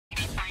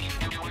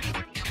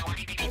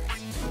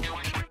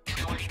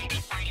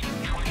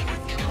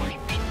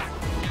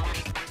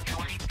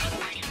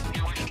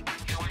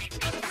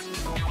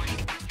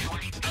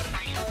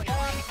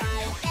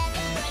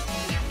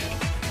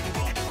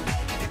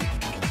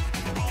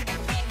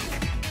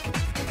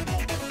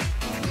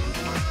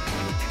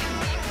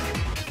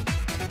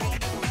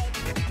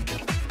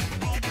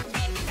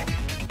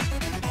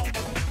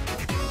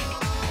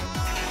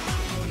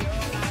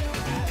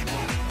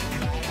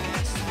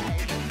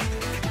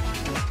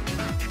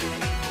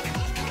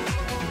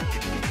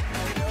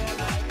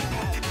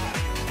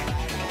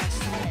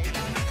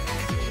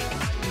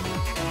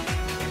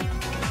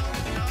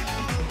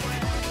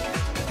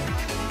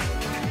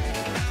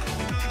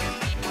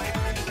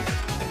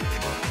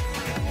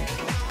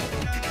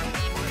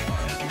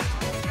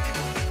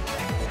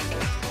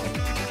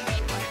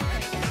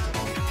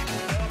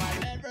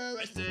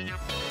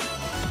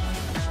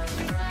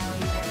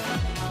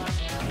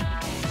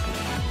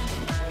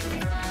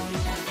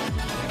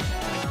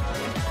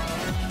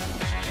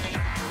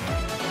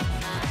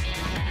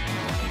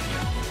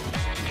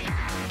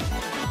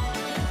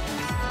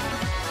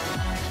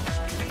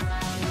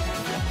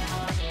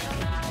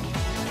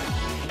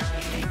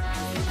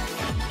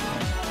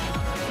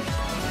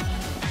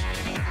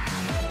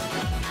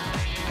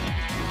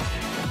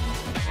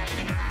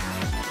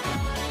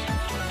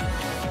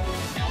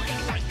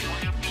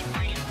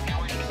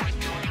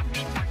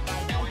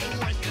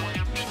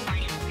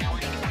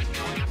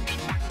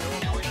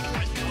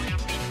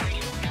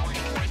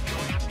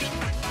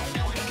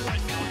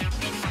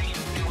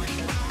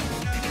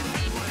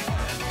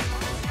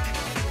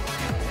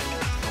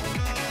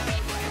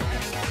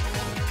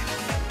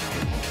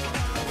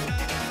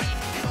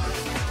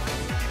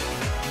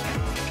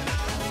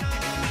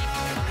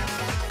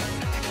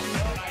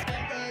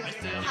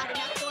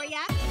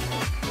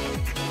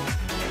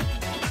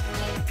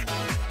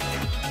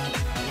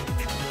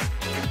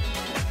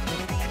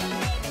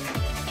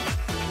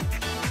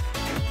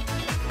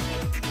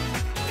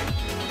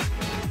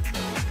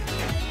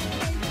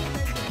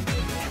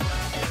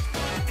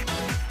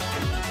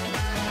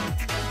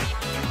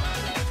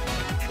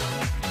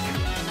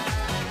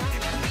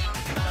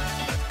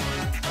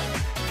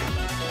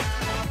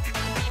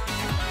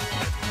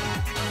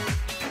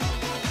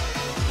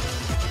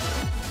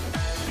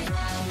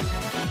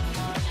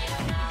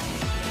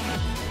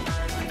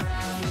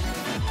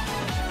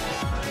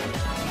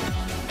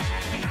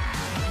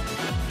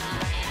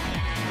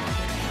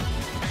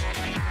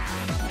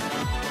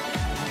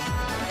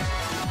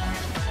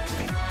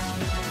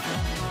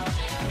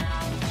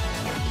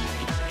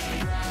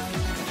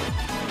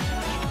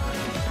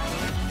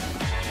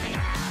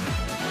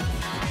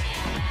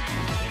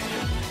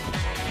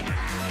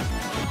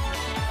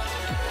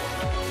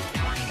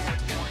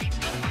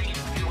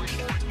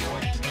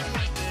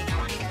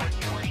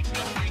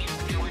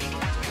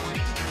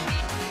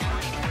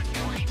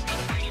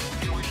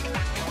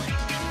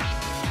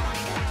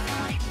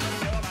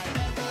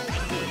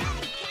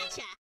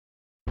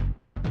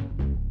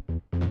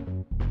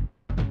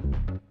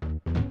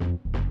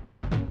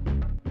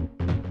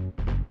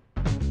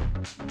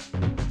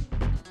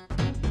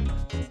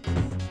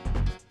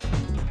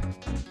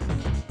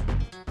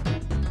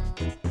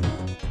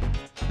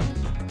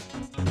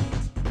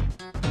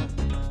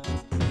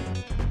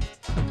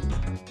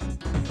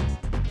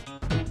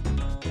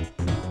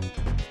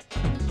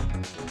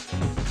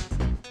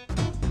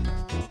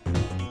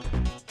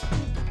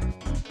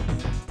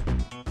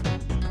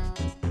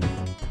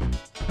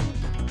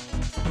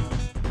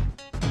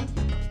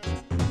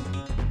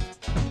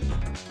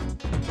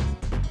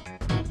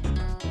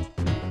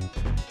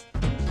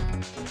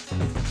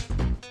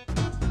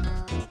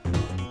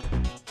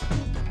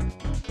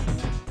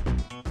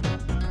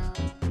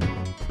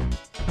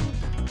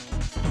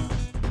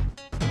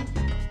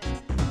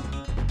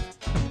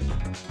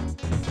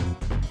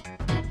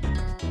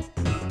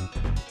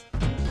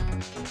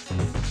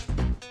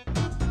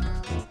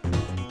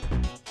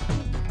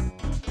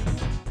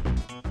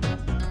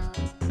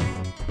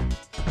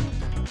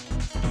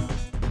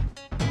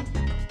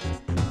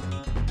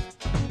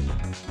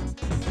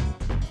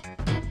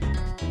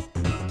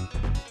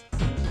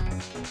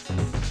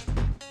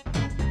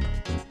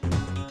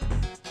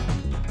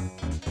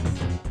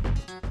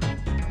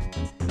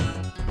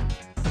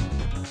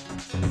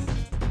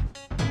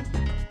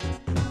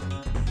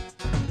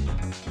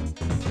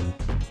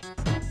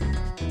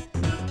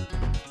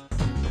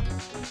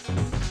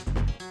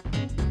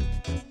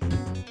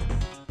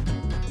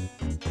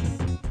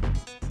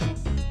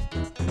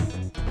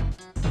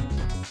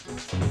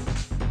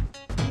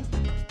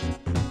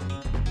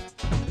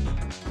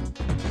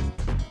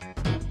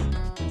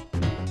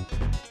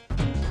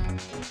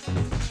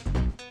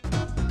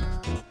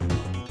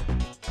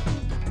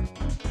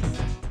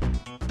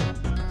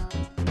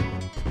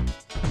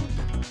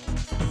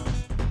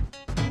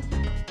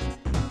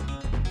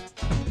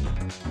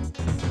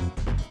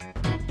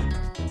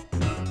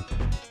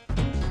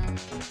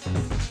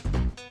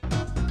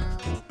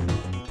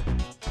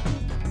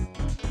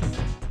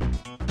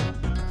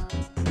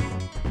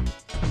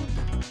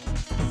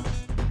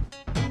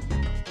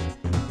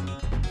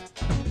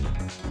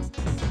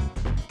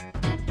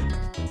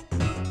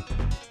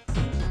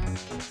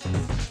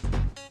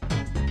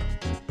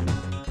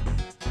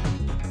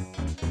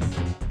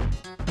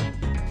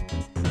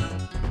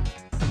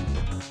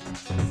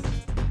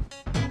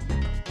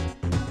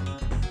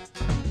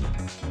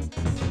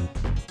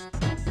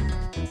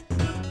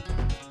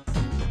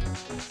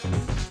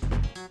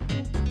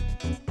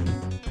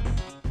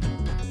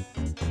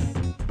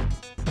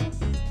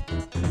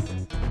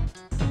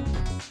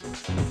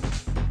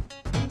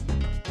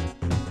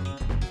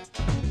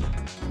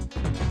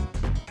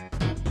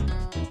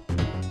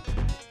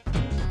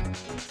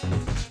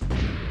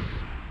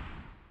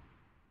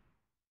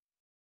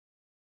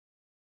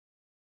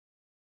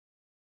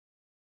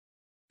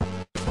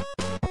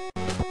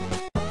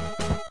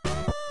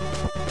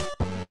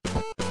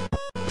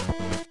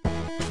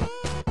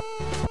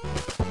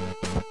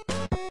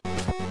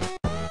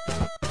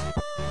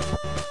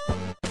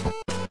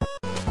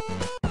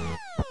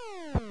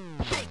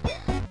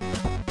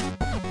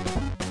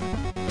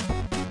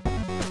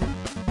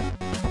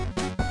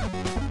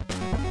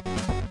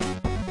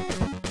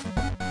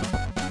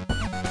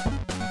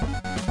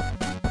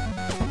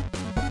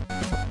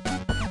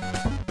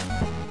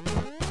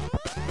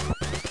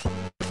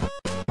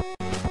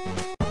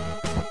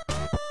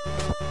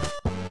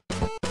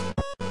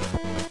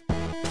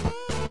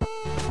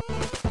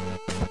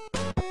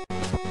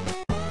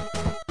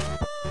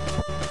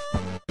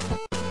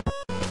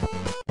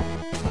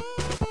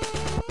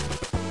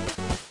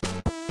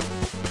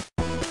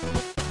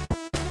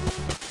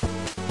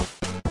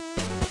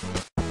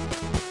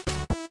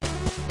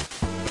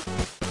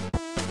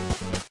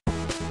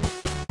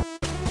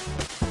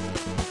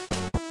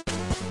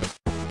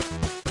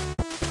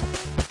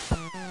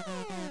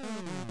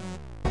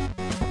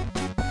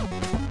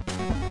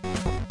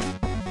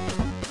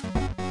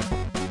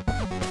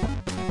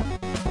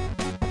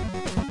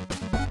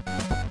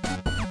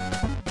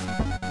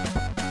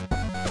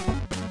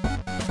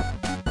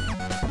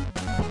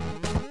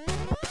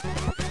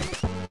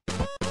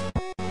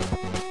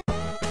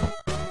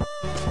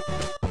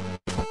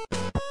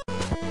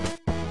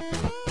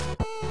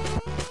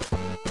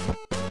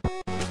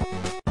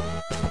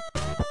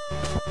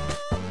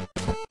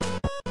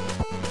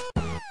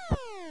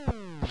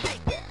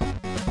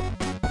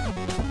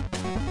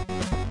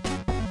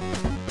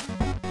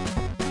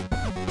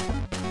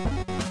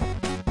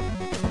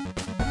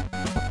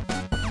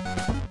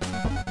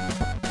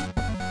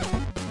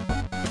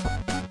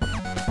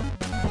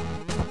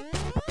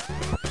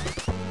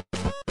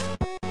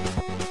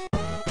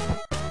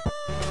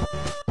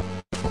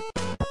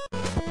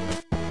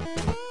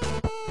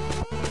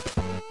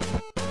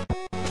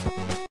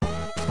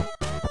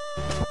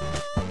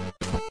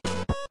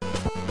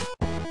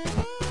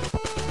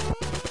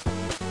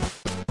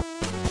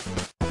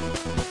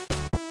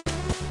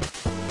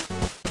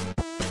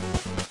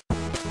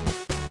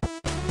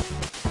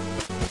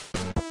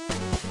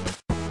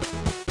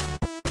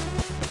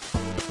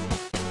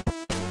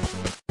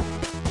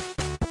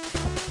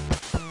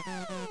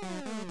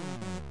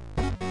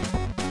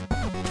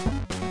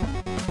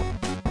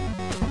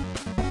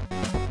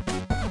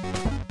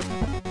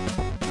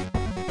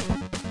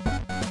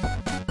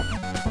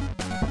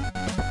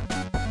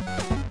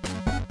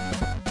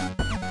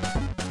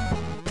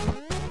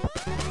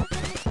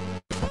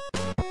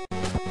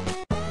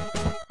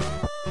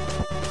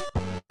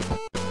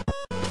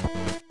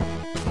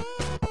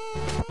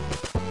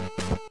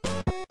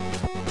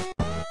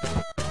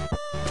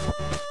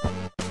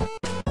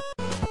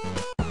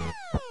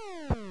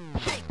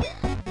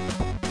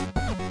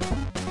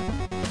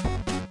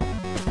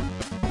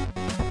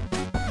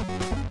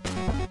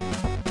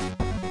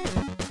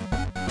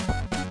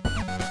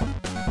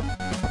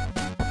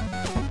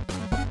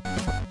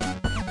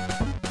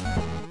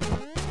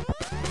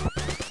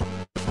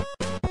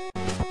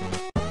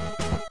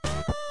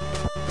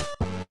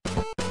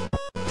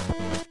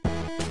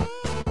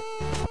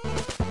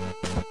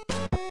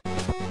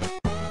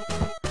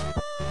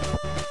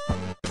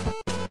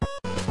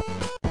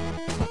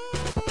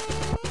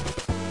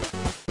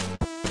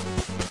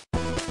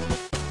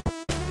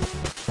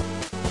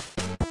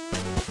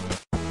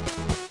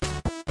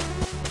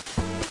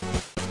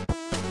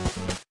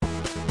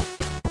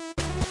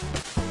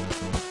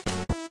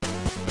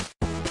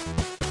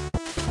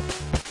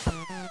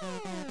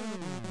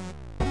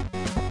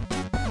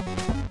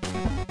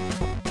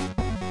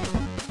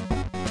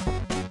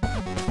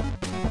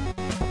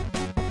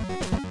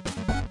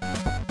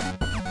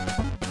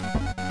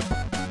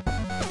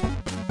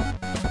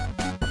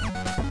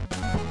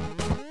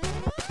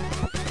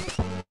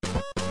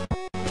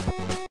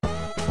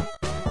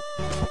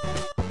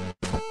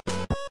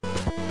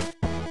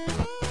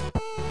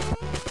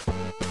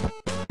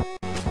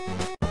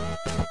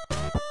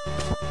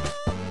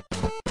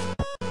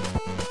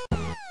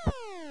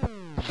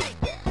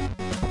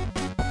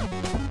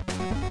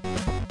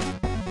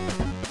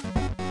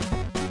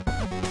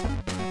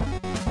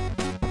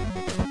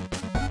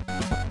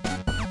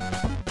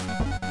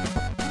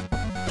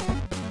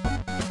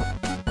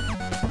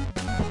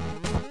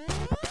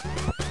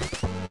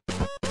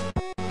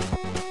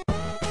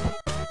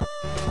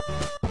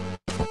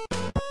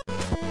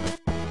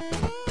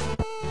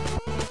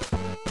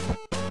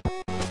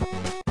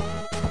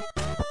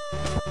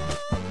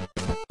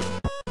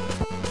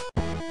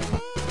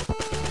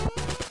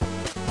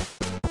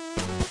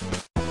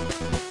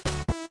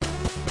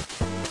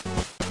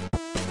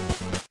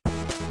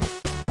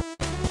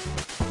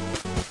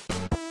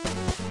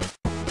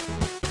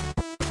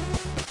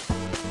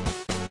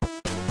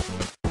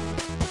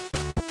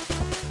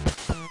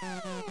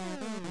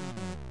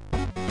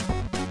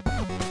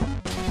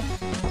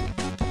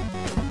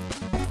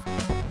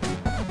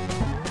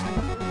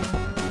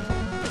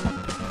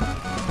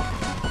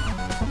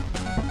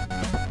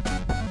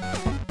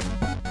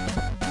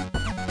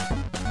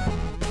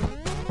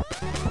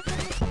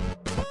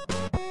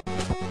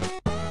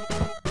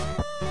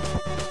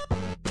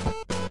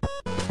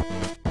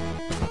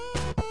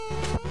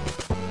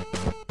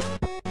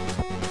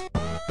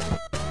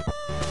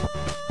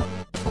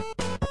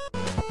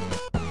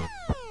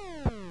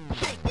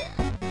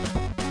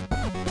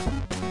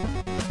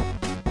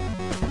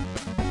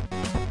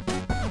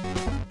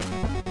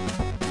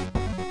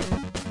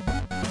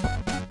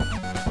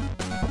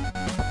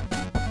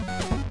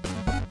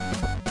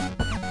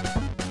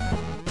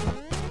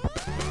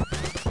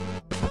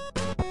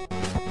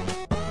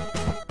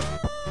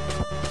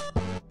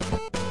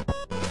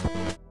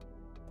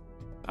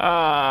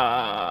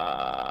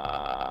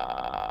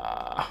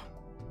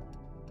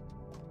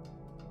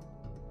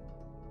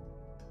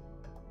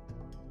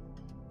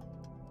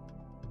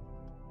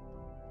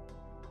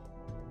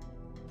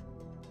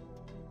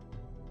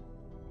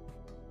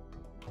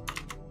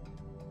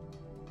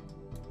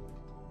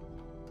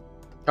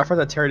I thought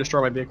that Terry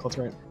destroyed my vehicle, that's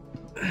right.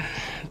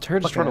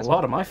 Terry destroyed a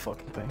lot of my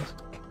fucking things.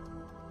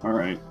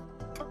 Alright.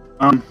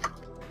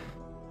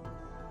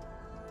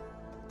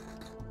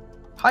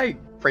 Hi,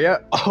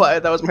 Freya. Oh,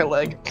 that was my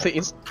leg,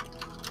 please.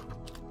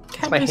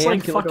 Cat my weighs hand,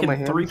 like can you look at my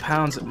fucking hand? 3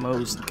 pounds at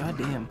most.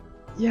 Goddamn.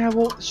 Yeah,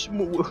 well,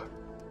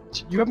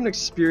 you haven't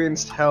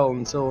experienced hell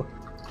until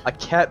a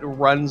cat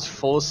runs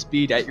full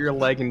speed at your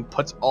leg and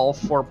puts all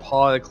 4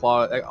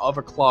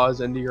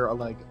 claws into your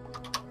leg.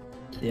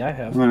 Yeah, I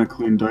have. I'm gonna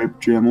clean diaper,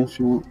 Jamel, if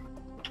you want.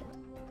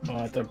 Oh,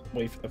 I have to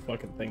wait for the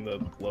fucking thing to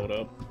load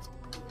up.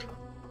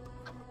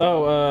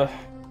 Oh,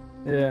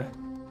 yeah.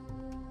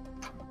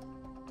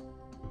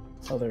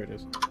 Oh, there it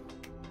is.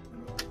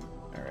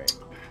 Alright.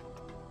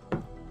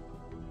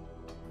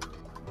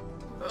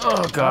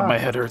 Oh god, my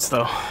head hurts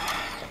though.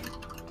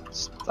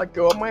 Just let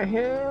go of my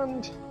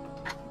hand.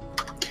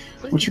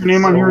 What's your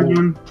name on here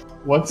again?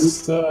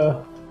 What's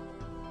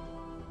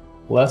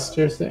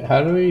Lester's thing?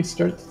 How do we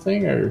start the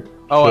thing, or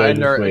Oh, should I and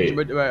just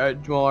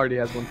wait? Joel already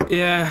has one.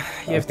 Yeah,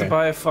 you have to Okay.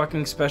 buy a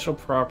fucking special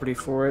property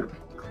for it.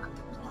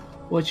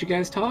 What you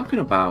guys talking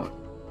about?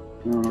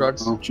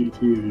 Drugs. Oh,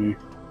 GTA.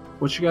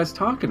 What you guys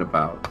talking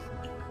about?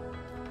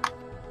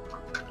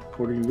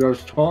 What are you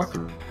guys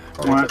talking?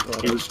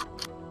 What is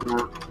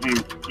your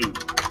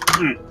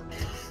name?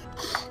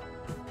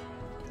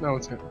 No,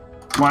 it's it.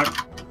 What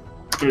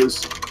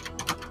is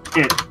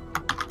it?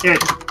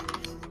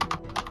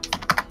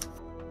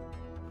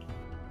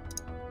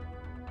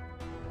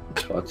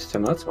 Butts to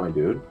nuts, my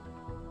dude.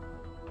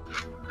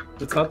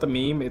 It's not the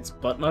meme, it's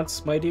butt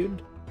nuts, my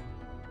dude.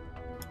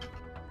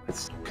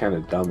 It's kind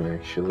of dumb,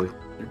 actually.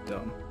 You're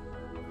dumb.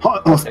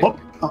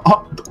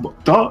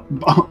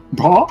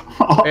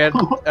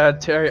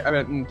 And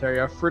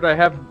Terry, Fruit, I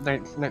have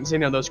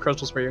 19 of those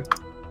crystals for you.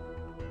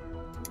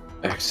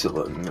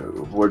 Excellent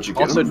move. Where'd you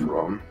get Also- them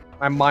from?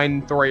 I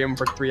mined thorium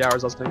for 3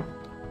 hours last night.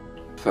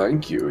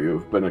 Thank you.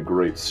 You've been a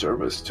great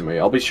service to me.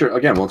 I'll be sure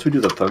again once we do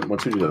the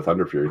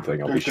Thunder Fury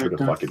thing. I'll be sure to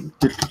fucking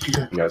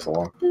you guys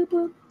along. Are you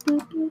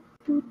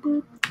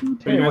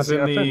you guys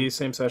want in to the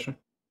same session?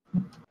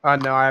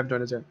 No, I haven't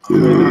done it yet.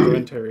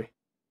 Join Terry.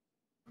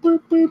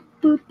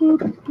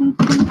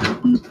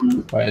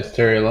 Why is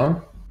Terry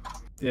alone?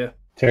 Yeah.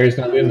 Terry's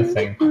not doing the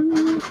thing.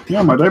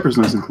 Yeah, my diaper's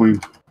nice and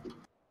clean.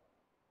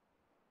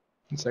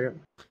 1 second.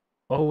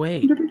 Oh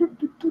wait.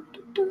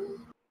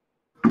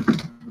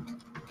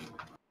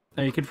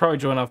 No, you could probably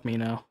join off me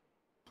now.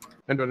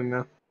 I'm doing it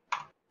now.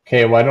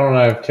 Okay, why don't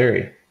I have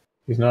Terry?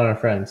 He's not our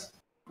friends.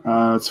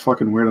 It's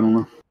fucking weird, I don't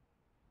know.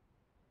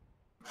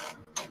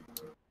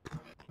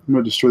 I'm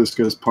gonna destroy this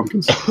guy's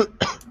pumpkins.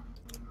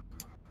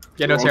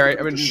 Yeah, no, Terry.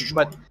 I mean,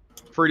 but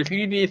Fruit, if you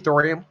need any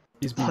thorium,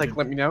 He's like, muted.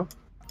 let me know.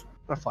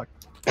 Oh fuck.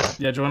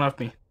 Yeah, join off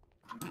me.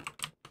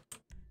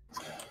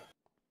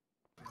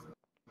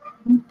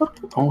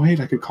 Oh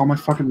wait, I could call my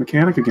fucking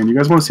mechanic again. You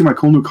guys want to see my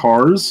cool new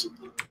cars?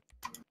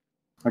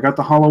 I got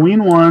the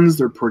Halloween ones.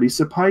 They're pretty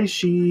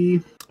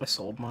spicy. I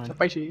sold mine.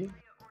 Spicy.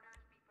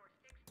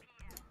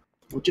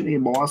 What's your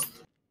name, boss?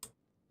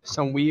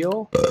 Some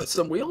wheel.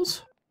 Some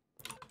wheels?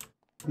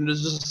 And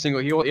there's just a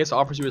single. He just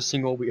offers you a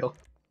single wheel.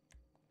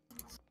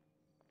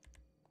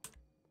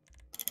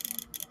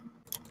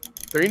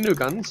 3 new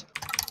guns.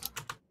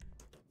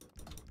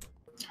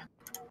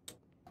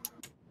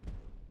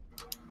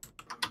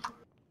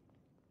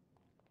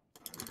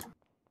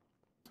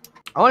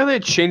 I like how they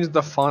changed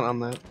the font on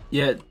that.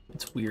 Yeah,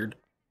 it's weird.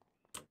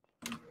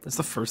 That's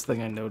the first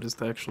thing I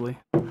noticed, actually.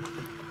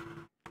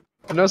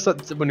 I noticed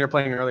that when you were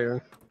playing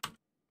earlier.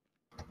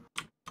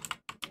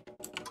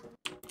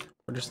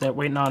 We're just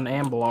waiting on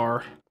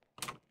Amblar.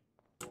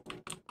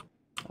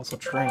 Also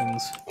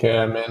trains. Okay,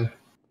 I'm in.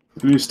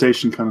 The new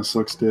station kind of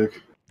sucks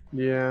dick.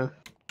 Yeah.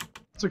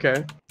 It's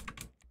okay.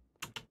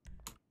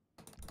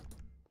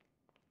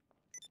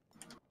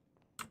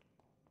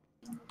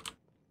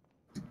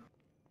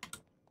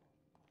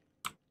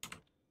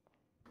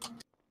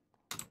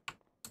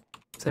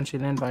 Sent you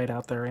an invite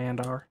out there,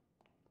 Andar.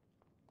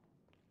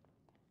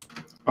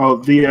 Oh,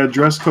 the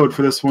dress code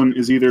for this one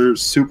is either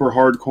super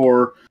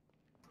hardcore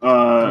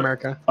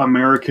America.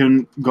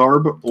 American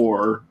garb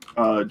or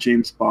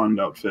James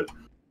Bond outfit.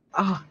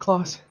 Ah,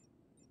 claws.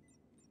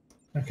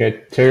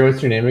 Okay, Terry,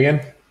 what's your name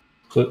again?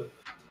 So,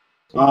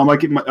 I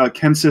get my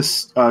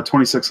Kensis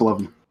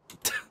 2611.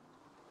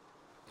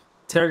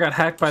 Terry got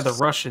hacked by the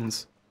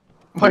Russians.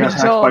 Why I did got you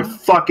hacked tell by him?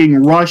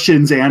 fucking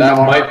Russians, and that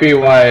might be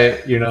why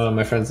you're not on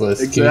my friends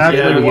list. Exactly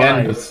Can you do it why.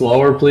 again, but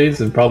slower,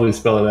 please, and probably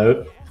spell it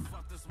out.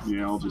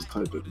 Yeah, I'll just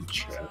type it in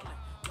chat.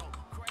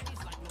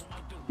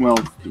 Well,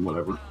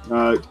 whatever.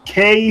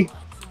 K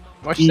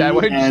What did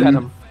you send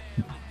him?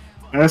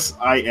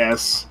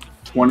 SIS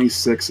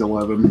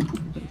 2611.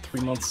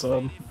 3 months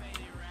sub.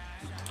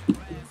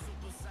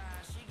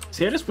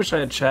 See, I just wish I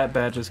had chat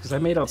badges, because I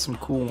made out some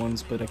cool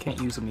ones, but I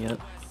can't use them yet.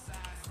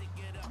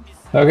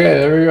 Okay,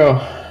 there we go.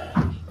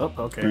 Oh,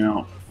 okay.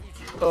 Yeah.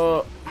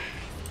 Uh,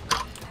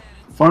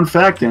 Fun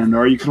fact,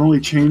 Andar, you can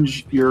only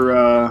change your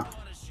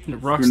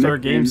Rockstar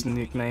nickname Games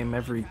nickname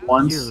every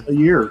once year. a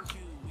year.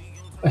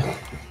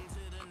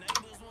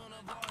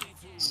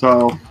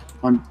 So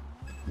I'm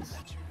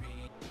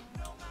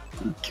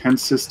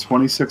Kensis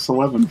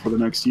 2611 for the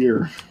next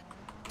year.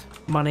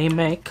 Money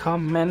may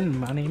come and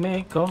money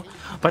may go,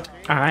 but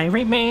I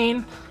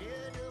remain.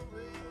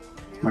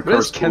 My What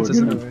is car's full Kensis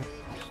again. anyway?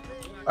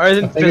 Or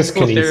is I it think it's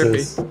physical therapy?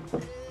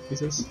 kinesis.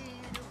 Jesus.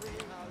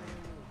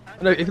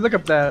 No, if you look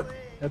up that,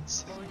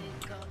 that's.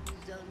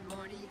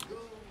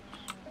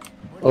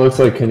 It looks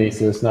like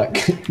kinesis, not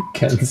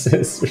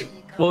Kensis.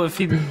 Well, if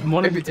he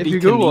wanted it to If be you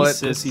Google it,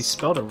 kinesis, he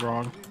spelled it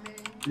wrong.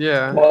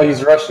 Yeah. Well,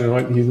 he's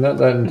Russian. He's not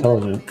that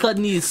intelligent.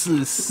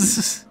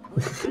 Kinesis.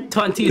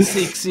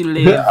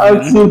 2611.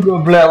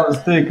 Asuka, blah,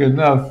 mistake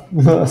enough.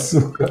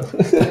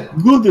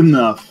 Asuka. Good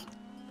enough.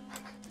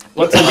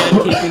 Once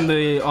again, keeping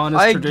the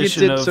honest I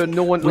tradition get it, of so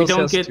no one we else don't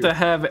has get to. to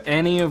have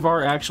any of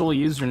our actual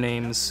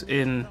usernames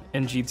in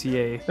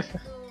GTA.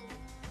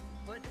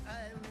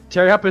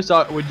 Terry, how pissed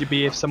off would you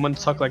be if someone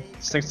took like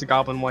Snakes to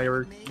Goblin while you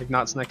were like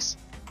not Snakes?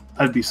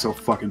 I'd be so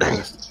fucking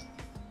pissed.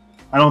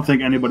 I don't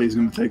think anybody's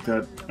gonna take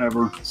that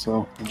ever.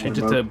 So don't Change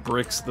worry it about to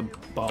Bricks the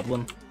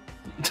Boblin.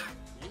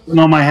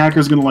 No, my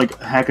hacker's gonna like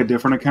hack a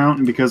different account,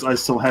 and because I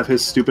still have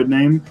his stupid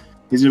name,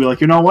 he's gonna be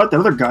like, you know what? That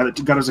other guy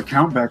that got his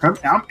account back,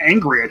 I'm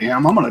angry at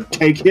him. I'm gonna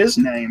take his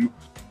name.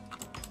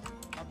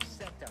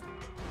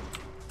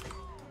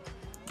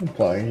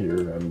 Applying your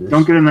numbers.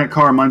 Don't get in that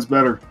car. Mine's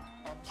better.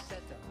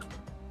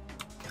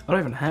 I don't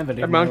even have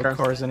any Have my own real car.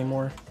 cars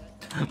anymore.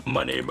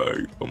 Money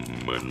may come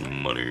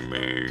and money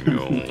may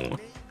go.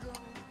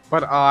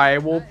 But I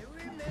will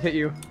hit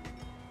you.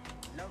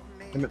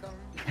 Damn it.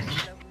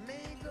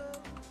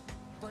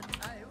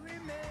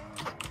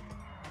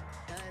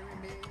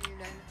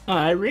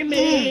 I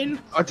remain.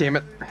 Oh damn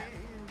it!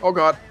 Oh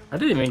god, I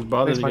didn't even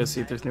bother That's to fine. go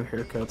see if there's new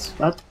haircuts.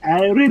 But I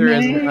there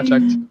isn't. I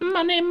checked.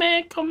 Money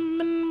may come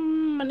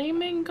and money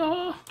may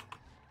go.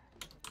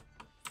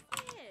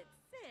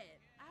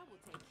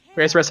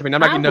 Where's the rest of me?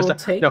 I'm not I getting no will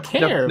stuff. take No,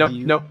 care no, of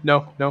you. no,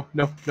 no, no,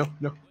 no, no,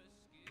 no.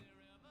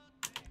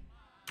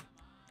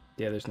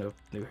 Yeah, there's no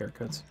new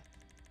haircuts.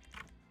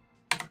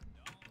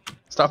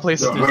 Stop, please.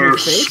 The There's your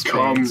hearse face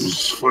comes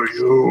paints. for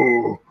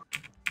you.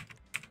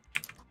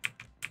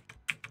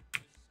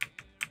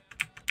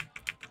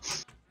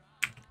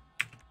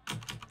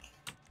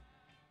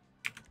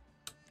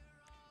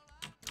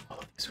 Oh,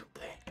 these were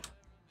lame.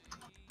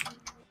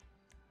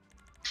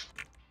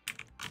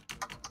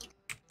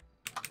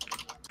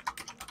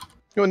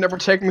 You'll never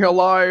take me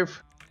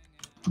alive.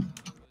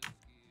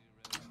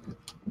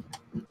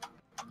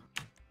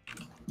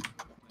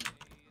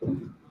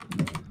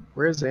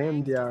 Where's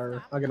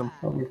Andyar? I'll get him.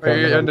 Are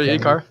you under your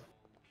car?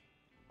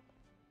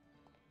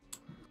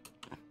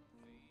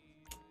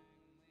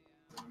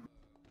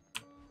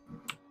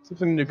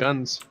 Something new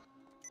guns.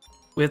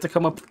 We have to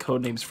come up with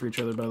code names for each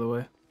other, by the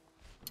way.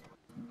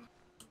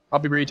 I'll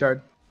be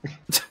retard.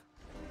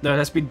 No, it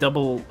has to be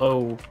double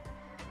O.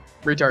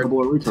 Retard.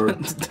 Double a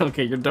retard.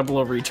 Okay, you're double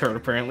O retard,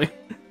 apparently.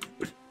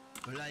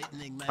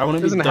 I want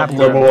to be Doesn't have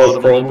double to.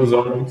 O Double bottom.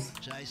 chromosomes.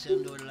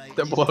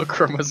 Double O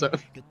chromosome.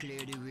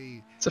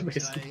 It's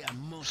amazing.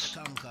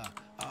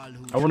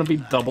 I want to be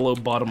double O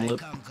bottom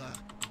lip.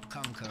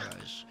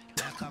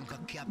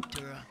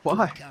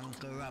 Why?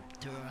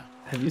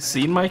 Have you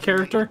seen my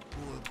character?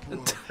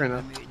 Fair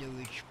enough.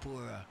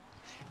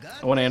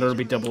 I want Andor to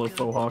be double O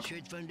faux hawk.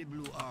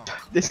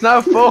 It's not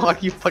a faux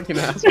hawk, you fucking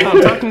ass. No,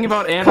 I'm talking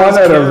about Andor's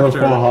Conrad is a character.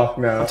 full hawk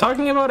now. I'm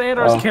talking about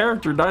Andor's Oh.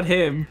 character, not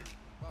him.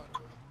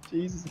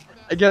 Jesus.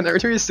 Again, every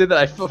time you say that,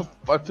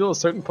 I feel a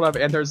certain part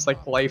of Andor's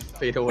like life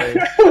fade away.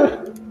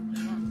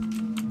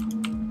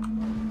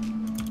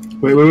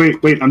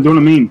 Wait! I'm doing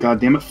a meme. God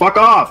damn it! Fuck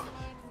off!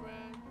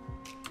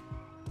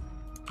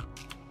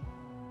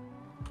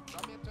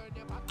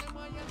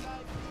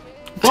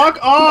 Fuck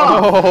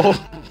off!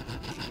 Oh,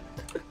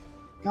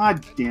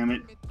 God damn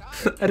it!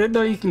 I didn't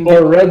know you can Or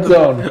get... red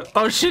zone.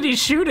 Oh shit, he's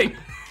shooting!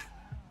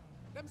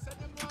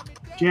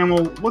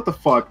 Jamel, what the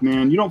fuck,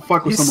 man? You don't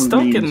fuck with He's someone's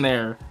stuck memes. in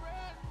there.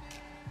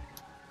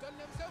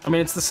 I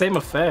mean, it's the same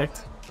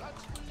effect.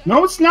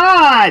 No, it's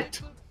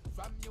not!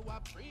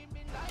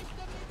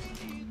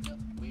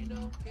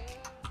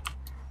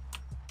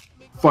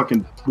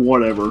 Fucking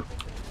whatever.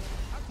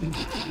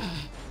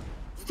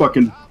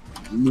 Fucking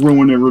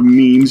ruin every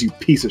memes, you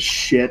piece of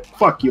shit.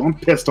 Fuck you, I'm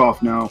pissed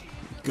off now.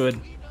 Good.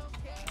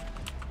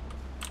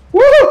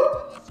 Woo!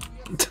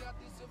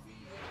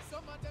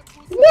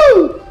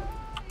 Woo!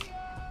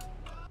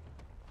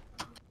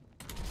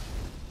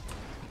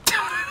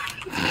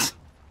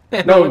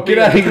 No, get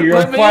out of here, you're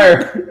Let on me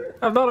fire. in.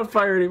 I'm not on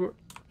fire anymore.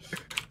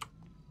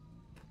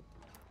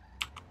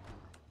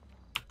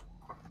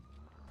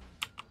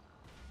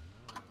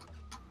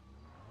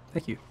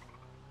 Thank you.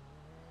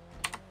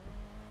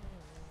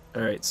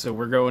 Alright, so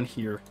we're going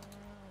here.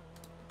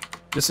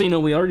 Just so you know,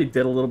 we already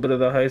did a little bit of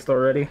the heist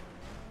already.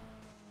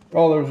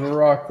 Oh, there's a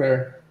rock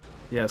there.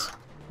 Yes.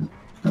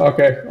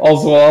 Okay,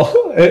 all's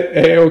well.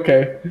 Hey,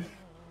 okay.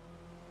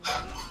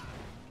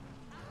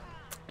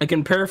 I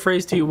can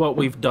paraphrase to you what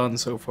we've done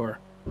so far.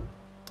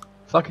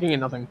 fucking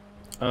nothing.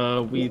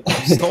 We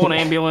stole an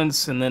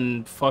ambulance and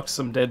then fucked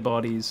some dead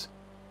bodies.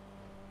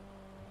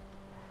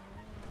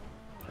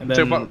 And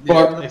then,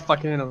 they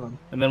fucking in on them.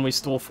 And then we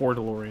stole 4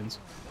 DeLoreans.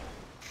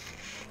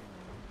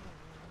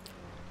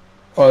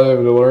 Oh, they have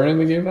a DeLorean in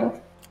the game now?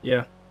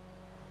 Yeah.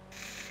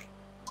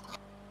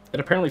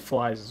 It apparently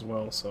flies as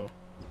well, so...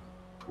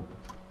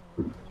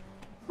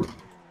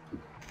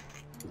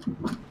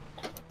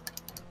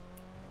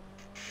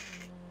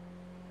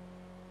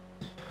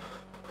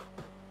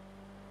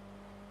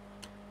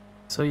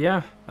 So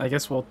yeah, I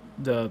guess we'll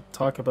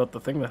talk about the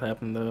thing that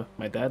happened to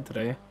my dad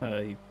today.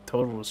 He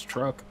totaled his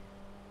truck.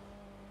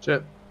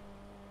 Shit.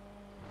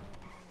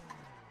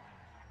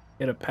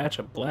 Hit a patch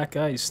of black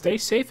eyes. Stay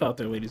safe out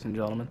there, ladies and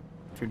gentlemen.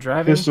 If you're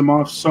driving... Pissed him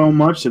off so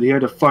much that he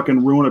had to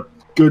fucking ruin a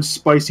good,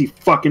 spicy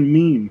fucking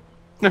meme.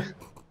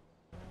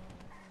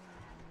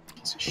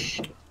 Piece of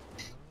shit.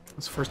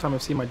 It's the first time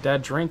I've seen my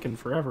dad drink in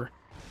forever.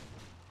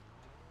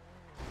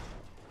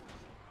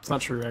 It's not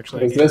true,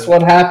 actually. Is this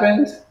what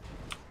happened?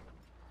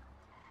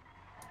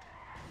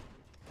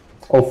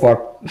 Oh, fuck.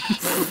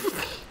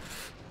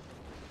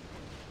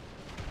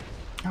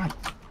 God.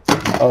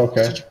 Oh,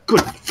 okay. Such a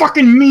good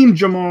fucking meme,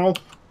 Jamal.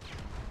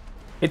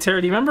 Hey,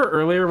 Terry, do you remember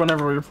earlier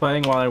whenever we were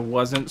playing while I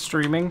wasn't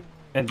streaming,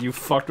 and you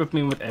fucked with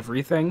me with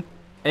everything?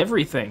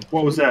 Everything.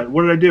 What was that?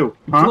 What did I do?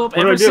 You blew up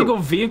every single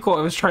vehicle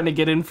I was trying to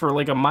get in for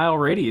like a mile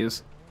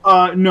radius.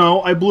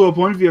 No, I blew up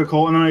one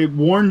vehicle, and then I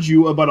warned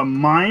you about a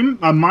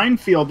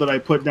minefield that I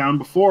put down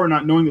before,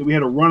 not knowing that we had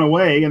to run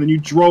away, and then you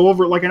drove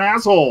over it like an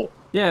asshole.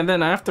 Yeah, and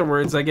then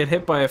afterwards I get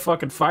hit by a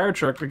fucking fire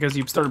truck because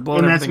you started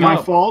blowing everything And that's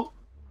my up. fault?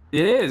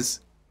 It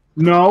is.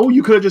 No,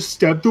 you could have just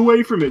stepped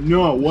away from it.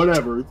 No,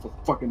 whatever. It's a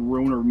fucking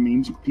ruiner of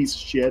memes, you piece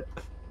of shit.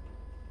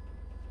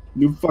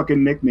 New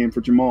fucking nickname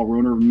for Jamal,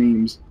 ruiner of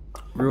memes.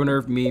 Ruiner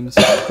of memes.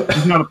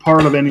 He's not a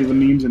part of any of the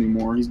memes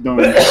anymore. He's done.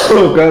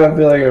 Oh god, I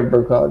feel like I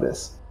broke all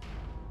this.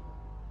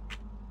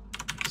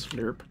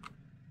 Slurp.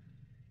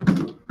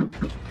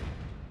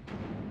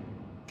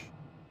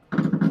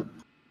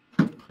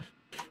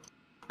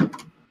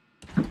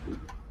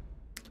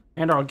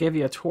 And I'll give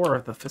you a tour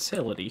of the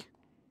facility.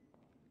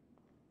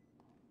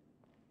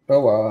 Oh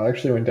wow, I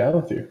actually went down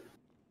with you.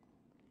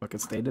 Fucking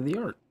state of the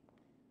art.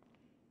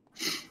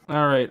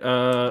 Alright,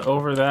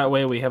 over that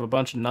way we have a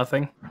bunch of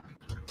nothing.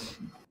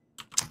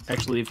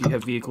 Actually, if you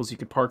have vehicles, you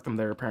could park them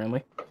there,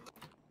 apparently.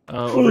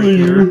 Over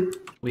here,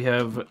 we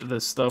have the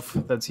stuff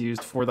that's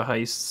used for the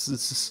heists.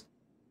 This is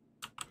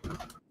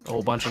a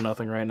whole bunch of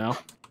nothing right now.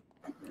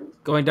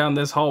 Going down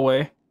this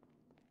hallway,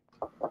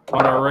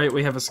 on our right,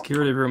 we have a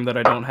security room that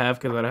I don't have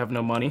because I have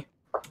no money.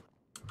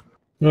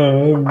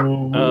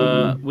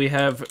 We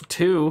have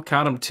 2,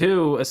 count them,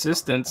 2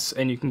 assistants,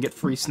 and you can get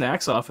free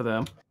snacks off of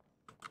them.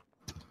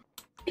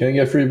 Can I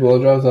get free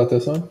blowjobs out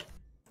this one?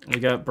 We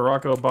got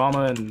Barack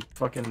Obama and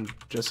fucking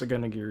Jessica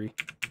Nagiri.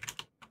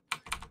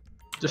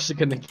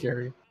 Jessica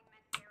Nagiri.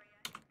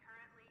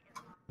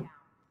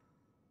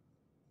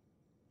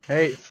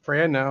 Hey,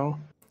 Fran now.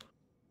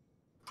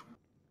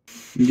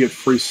 You get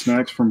free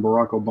snacks from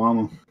Barack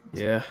Obama.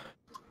 Yeah.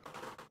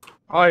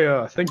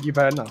 I think you've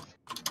had enough.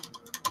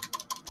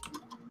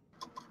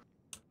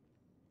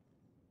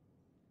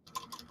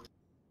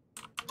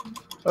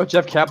 Oh,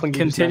 Jeff Kaplan.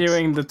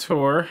 Continuing the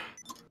tour.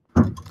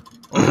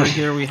 Over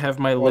here we have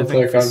my One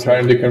living sec, I'm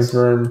trying to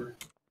confirm.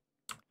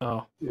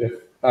 Oh. If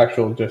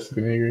actual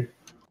Jessica Nagri.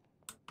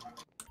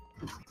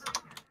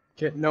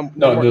 Okay, no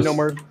just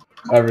more.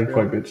 Average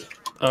white bitch.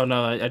 Oh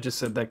no, I just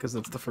said that because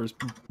that's the first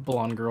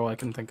blonde girl I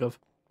can think of.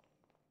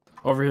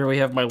 Over here we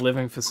have my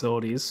living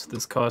facilities.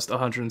 This cost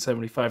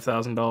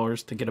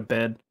 $175,000 to get a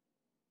bed.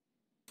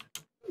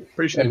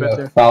 Pretty sure And bet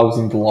there.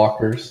 1,000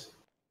 lockers.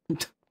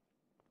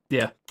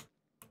 Yeah.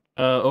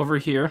 Over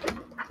here,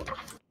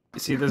 you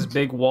see this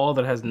big wall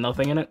that has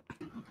nothing in it?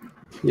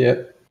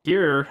 Yeah.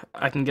 Here,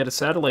 I can get a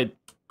satellite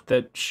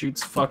that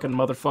shoots fucking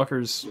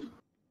motherfuckers,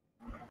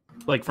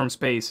 like, from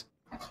space.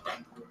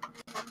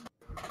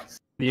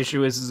 The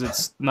issue is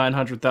it's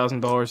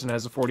 $900,000 and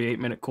has a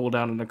 48-minute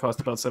cooldown, and it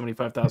costs about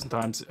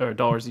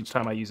 $75,000 each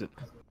time I use it.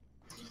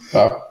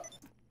 Oh.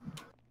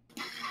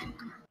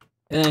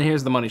 And then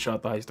here's the money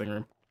shot, the heisting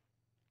room.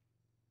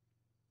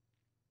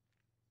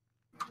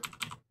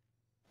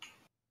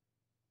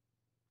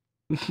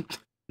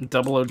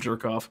 Double O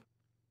jerk off.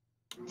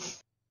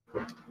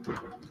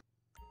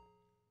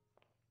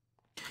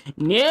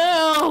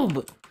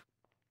 No!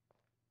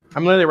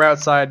 I'm literally right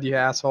outside, you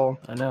asshole.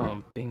 I know,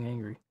 I'm being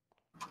angry.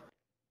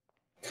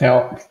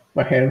 Help.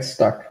 My hand's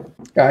stuck.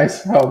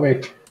 Guys, help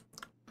me.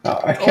 Oh,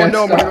 I can't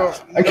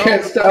stop. I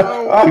can't stop.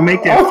 No. You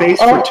make that face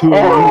for too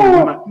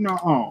long.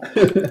 No.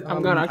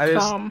 I'm gonna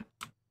come.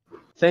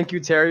 Thank you,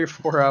 Terry,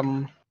 for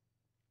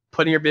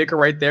putting your vehicle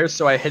right there,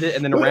 so I hit it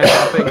and then ran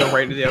up it and go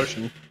right into the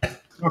ocean.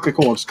 Okay,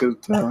 cool. I'll just get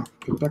it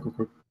back real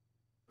quick.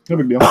 No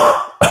big deal.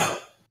 I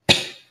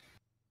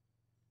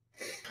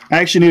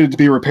actually needed to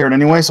be repaired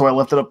anyway, so I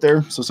left it up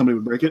there so somebody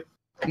would break it.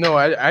 No,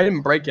 I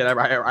didn't break it.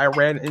 I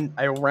ran in.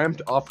 I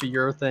ramped off of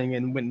your thing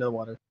and went into the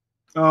water.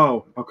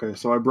 Oh, okay.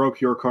 So I broke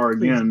your car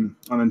again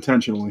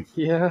unintentionally.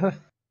 Yeah.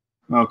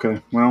 Okay.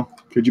 Well,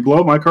 could you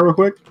blow up my car real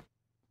quick?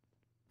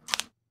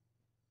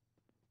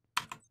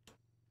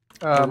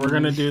 We're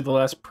gonna do the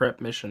last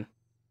prep mission.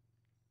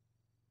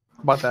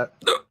 about that.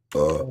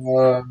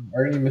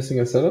 Aren't you missing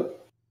a setup?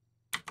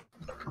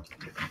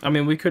 I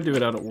mean, we could do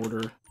it out of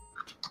order.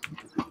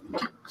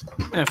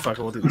 Fuck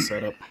it, we'll do the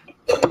setup.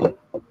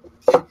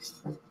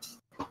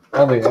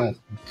 Only that.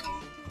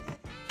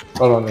 I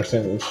don't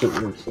understand this shit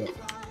weird stuff.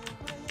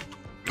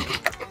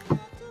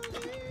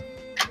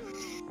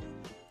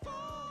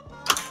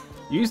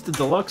 Use the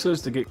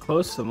Deluxos to get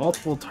close to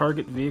multiple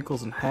target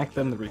vehicles and hack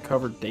them to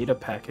recover data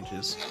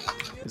packages,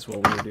 is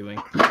what we're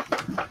doing.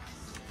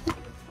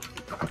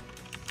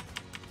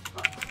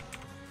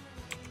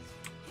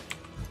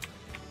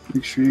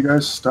 Make sure you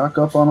guys stock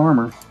up on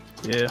armor.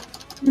 Yeah.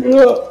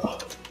 Yeah.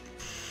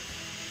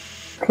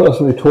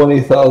 Cost me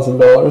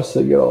 $20,000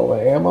 to get all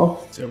my ammo.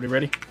 Is everybody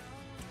ready?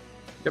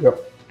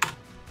 Yep.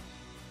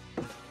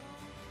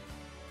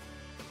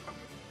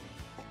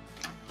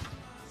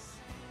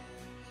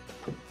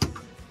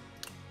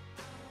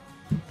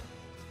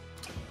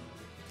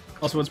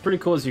 Also, what's pretty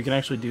cool is you can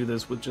actually do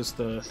this with just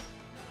 2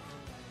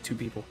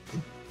 people.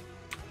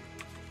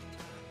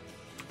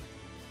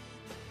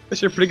 This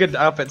is a pretty good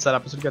outfit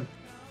setup. It's good.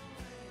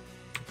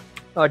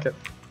 I like it.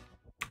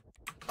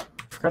 I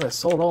forgot I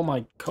sold all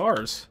my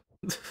cars.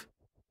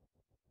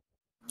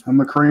 I'm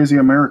the crazy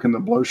American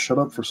that blows shut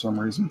up for some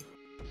reason.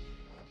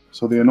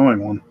 So the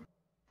annoying one.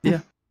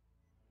 Yeah.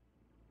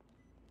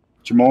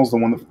 Jamal's the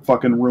one that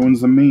fucking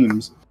ruins the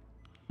memes.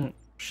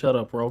 Shut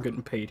up, we're all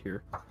getting paid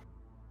here.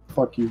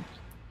 Fuck you.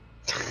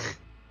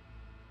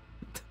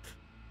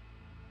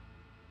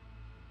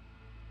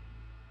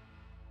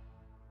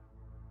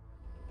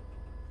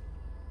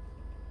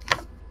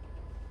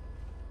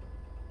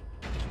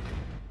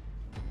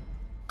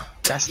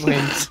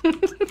 Gasoline.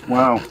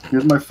 Wow,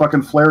 here's my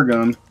fucking flare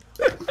gun.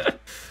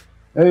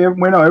 Hey,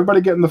 wait, no,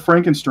 everybody get in the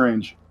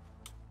Frankenstrange.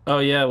 Oh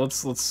yeah,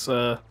 let's wait,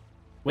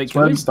 It's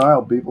can red we,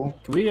 style, people.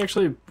 can we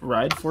actually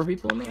ride 4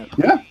 people in that?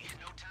 Yeah.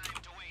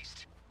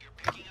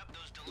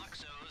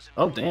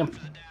 Oh damn.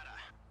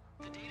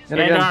 And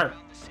again,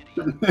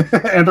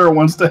 Andor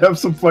wants to have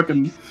some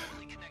fucking...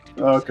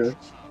 Oh, okay.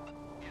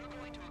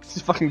 this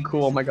is fucking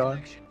cool, oh my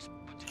god.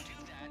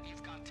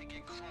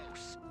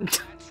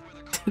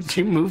 Did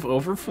you move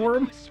over for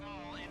him?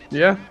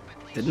 Yeah?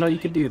 Didn't know you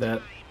could do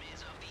that.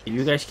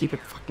 You guys keep it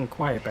fucking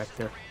quiet back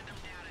there.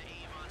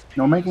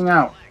 No making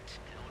out.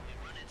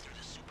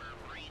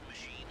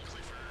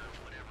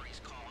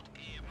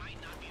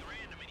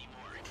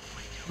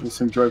 This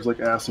thing drives like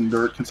ass and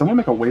dirt. Can someone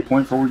make a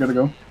waypoint for where we gotta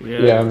go?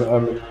 Yeah, I'm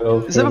in the middle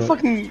of Does it have a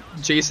training.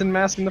 fucking Jason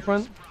mask in the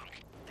front?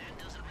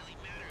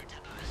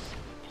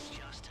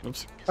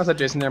 Oops. How's that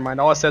Jason? Never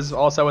mind. All it says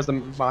was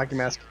the hockey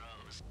mask.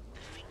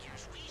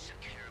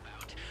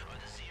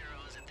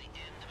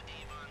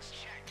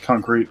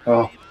 Concrete.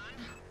 Oh.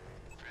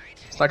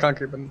 It's not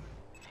concrete, but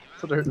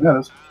it's dirt. Yeah, it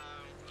is.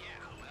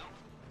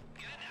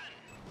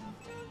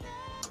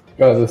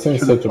 God, this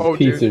thing's such a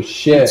piece dude. of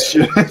shit.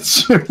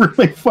 It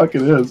really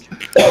fucking is.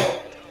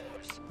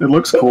 It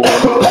looks cool.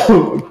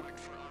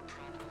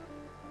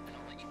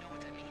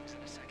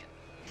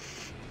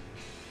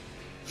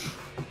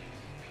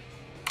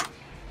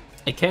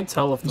 I can't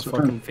tell if the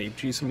fucking vape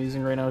juice I'm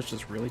using right now is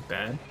just really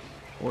bad,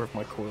 or if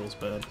my coil's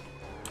bad.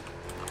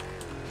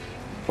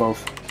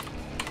 Both.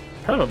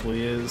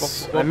 Probably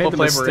is. What I made the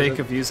flavor is mistake it?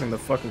 of using the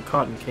fucking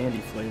cotton candy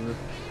flavor.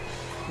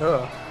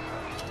 Ugh.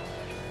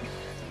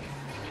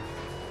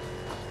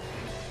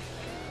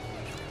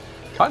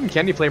 Cotton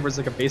candy flavor is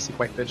like a basic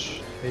white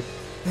bitch vape.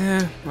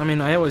 Yeah, I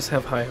mean, I always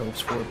have high hopes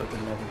for it, but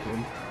they're never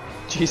good.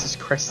 Jesus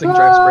Christ, this thing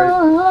drives great.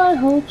 High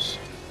hopes.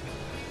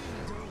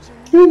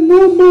 In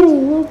the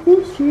middle of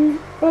the street,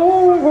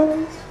 our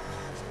house.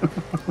 I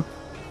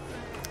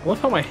love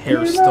how my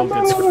hair still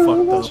gets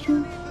fucked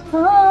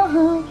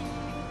up.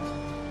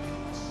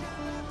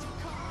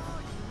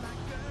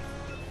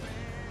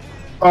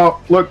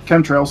 Oh, look,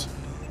 chemtrails.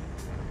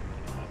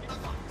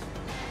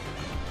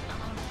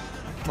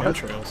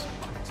 Chemtrails.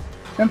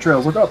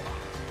 Chemtrails, look up.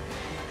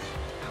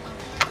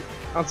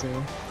 I don't see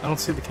them. I don't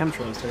see the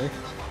chemtrails, Terry. You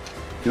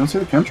don't see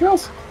the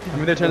chemtrails?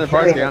 Maybe they turned the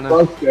parts on now.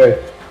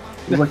 Okay.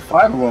 There's like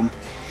 5 of them.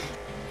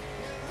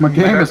 My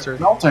game is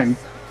bastard. melting.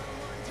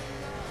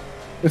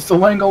 It's the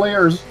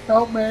Langoliers.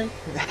 Help me.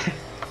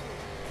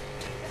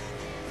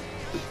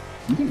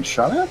 You getting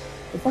shot at?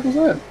 The fuck was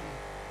that?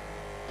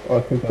 Oh,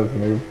 I think that's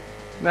me.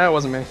 No, it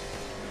wasn't me.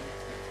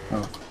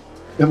 Oh.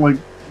 It like,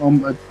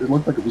 it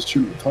looked like it was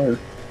shooting a tire.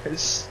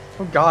 It's,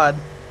 oh god.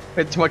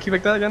 Wait, do you want to keep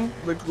like that again?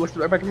 Look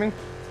right back at me.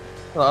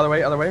 Oh, other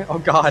way, other way. Oh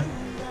god.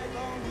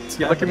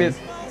 Yeah, look at me.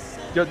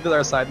 Go to the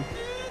other side.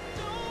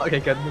 Okay,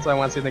 good. That's what I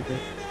want to see. Thank you.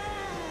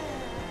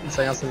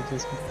 Something else to do.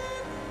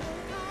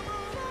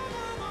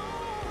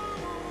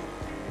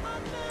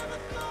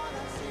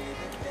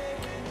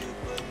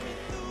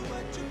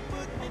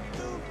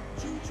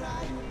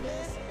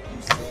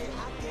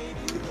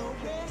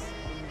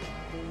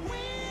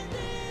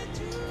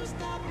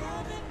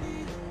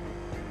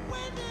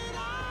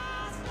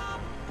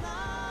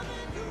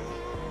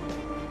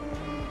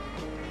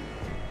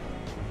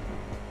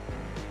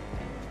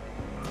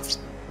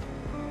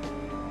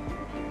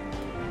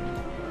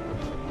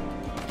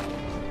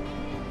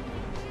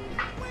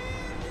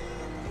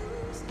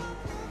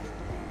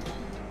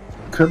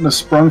 Couldn't have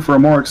sprung for a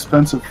more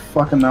expensive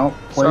fucking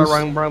place.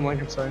 Sorry, wrong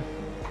link, I'm sorry.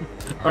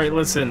 Alright,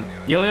 listen.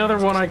 The only other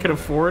one I could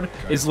afford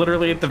is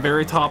literally at the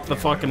very top of the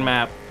fucking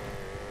map.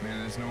 Man,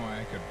 there's no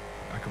way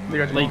I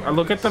could Like,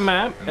 look at the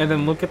map, and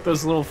then look at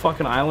those little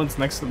fucking islands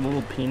next to the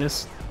little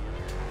penis.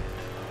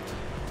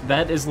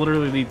 That is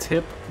literally the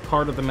tip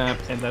part of the map,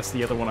 and that's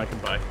the other one I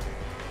could buy.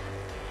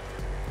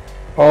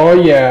 Oh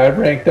yeah, I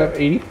ranked up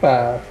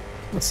 85.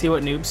 Let's see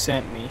what Noob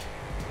sent me.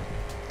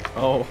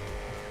 Oh.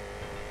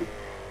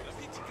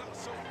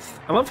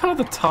 I love how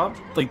the top,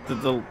 like,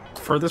 the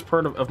furthest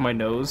part of my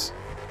nose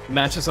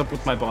matches up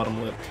with my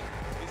bottom lip.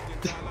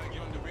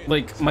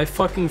 Like, my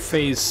fucking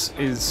face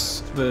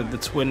is the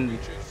twin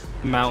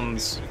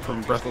mountains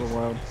from Breath of the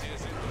Wild.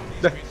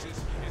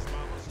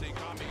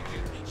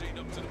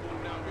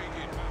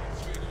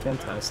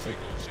 Fantastic.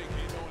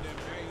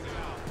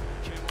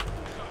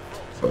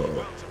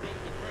 Oh.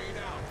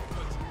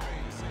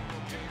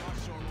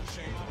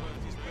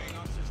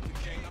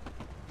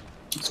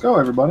 Let's go,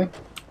 everybody.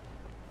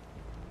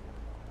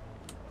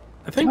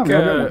 I think,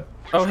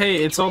 oh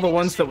hey, it's all the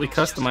ones that we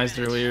customized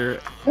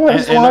earlier.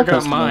 Yeah, and I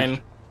got mine.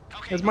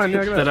 It's mine,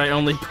 yeah, That I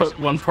only put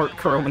one part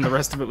chrome and the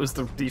rest of it was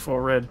the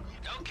default red.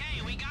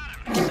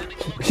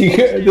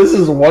 This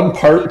is one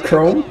part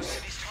chrome?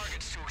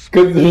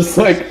 Cause there's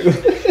like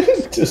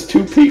just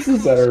 2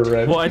 pieces that are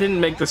red. Well, I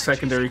didn't make the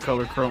secondary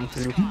color chrome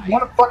too. You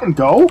wanna fucking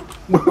go?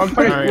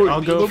 Alright,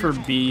 I'll go for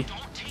B.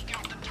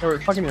 Oh,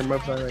 fucking your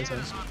mobs are right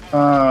there.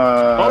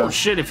 Oh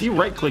shit, if you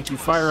right click, you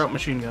fire out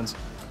machine guns.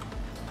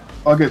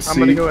 I'll get C. I'm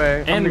gonna go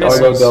A. And I'll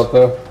go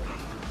Delta.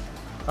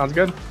 Sounds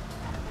good.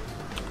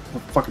 I'm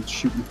fucking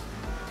shooting.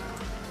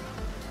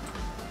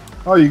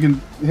 Oh, you can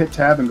hit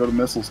tab and go to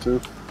missiles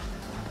too.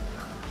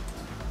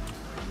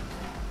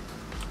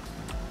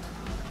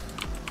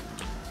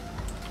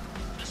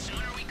 The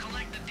sooner we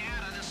collect the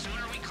data, the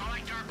sooner we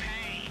collect our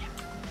pay.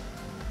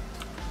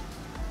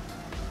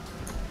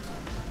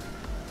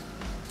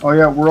 Oh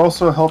yeah, we're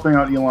also helping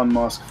out Elon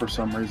Musk for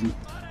some reason.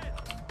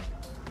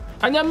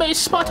 I got my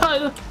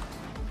spotted.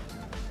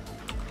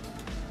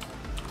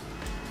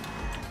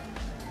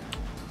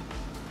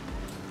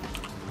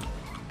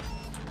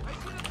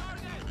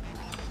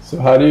 So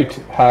how do you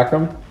hack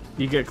them?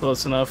 You get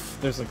close enough,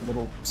 there's like a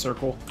little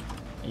circle,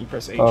 and you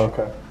press H. Oh,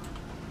 okay.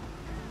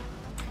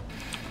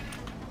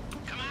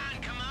 Come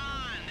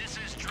on, this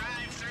is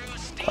drive-through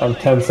Steve. I'm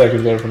 10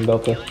 seconds away from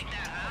Delta. Not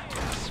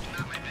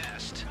my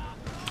best.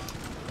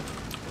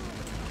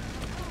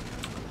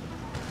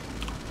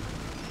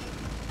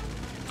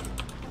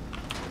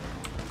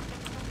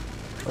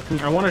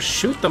 I want to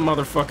shoot the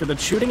motherfucker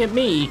that's shooting at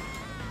me.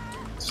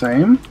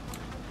 Same?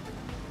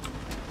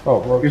 Oh,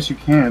 I well, guess you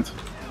can't.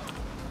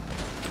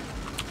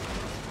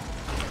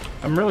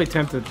 I'm really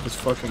tempted to just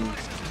fucking...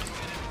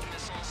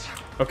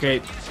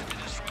 Okay,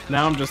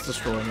 now I'm just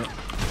destroying it.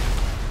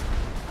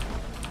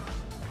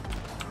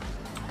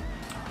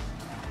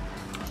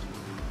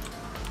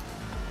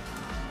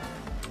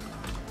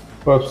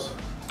 whoops.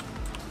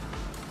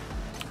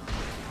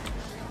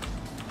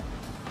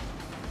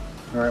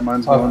 Alright,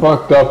 mine's I going.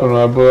 fucked up and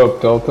I blew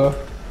up Delta.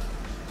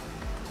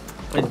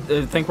 I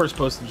think we're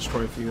supposed to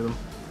destroy a few of them.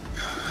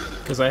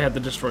 Because I had to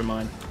destroy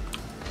mine.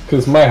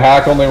 Because my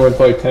hack only went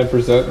to like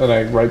 10% and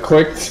I right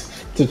clicked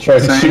to try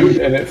to shoot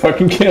and it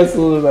fucking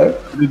canceled it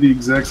out. I did the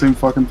exact same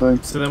fucking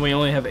thing. So then we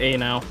only have A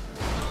now.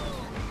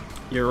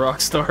 You're a rock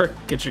star.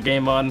 Get your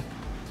game on.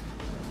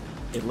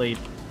 Get late.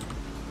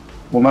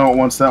 Well, now it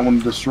wants that one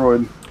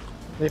destroyed.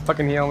 Hey,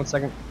 fucking heal 1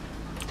 second.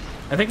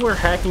 I think we're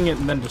hacking it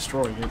and then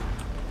destroying it.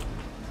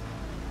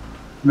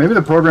 Maybe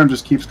the program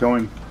just keeps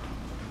going.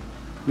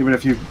 Even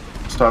if you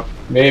stop.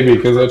 Maybe,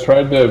 because I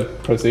tried to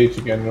press H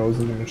again and it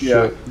wasn't doing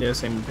shit. Yeah,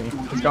 same with me.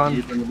 It's gone.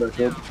 You bring it back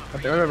up.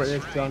 Okay, whatever,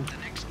 it's gone. The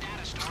next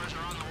data stores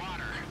are on the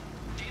water.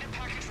 Data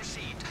package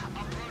received.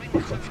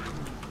 Uploading.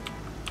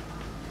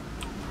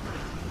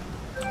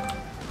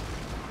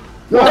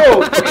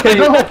 No! Okay,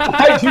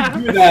 why'd you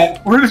do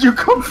that? Where did you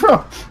come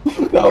from?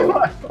 No.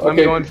 I'm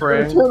Okay. going for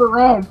A. Turn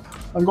around.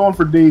 I'm going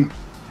for D.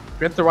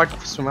 We have to rock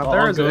swim out I'll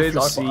there? go Is for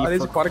it, C are these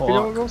for aquatic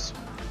clock. vehicles?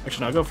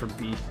 Actually, no, I'll go for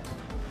B.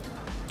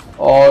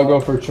 Oh, I'll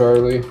go for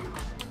Charlie.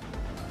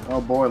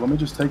 Oh boy, let me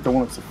just take the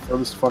one that's the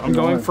furthest fucking I'm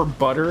going away. for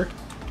butter.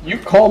 You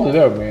called it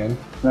out, man.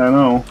 I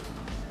know.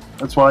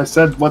 That's why I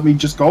said let me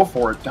just go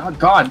for it. God,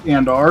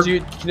 Andar. Do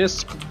you, can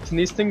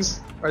these things,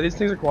 are these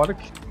things aquatic?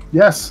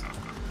 Yes.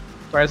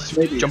 Or I just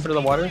Maybe. jump into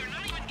the water?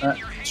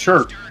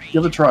 Sure.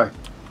 Give it a try.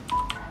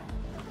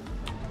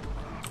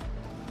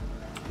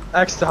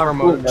 X to hover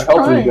mode.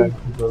 Healthy guy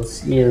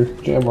was near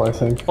Jamel, I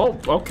think. Oh,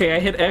 okay, I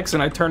hit X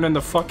and I turned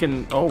into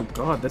fucking... Oh,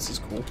 God, this is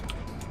cool.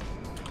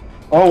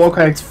 Oh,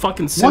 okay. It's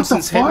fucking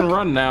Simpsons hit and fuck?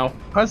 run now.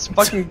 That's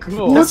fucking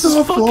cool. What This is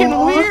the fucking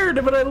fuck?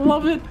 weird, but I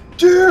love it.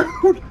 Dude!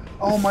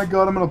 Oh my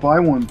god, I'm gonna buy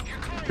one.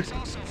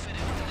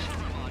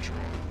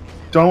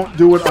 Don't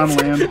do it on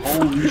land.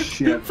 Holy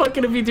shit.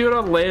 Fucking if you do it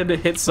on land,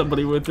 it hits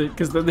somebody with it,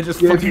 because then they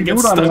just Yeah, if fucking you get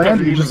do it on stuck land, you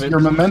underneath just, of it. your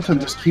momentum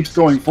just keeps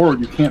going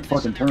forward. You can't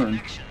fucking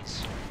turn.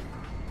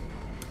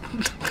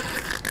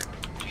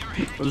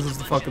 This is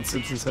the fucking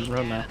Simpsons hit and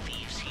run now.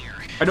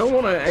 I don't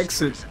want to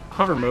exit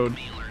hover mode.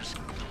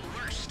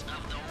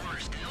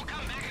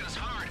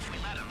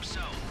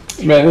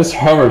 Man, this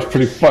hover is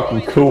pretty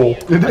fucking cool.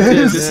 It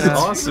is. This is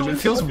awesome. It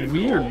feels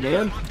weird,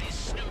 man.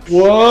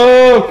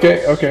 Whoa.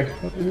 Okay. Okay.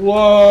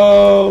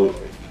 Whoa.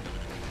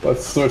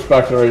 Let's switch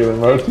back to regular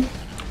mode.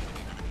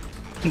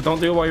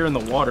 Don't do it while you're in the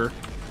water,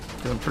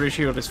 because I'm pretty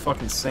sure you'll just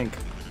fucking sink.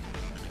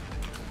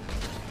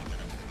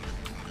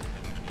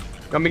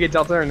 Want me to get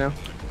Delta or no?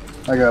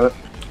 I got it.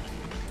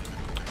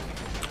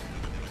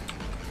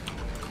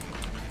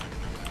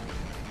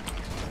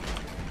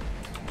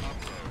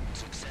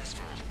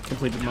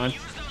 Completed mine.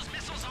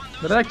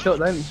 But did I kill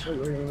then?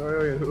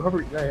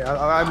 Whoever, hey,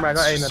 I'm right.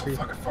 I ain't that B.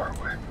 Fucking far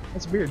away.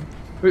 That's weird.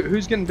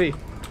 Who's getting B?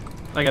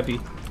 I got B.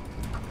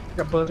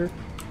 Got Blizzard.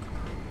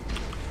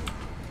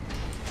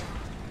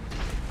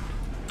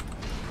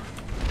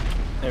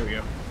 There we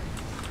go.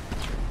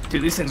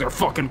 Dude, these things are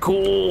fucking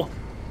cool.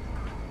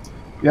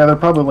 Yeah, they're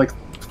probably like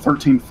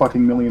 $13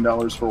 fucking million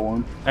for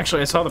one.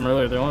 Actually, I saw them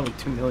earlier. They're only like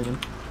 2 million.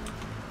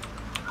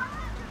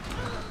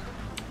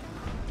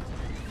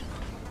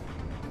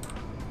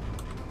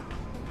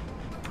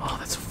 Oh,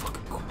 that's so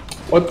fucking cool.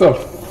 What the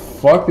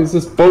fuck is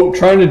this boat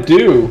trying to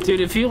do?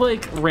 Dude, if you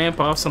like ramp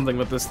off something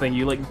with this thing,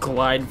 you like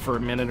glide for a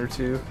minute or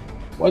two.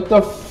 What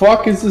the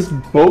fuck is this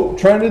boat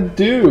trying to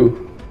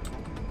do?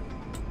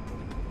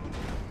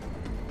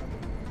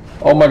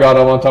 Oh my god,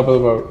 I'm on top of the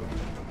boat.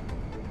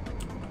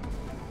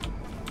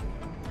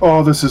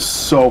 Oh, this is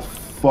so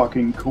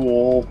fucking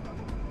cool.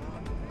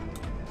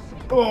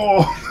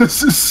 Oh,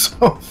 this is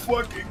so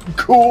fucking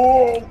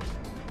cool.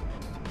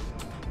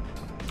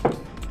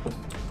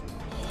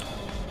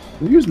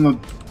 They're using the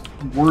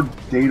word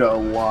data a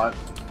lot.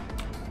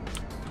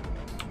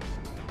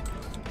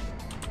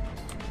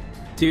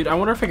 Dude, I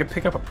wonder if I could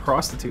pick up a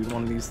prostitute in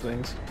one of these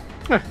things.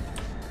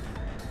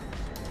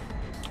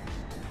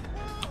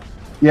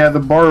 Yeah, the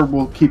bar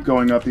will keep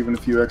going up even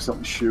if you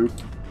accidentally shoot.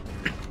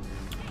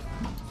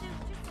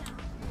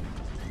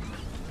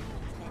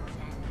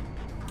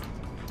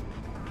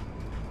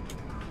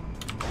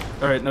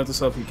 Alright, note to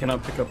self, you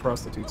cannot pick up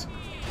prostitutes.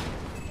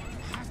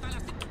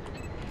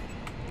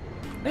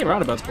 Hey,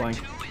 Roundabout's playing.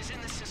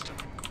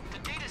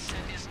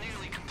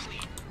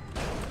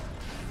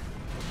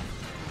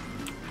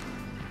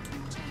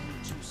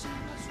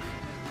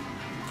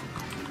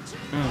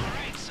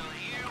 Alright, so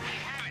here we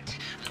have it.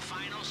 The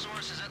final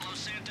source is at Los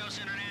Santos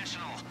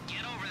International.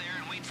 Get over there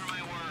and wait for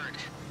my word.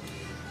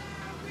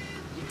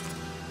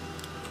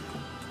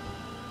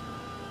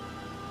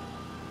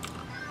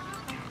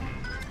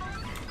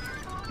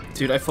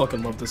 Dude, I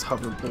fucking love this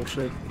hover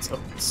bullshit. It's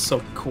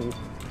so cool.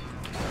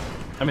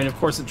 I mean, of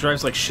course it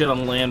drives like shit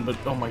on land, but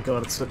oh my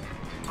god, it's so...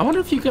 I wonder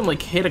if you can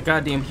like hit a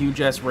goddamn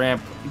huge ass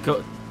ramp.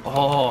 Go...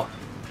 Oh.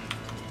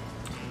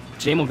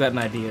 Jamel got an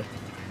idea.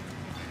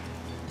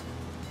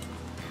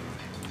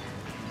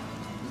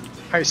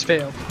 Heist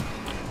failed.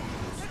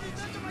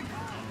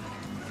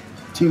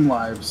 Team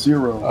Live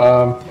 0.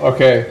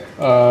 Okay.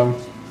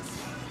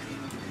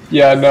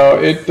 Yeah, no,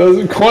 it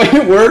doesn't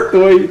quite work the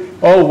way...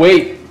 Oh,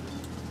 wait.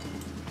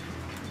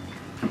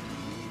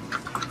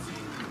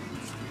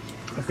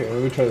 Okay,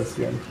 let me try this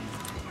again.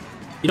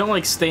 You don't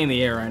like stay in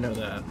the air, I know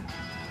that.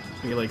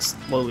 You like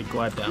slowly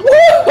glide down.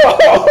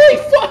 Holy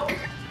fuck!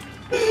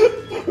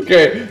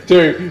 Okay,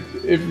 Terry,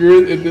 if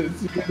you're in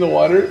the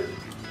water,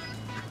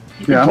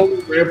 you can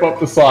totally ramp up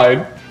the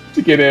side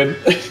to get in.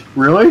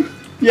 Really?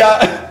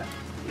 Yeah.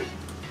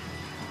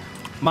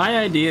 My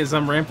idea is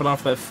I'm ramping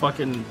off that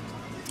fucking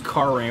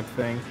car ramp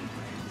thing.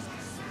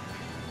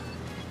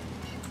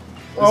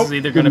 This is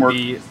either gonna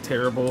be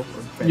terrible or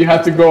fantastic. You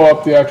have to go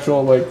up the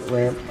actual like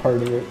ramp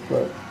part of it,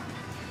 but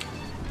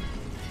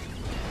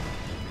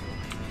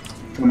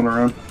coming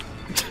around.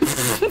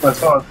 I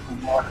saw a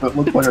block that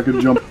looked like I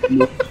could jump.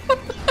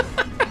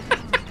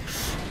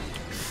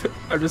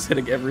 I'm just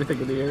hitting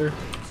everything in the air.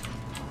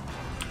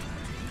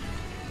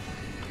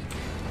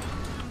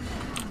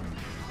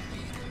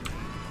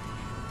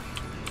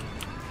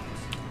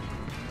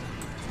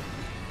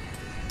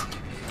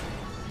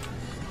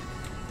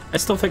 I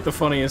still think the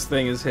funniest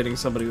thing is hitting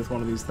somebody with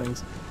one of these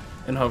things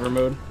in hover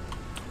mode.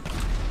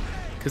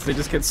 Because they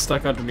just get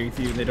stuck underneath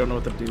you and they don't know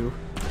what to do.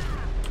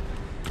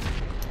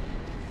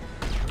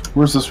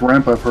 Where's this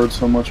ramp I've heard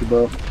so much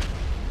about?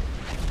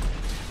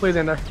 Please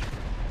enter.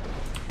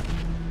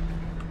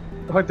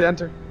 Click to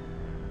enter.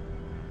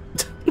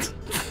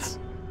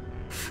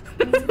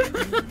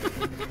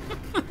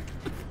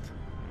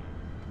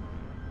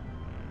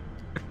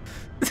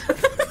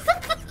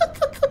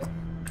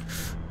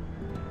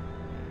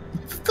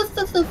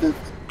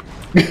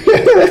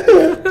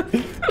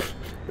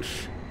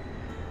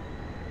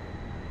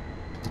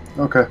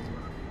 Okay.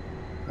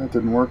 That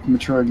didn't work. Let me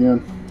try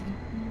again.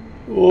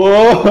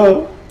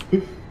 whoa!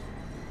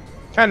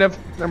 Kind of.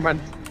 Never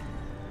mind.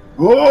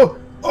 Oh!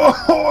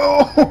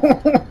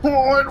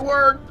 Oh! It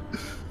worked!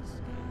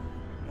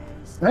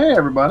 Hey,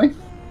 everybody.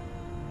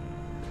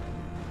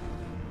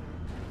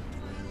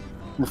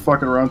 We're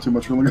fucking around too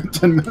much. We only got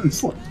 10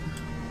 minutes left.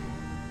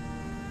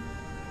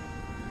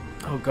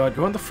 Oh god,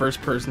 going the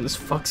first person, this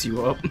fucks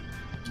you up.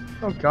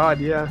 Oh god,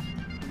 yeah.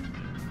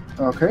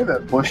 Okay,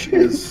 that bush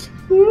is.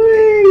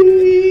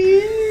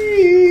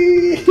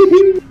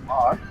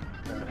 Fuck.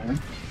 Okay.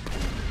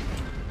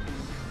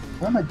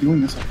 Why am I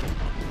doing this?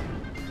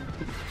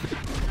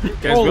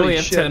 Guys, we Holy only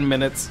have shit. 10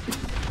 minutes.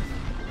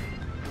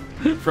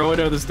 For all I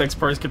know, this next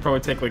part could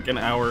probably take like an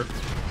hour.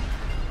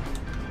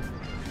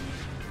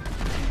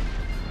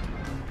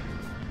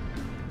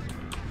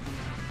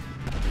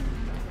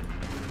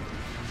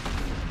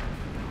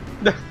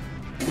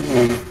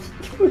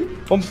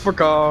 Bumper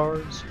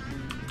cars.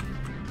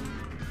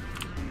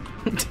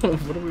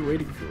 What are we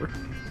waiting for?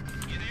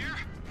 You there?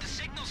 The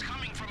signal's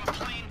coming from a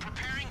plane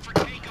preparing for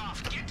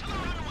takeoff. Get to the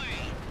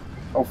runway.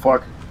 Oh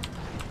fuck.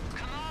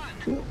 Come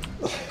on.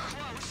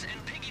 Close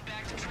and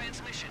piggyback to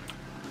transmission.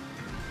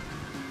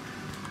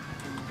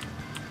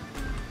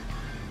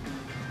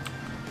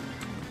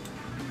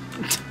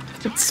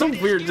 It's so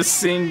weird just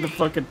seeing the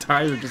fucking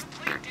tire just.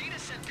 Data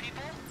set,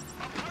 people.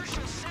 A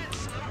partial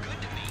set's no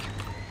good to me.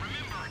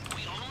 Remember,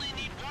 we only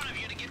need one of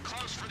you to get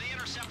close for the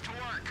intercept to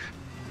work.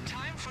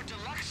 Time for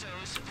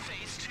Deluxo's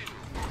phase 2.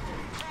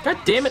 God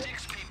damn it!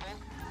 6 people.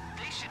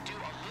 They should do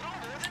a little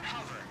more than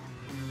hover.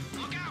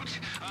 Look out!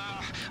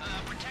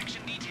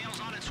 Protection details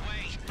on its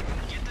way.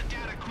 Get the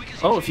data quick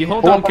as you Oh, if you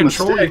hold Hold down up on the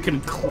control, you stick.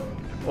 can.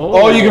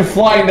 Oh, you can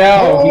fly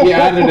now. He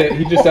added it.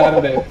 He just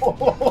added it.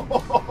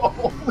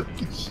 Holy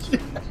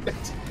shit.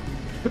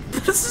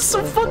 This is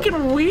so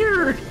fucking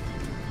weird.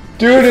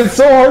 Dude, it's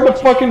so hard to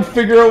fucking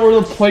figure out where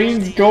the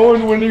plane's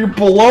going when you're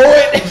below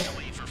it.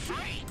 wait for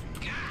fight.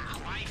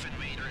 Life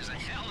Invader is a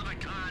hell of a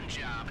con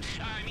job.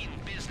 I mean,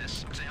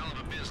 business. It's a hell of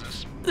a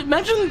business.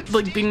 Imagine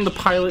like being the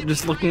pilot,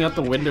 just looking out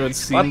the window and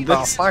seeing What the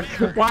this. fuck?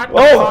 What the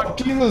Oh, fuck?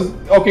 Jesus.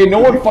 Okay, no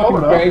one fucking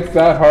coming up. banks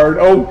that hard.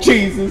 Oh,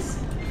 Jesus.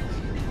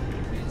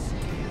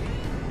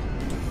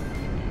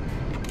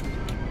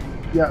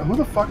 Yeah, who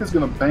the fuck is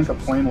gonna bank a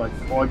plane like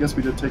that? Well, I guess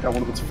we did take out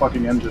one of its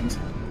fucking engines.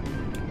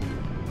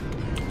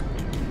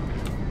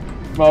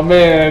 My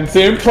man,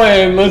 same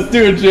plan. Let's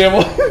do it,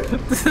 Jamel.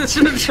 This is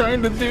what I'm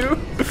trying to do.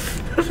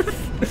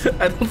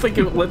 I don't think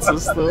it lets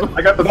us though.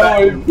 I got the No,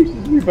 back. it pushes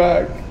me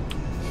back.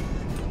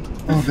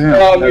 Oh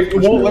damn. It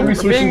won't let me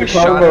switch being into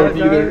car shot mode at,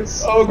 either.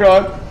 guys. Oh,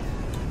 God.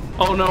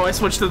 Oh no, I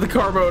switched to the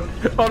car mode.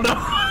 Oh no.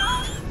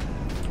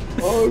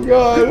 Oh,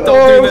 God. Don't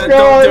Oh, do that.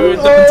 God. Don't do it.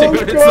 Don't Oh, do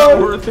it. It's God.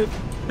 not worth it.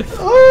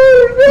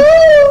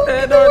 Oh, no.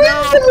 Eh, no.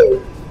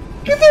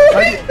 Get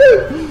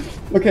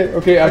the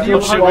Okay, after you-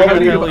 the how do slide, you-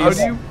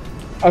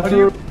 How do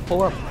you after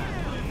pull up?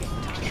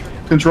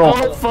 Control.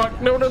 Oh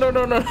fuck! No.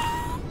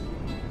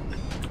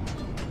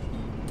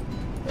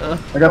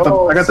 I got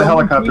the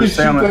someone helicopter. please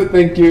Stay on shoot it. that,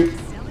 thank you.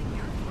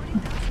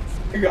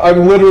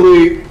 I'm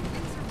literally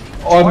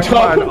on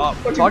top.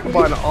 Talk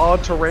about an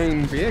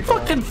all-terrain vehicle.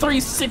 Fucking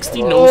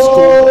 360 no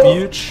scope,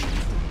 bitch.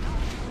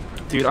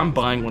 Dude, I'm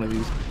buying one of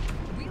these.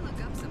 We look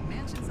up some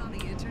mansions on the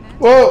internet.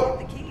 Whoa.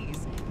 The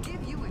keys.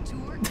 Give you a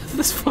tour.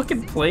 This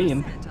fucking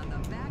plane. On the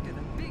back of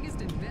the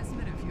biggest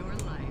investment of your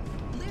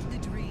life. Live the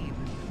dream.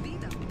 Be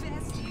the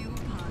best you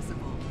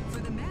possible. For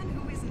the man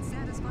who isn't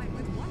satisfied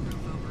with one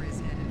roof over his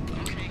head.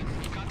 Okay,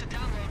 we've got the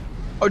download.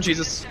 Oh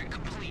Jesus. Set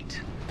complete.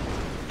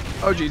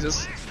 Oh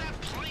Jesus. Blast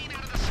that plane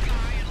out of the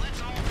sky and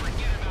let's all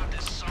forget about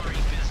this sorry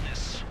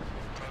business.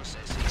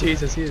 Processing.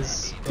 Jesus, he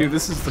is. Dude,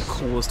 this is the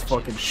coolest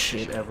fucking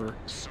shit ever.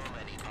 So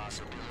many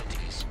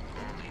possibilities.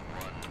 Only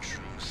one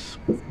truth.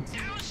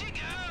 Down she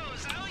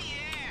goes. Oh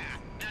yeah.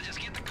 Now just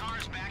get the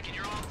cars back and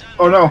you're all done.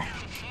 Oh no.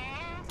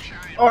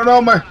 China. Oh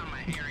no,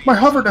 my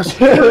hover desk.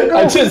 Here we go.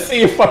 I just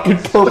see a fucking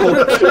purple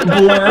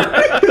blur.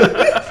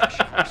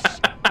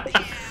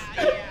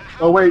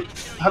 Oh wait,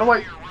 how do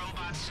I?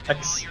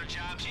 X.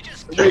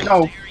 Wait,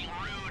 no.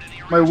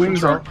 My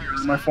wings aren't.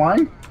 Am I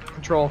flying?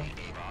 Control.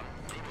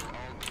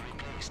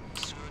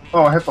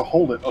 Oh, I have to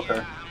hold it. Okay.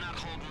 I'm not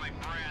holding my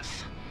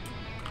breath.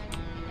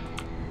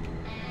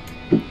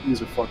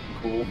 These are fucking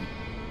cool.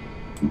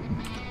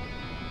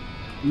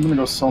 I'm gonna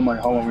go sell my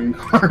Halloween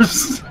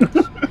cars. I don't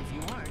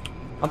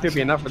think it'd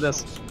be enough for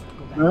this.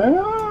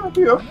 Yeah, I'll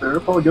be up there.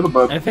 Probably get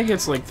about I think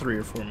it's like 3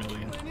 or 4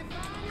 million.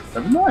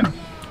 79.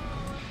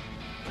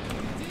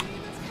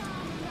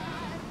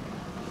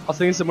 I was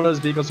thinking it's one of those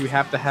vehicles you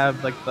have to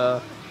have like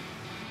the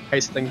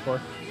heist thing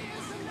for.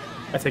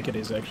 I think it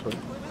is actually.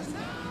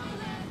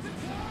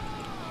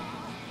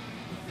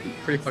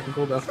 Pretty fucking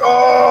cool though.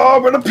 Oh,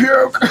 I'm gonna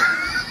puke.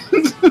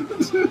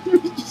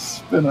 Just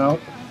spin out.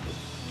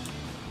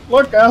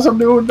 Look, guys, I'm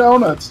doing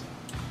donuts.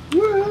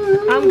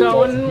 I'm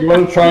going. You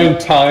want to try and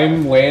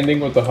time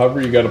landing with the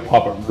hover? You got to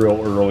pop it real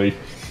early.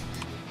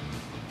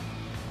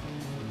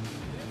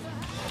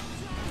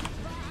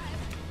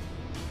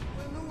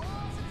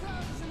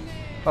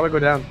 How do I go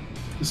down?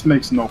 This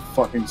makes no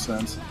fucking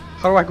sense.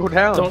 How do I go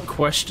down? Don't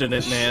question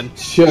it, man.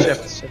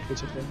 Shift.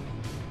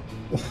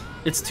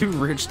 It's too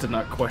rich to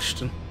not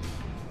question.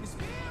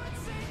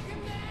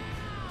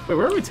 Wait,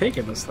 where are we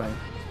taking this thing?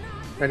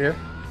 Right here.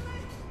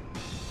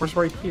 Where's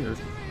right here?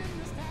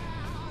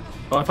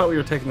 Oh, I thought we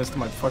were taking this to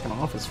my fucking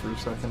office for a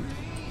second.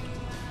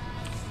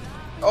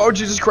 Oh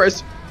Jesus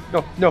Christ!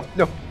 No!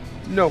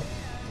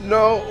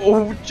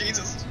 Oh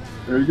Jesus!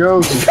 There he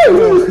goes.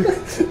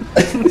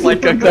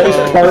 Like a Nice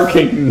glove.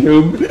 parking,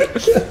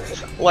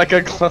 noob. Like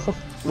a glove.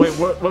 Wait,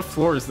 what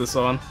floor is this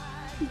on?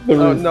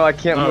 Oh no, I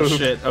can't Oh move.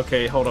 shit,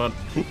 okay, hold on.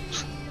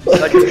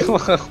 Like a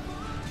glove.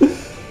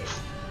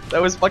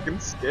 That was fucking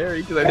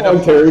scary because I Come didn't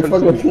on, Terry, have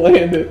fucking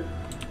land it.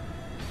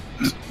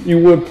 You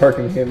would park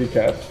in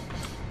handicap.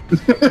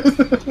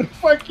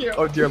 Fuck you.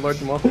 Oh dear Lord,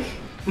 Jamal. Okay,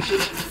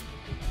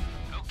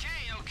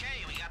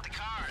 we got the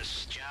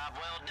cars. Job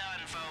well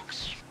done,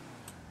 folks.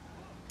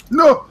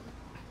 No!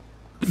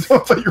 I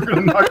thought you were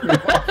gonna knock me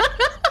off.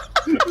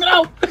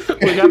 No!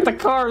 We got the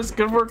cars.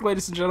 Good work,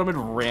 ladies and gentlemen.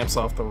 Ramps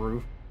off the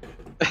roof.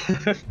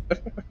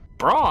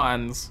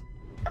 Bronze.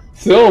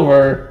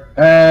 Silver.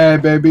 Hey,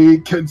 baby,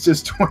 kid's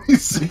just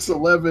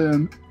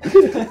 2611.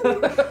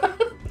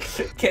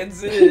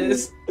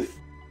 Kansas.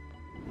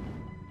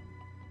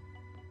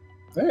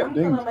 Hey, I'm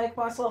ding. gonna make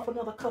myself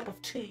another cup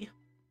of tea.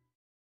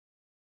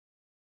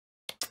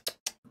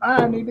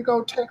 I need to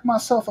go take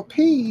myself a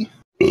pee.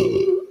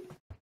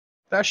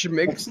 That should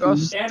make us Damn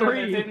it, it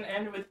 3. didn't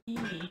end with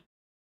E.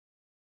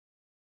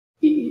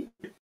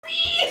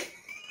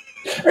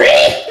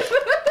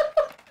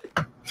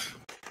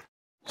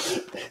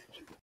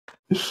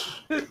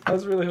 I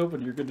was really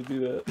hoping you were going to do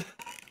that.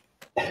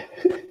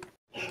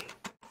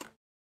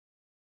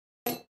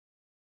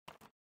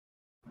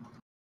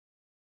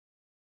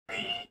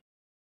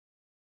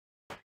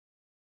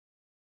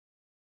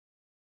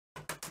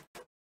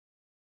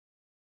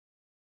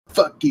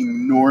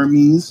 Fucking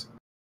normies.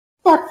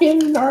 Fucking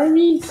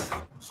normies.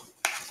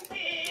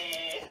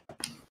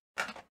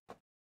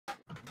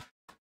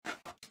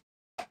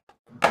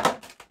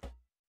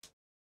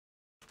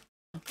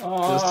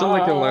 Is it still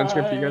like a lounge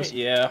screen for you guys?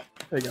 Yeah.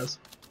 Hey guys.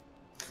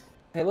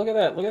 Hey, look at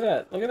that, look at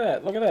that, look at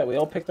that, look at that. We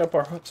all picked up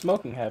our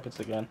smoking habits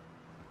again.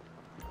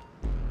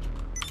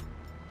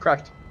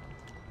 Cracked.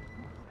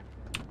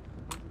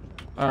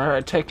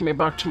 Alright, take me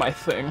back to my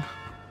thing.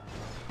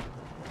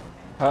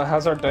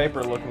 How's our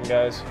diaper looking,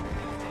 guys?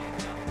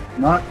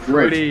 Not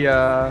great. Pretty,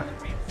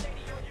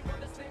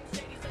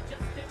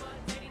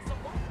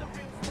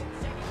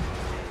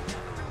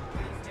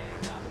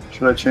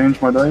 Should I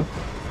change my diet?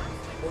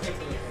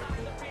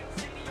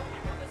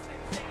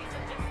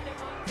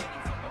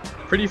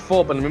 pretty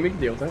full, but I mean we can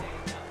deal with it.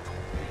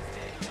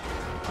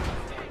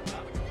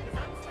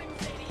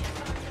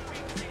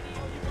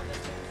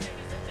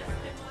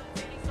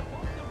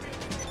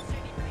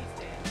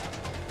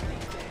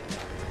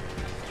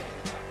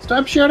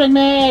 Stop shooting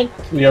me!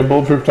 You have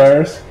bulletproof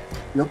tires?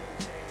 Yep.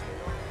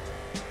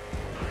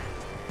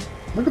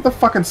 Look at the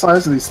fucking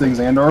size of these things,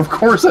 Andor. Of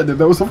course I did.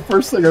 That was the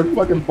first thing I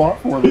fucking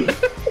bought for them.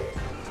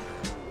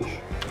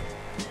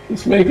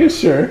 Just making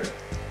sure.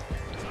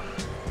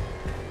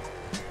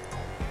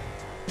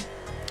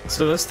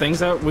 So those things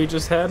that we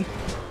just had?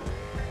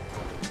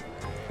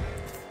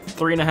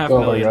 3.5 Oh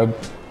my million. god.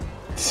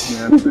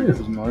 Yeah, I figured as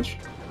much.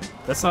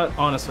 That's not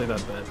honestly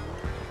that bad.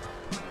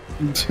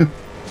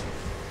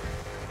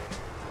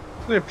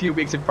 Only a few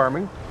weeks in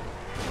farming.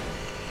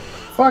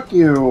 Fuck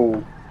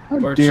you! How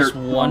Or dare just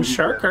you one do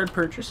shark that? card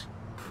purchase.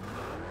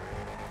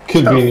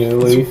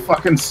 Conveniently. It's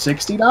fucking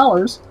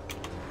 $60.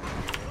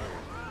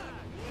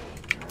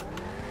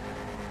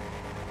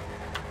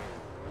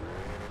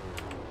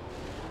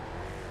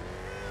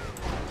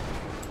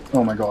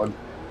 Oh my god.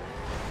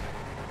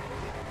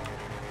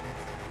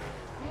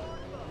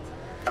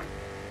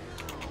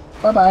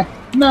 Bye bye.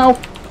 No!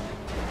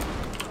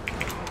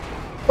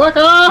 Fuck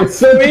off! It's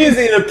so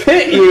easy to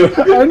pit you!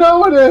 I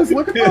know it is!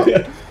 Look at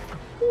that!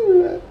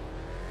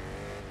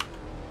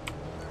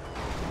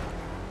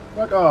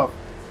 Fuck off.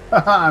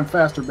 Haha, I'm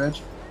faster,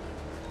 bitch.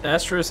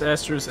 Asterisk,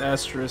 asterisk,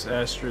 asterisk,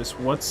 asterisk.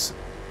 What's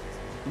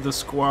the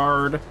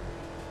squared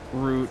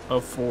root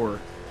of 4?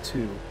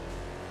 2.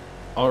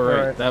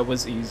 Alright, that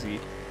was easy.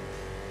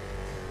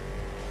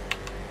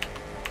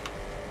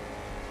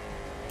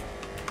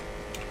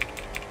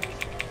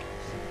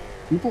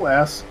 People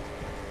ask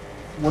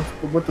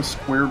what the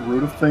square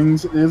root of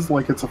things is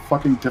like it's a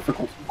fucking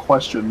difficult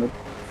question.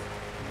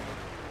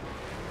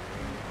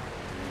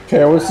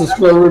 Okay, what's the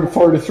square root of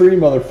 43,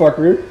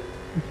 motherfucker?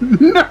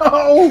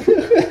 No!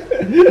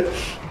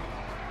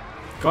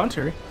 Go on,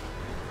 Terry.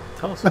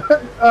 Tell us.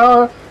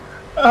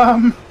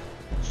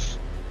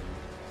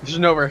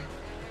 Mission over.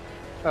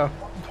 Oh,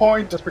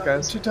 Point. just for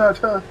guys.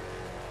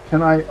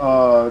 Can I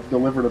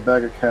deliver a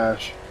bag of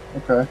cash?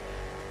 Okay.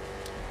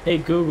 Hey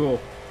Google,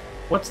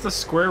 what's the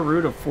square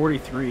root of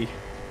 43?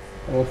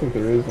 I don't think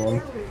there is one.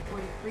 Square root of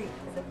 43 is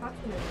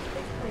approximately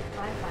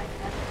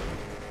 6.557.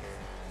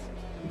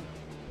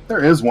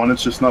 There is one.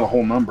 It's just not a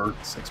whole number.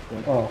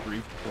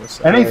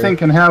 6.347. Anything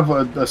can have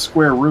a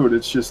square root.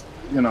 It's just,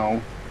 you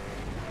know,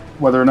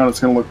 whether or not it's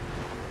going to look.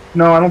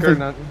 No, I don't Good or think.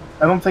 not.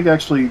 I don't think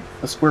actually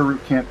a square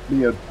root can't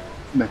be a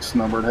mixed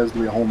number. It has to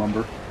be a whole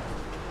number.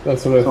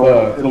 That's what I So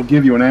thought. it'll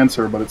give you an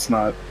answer, but it's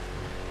not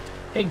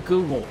Hey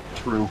Google,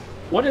 true.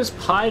 what is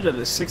pi to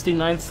the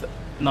 69th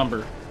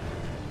number?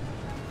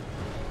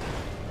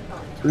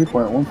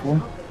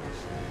 3.14.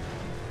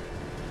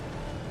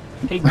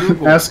 Hey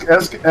Google. Ask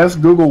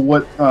Google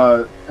what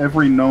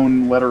every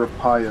known letter of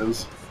pi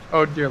is.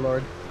 Oh dear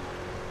lord.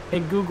 Hey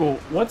Google,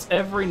 what's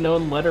every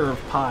known letter of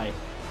pi?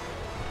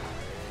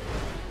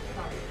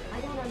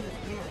 I don't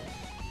understand.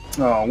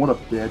 Oh, what a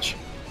bitch.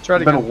 Try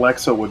I it bet again.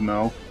 Alexa would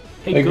know.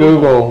 Hey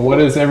Google, what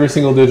is every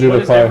single digit What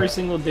of is pi? every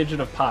single digit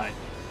of pi?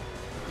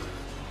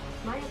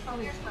 My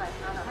phone is fine.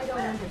 I don't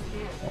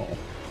understand. Oh,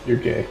 you're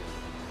gay.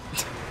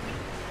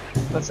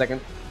 1 second.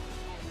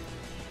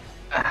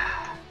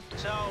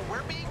 So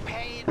we're being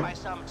paid by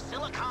some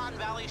Silicon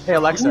Valley. Hey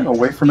Alexa. I'm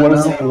away from What it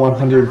is now.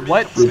 100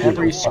 What's digit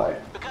every of pi?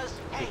 Because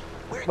hey,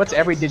 we're What's good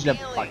every at digit of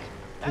stealing. pi?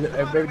 That's Is the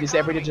modern every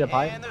digit of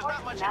pi? economy, and there's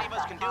not much any of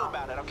us can do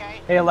about it, okay?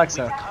 Hey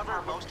Alexa. We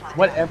cover most of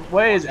the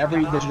What is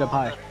every digit of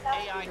pi?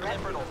 AI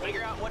Clifford will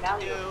figure out what to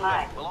do.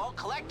 We'll all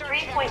collect our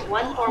checks.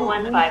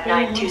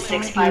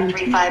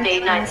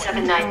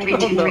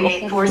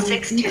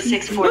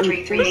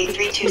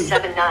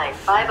 3.14159265358397932383279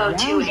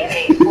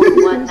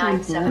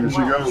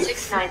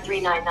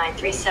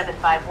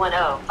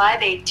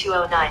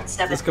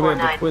 50288419710 Let's go back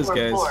to the quiz,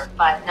 guys.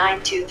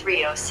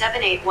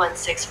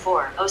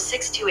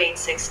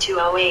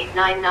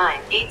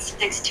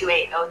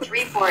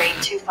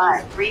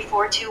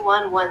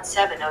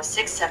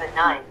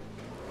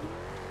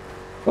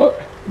 Oh,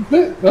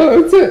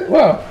 that's it.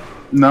 Wow.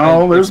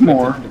 No, there's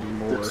more. expected it to be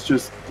more. It's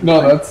just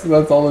No, that's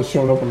all that's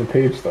showing up on the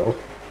page, though.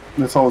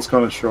 that's all it's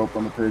going to show up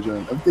on the page.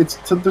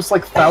 There's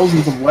like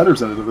thousands of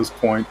letters in it at this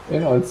point. You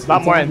know, it's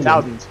Not more than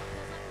happening. thousands.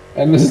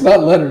 And it's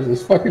not letters;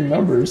 it's fucking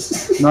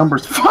numbers.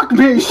 Numbers. Fuck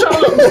me. Shut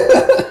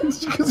up.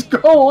 Just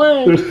go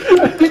away.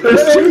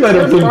 There's 2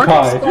 letters in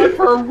pi.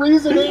 For a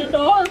reason,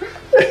 Andar.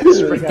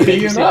 There's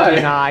P and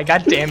I.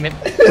 God damn it.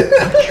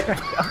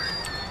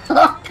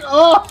 Fuck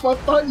off!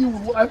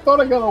 I thought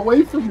I got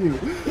away from you.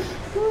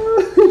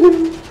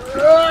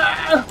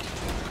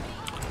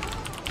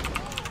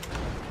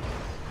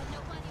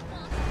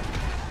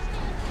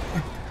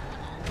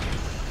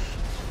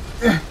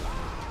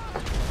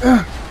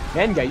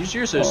 Man, guys,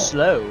 you're so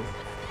slow.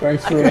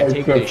 Thanks I for could like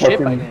take the this shit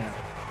by fucking now.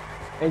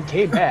 And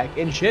came back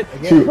and shit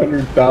again.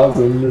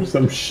 200,000 or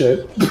some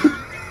shit.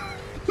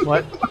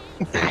 What?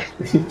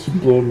 You just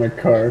blew my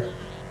car.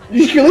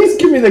 You should at least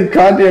give me the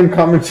goddamn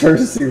commentary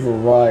to see if a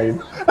ride.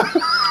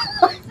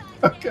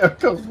 Okay, I'll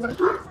come back.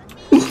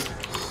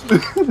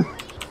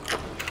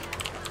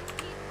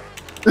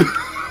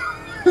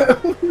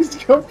 At least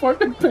come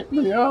fucking pick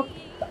me up.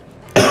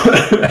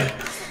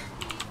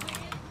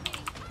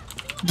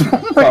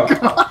 Oh my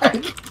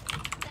god!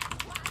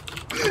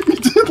 You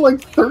did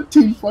like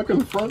 13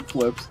 fucking front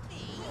flips.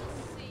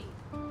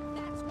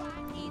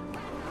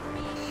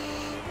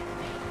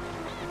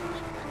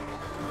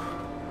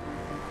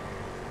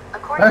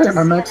 Hey,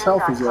 my max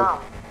health is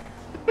up.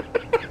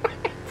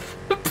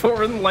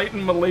 Poor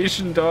enlightened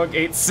Malaysian dog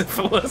ate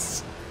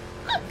syphilis.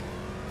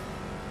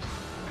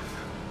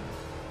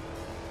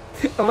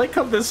 I like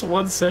how this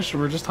one session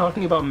we're just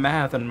talking about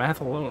math and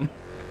math alone.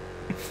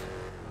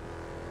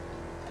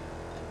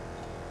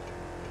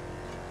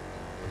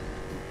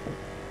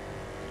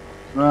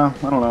 I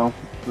don't know.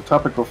 The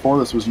topic before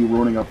this was you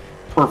ruining a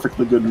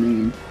perfectly good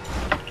meme.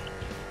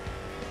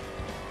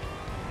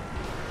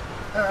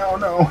 Oh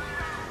no.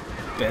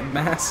 Bed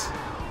mass?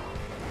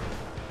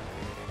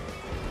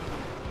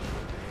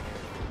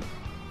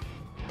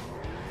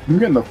 I'm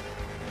getting the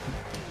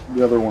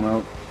other one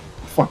out.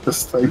 Fuck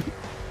this thing.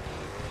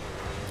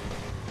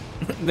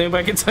 Then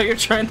I can tell you're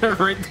trying to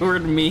write the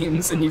word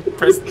memes and you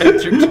press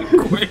enter too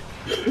quick.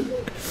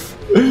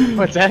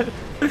 What's that?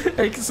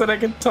 I said I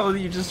can tell that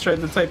you just tried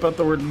to type out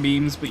the word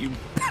memes, but you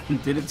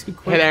did it too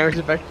quick. Hit average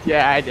effect?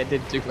 Yeah, I did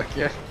too quick,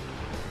 yeah.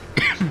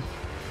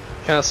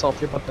 Kinda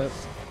salty about that.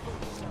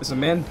 There's a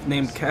man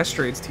named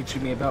Castrates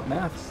teaching me about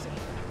math.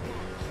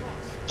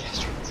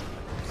 Castrates.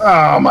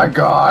 Oh my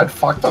god,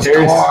 fuck this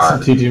car!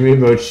 teaching me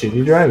about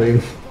shitty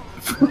driving.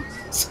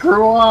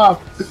 Screw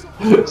off!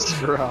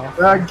 Screw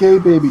off. Gay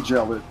baby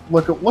jelly.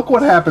 Look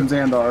what happens,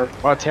 Andar.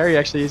 Wow, Terry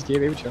actually is gay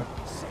baby show.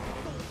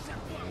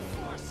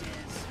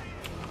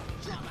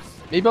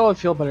 Maybe I would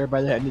feel better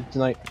by the end of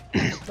tonight.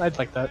 I'd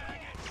like that.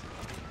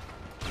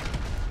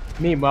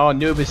 Meanwhile,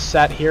 Anubis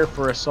sat here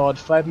for a solid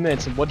 5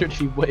 minutes and wondered if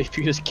he would, if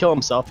he could just kill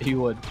himself, if he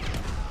would.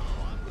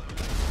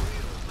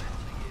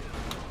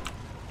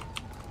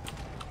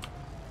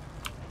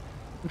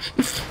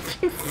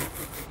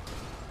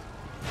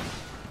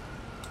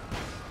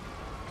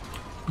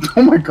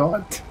 Oh my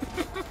god.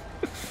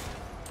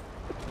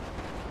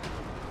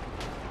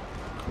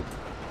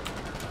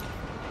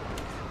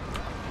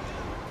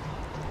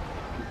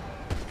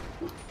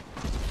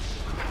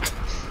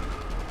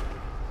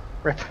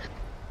 Rip.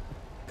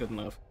 Good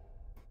enough.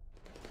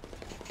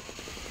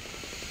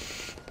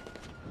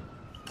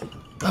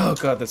 Oh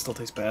god, that still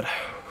tastes bad.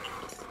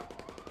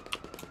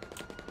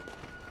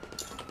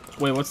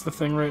 Wait, what's the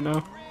thing right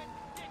now?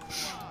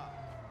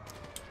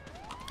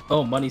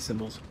 Oh, money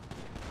symbols.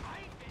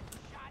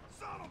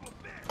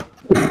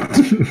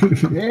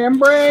 Damn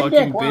bread,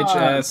 Fucking bitch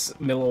ass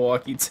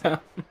Milwaukee town.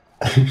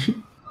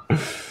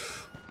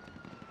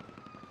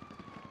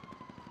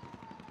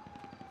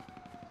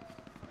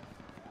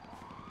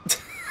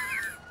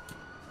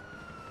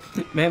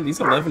 Man, these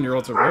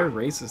 11-year-olds are very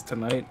racist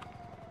tonight.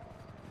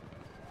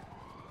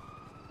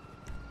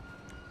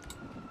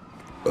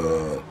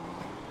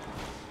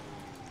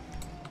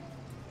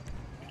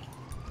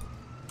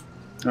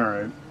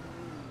 Alright.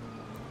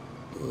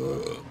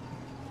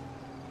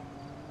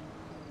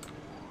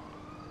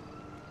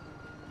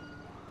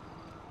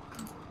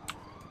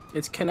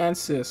 It's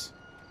Kansas.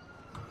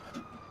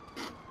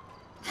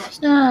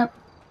 Snap!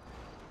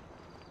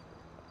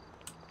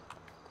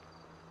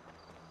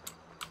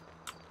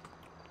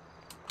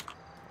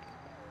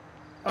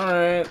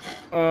 Alright,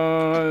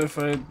 if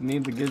I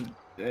need to get...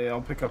 Hey,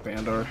 I'll pick up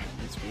Andor.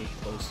 It's really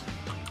close.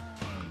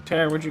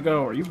 Tara, where'd you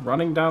go? Are you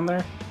running down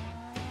there?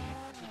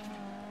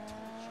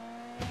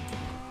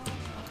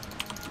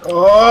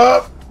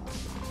 Oh!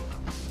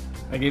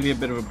 I gave you a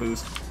bit of a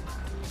boost.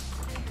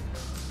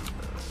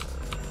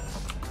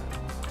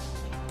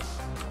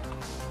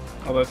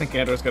 Although I think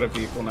Andor's got a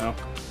vehicle now.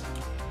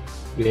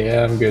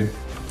 Yeah, I'm good.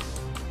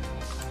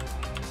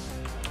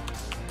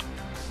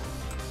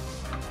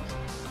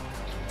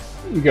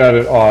 You got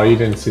it. Oh, you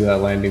didn't see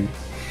that landing.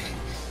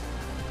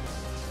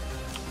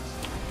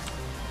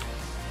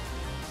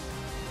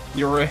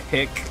 You're a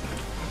hick.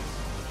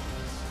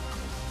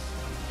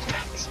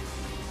 Thanks.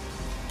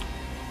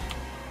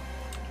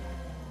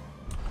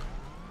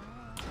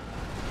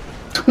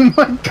 Oh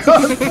my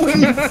god,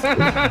 please!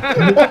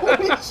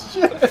 Holy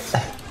shit!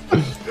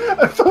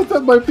 I thought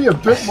that might be a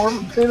bit more of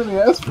a pain in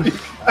the ass for you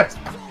guys.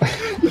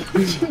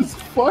 You just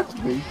fucked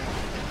me.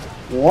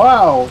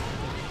 Wow.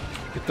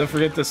 Don't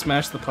forget to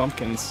smash the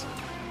pumpkins.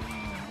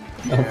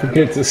 Don't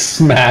forget to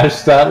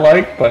smash that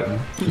like button.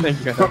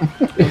 Thank you. Don't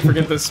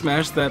forget to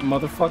smash that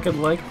motherfucking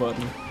like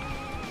button.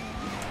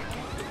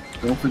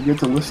 Don't forget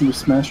to listen to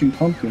Smashing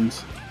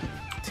Pumpkins.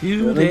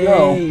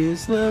 Today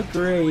is the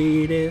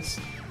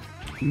greatest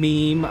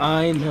meme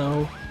I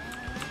know.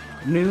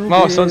 New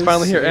Oh, someone's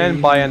finally here,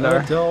 and bye, Andor.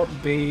 Adult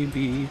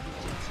baby.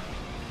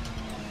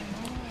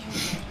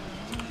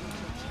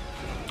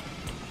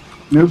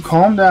 Noob,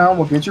 calm down.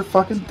 We'll get your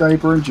fucking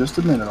diaper in just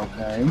a minute,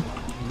 okay?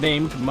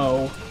 Named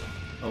Mo.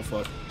 Oh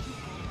fuck.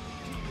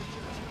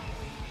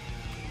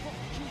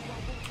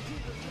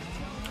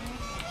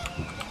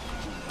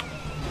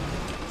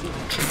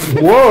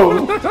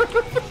 Whoa!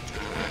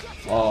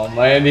 Oh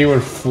man, he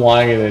went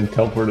flying and then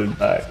teleported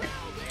back.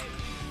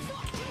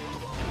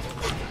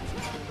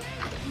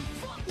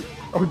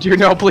 Oh dear,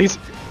 no, please.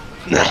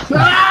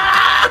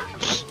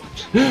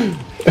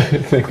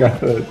 They got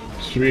the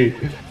tree.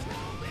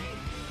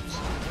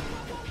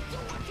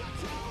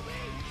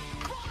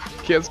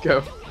 Kids,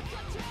 go.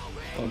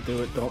 Don't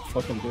do it. Don't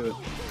fucking do it.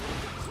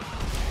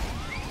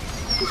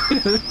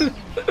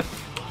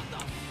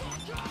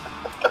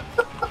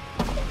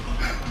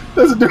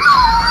 Doesn't do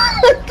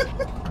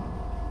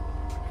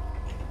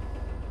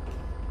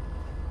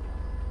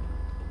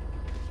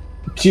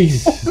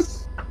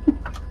Jesus.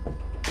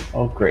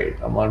 Oh great,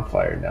 I'm on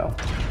fire now.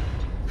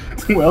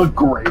 Well,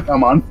 great.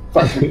 I'm on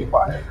fucking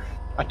fire.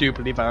 I do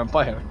believe I'm on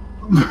fire.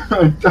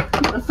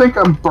 I think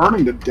I'm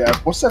burning to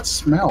death. What's that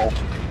smell?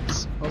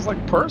 I was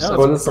like person.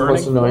 What is the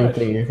most annoying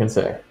thing you can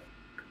say?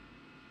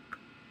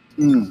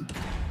 Mm.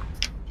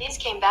 These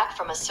came back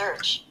from a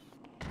search.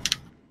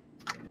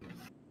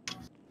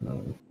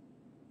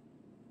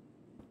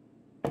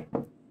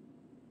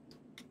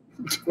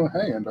 Oh,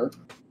 hey, Ender.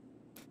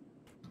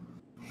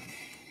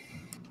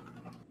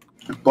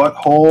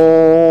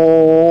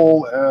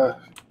 Butthole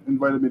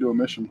invited me to a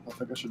mission. I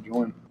think I should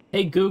join.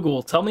 Hey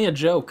Google, tell me a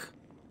joke.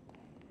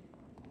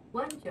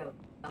 One joke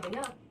coming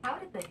up. How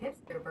did the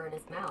hipster burn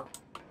his mouth?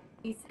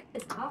 He sipped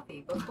his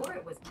coffee before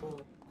it was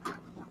cool.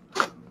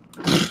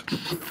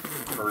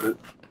 Heard it.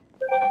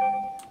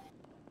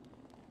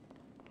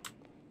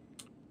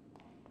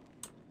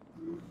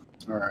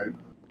 All right.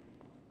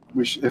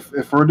 We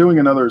if we're doing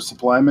another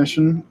supply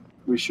mission,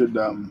 we should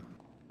Go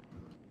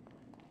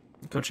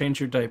change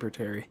your diaper,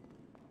 Terry.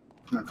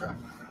 Okay.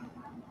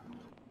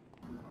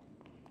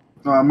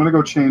 I'm gonna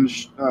go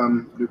change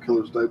New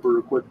Killer's diaper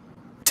real quick.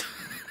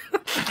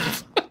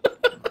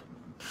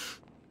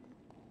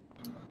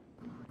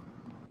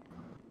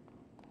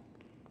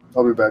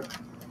 I'll be back.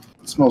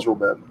 It smells real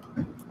bad.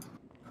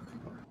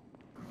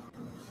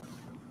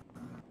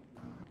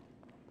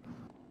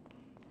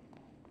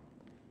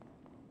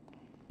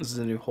 This is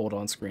a new hold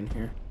on screen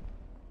here.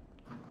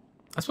 I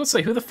was supposed to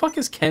say, who the fuck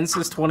is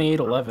Kansas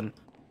 2811?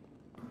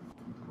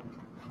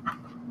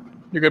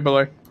 You're good,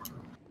 Billy.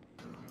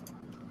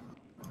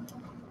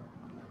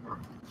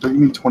 Don't you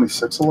mean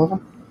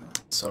 2611?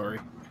 Sorry.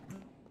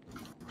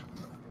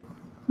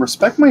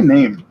 Respect my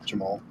name,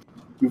 Jamal.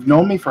 You've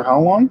known me for how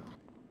long?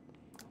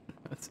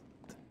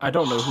 I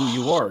don't know who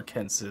you are,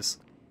 Kansas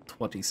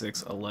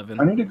 2611.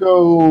 I need to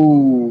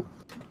go.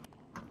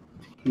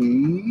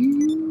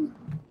 You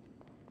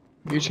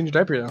changed your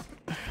diaper now.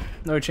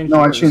 No, I changed.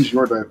 No, yours. I changed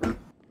your diaper.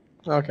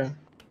 Okay.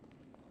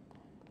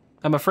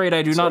 I'm afraid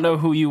I do not know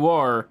who you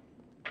are.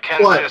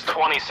 Kansas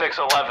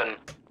 2611.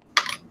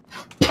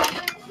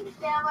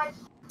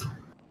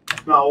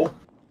 No.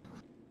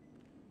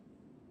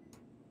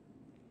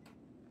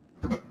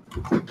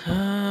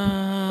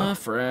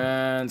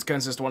 Friends,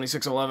 Kansas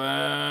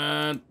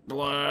 2611.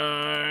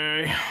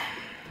 Delay.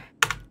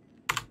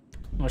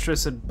 I should have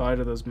said bye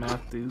to those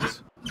math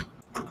dudes.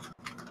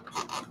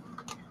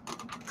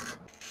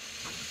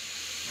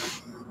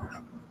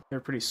 They're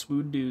pretty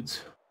swoon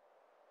dudes.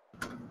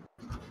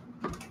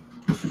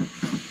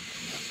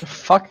 The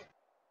fuck?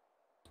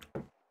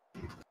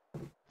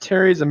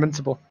 Terry's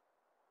invincible.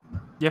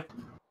 Yep.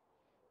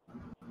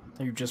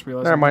 You just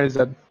realized. Never mind, he's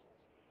dead.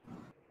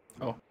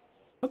 Oh.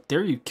 How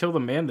dare you kill the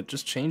man that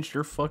just changed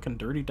your fucking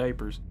dirty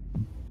diapers?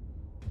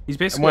 He's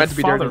basically a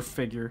father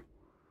figure.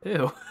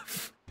 Ew.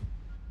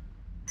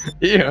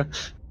 Yeah.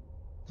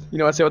 You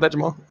know what I say with that,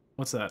 Jamal?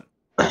 What's that?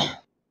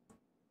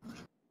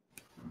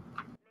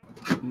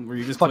 Were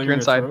you just fuck clearing your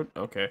inside? Throat?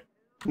 Okay.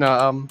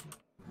 No,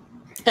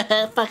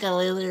 Fuck a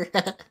loser.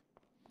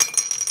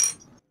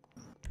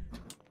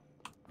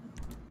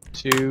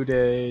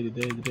 Today, I'm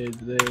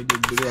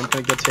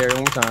gonna get Terry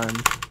one more time.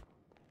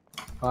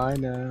 I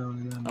know.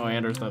 Oh,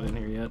 Anders not in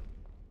here yet.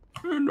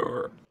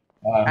 Andor.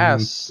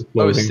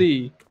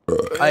 S-O-C.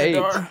 I ate.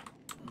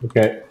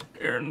 Okay.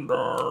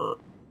 Andor.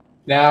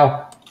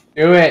 Now.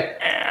 Do it.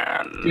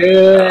 Do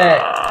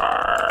it.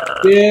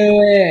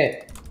 Do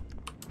it.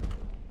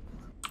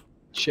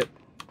 Shit.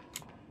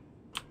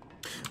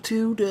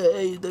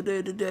 Today.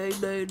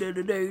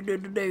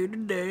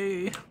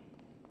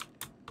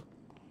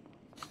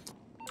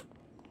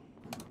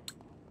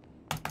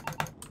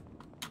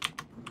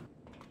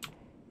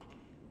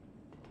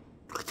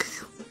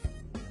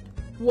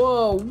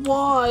 Whoa,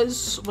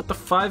 was with the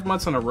 5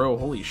 months in a row.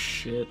 Holy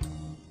shit.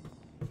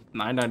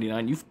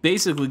 $9.99. You've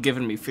basically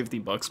given me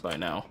 $50 by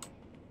now.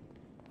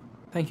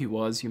 Thank you,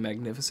 Was, you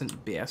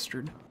magnificent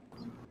bastard.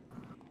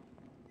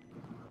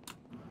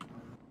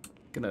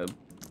 Gonna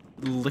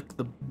lick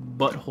the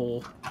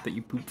butthole that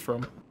you pooped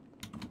from.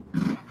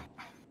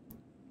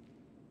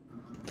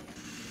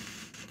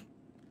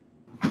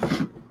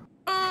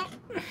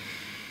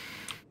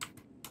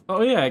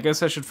 Oh yeah, I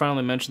guess I should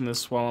finally mention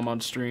this while I'm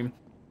on stream.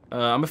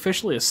 I'm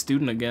officially a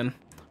student again.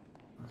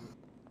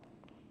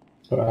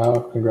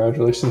 Wow,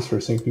 congratulations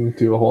for sinking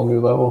to a whole new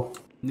level.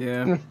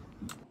 Yeah.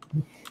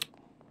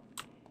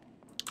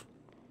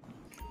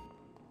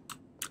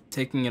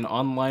 Taking an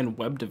online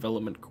web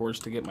development course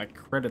to get my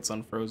credits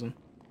unfrozen.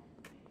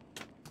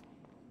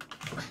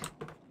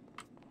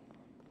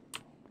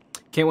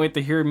 Can't wait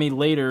to hear me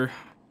later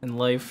in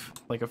life,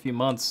 like a few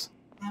months,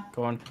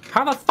 going,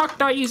 how the fuck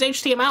do I use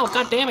HTML?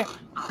 God damn it!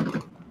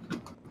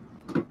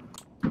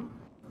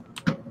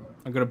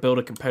 I'm gonna build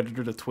a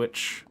competitor to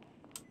Twitch.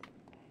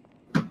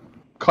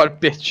 Called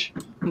bitch.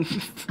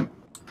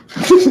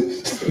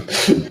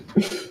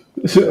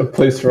 A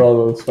place for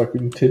all those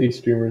fucking titty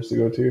streamers to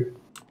go to.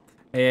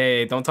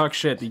 Hey, don't talk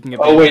shit. You can get.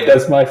 Oh wait,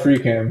 that's my free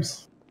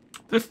cams.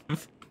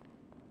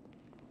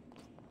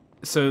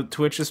 So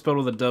Twitch is spelled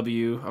with a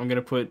W. I'm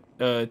gonna put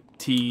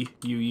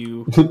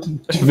T-U-U.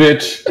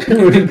 Twitch.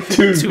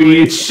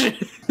 Twitch.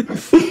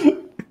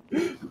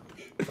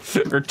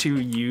 Or 2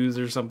 U's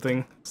or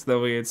something. So that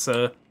way it's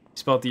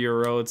spelled the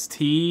URL. It's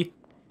T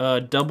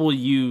double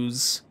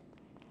U's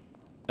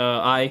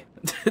I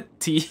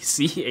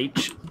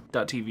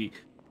TCH.TV.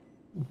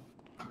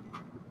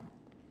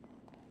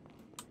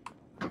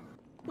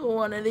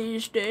 One of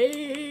these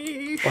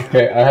days.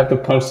 Okay, I have to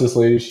punch this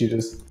lady. She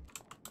just.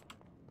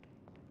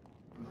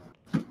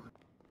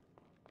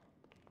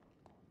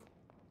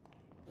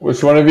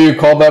 Which one of you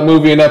called that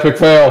movie an epic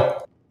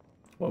fail?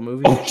 What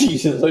movie? Oh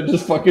Jesus! I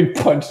just fucking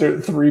punched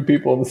 3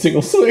 people in a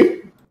single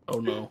swing.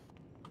 Oh no.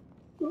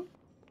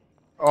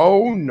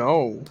 Oh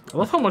no. I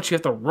love how much you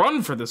have to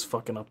run for this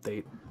fucking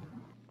update.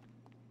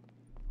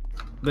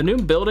 The new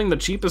building, the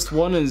cheapest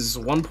one is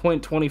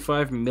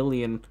 1.25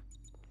 million.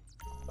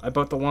 I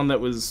bought the one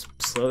that was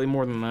slightly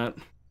more than that.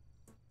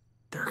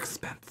 They're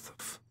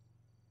expensive.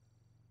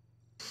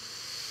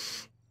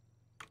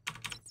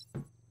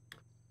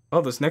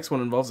 Oh, this next one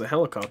involves a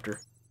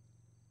helicopter.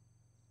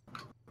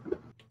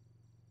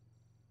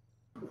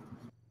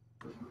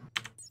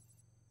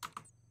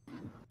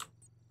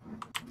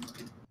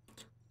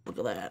 Look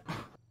at that.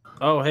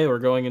 Oh, hey, we're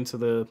going into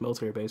the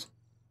military base.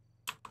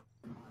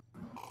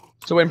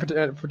 Still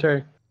waiting for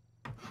Terry.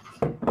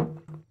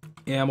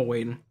 Yeah, I'm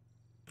waiting.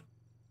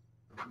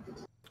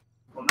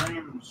 My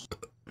name's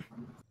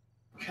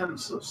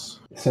Kansas.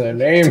 The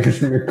name is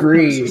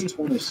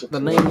McGree. The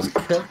name's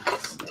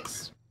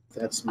Kansas.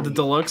 That's me. The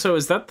Deluxo,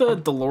 is that the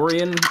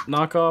DeLorean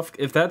knockoff?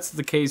 If that's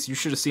the case, you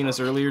should have seen us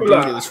earlier, dude.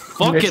 It was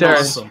fucking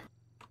awesome.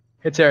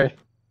 Hey, Terry.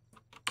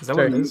 Is that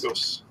what it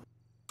is?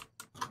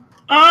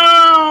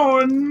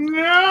 Oh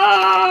no!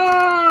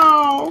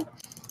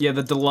 Yeah,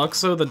 the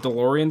Deluxo, the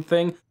DeLorean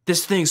thing.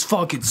 This thing's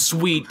fucking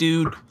sweet,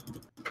 dude.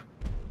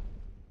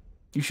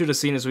 You should have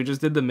seen us. We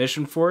just did the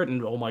mission for it,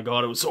 and oh my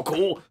god, it was so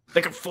cool.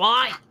 They can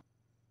fly.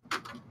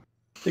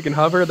 They can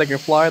hover, they can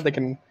fly, they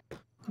can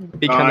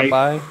be kind of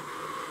by.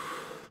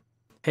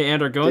 Hey,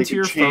 Andrew, go into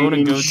your phone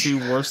and go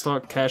to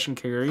Warstock Cash and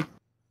Carry.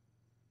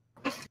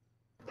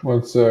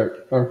 One sec.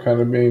 I'm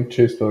kind of being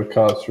chased by the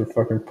cops for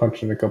fucking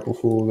punching a couple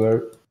fools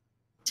out.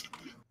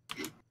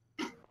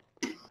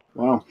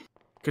 Wow.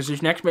 Because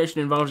this next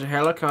mission involves a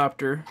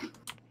helicopter.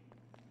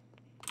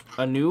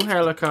 A new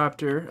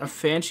helicopter. A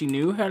fancy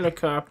new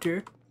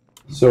helicopter.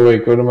 So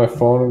wait, go to my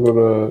phone and go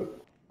to...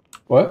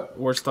 What?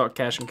 Warstock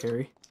Cash and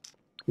Carry.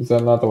 Is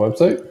that not the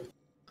website?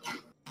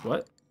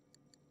 What?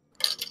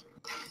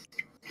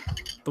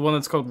 The one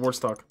that's called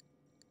Warstock.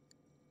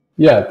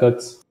 Yeah,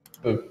 that's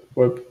the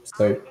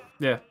website.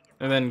 Yeah,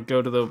 and then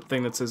go to the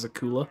thing that says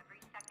Akula.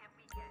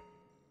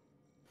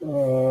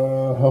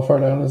 How far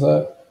down is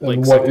that? And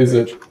Like, what is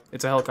it?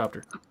 It's a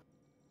helicopter.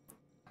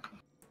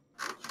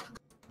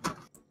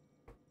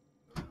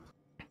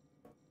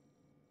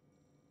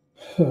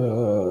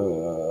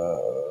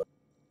 The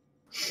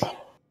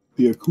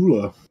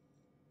Akula.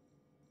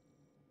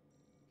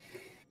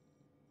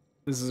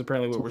 This is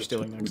apparently what we're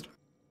stealing next.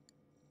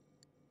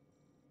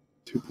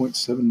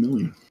 2.7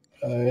 million.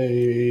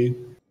 I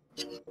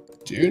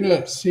do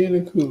not see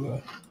an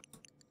Akula.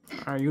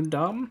 Are you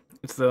dumb?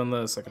 It's on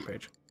the second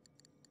page.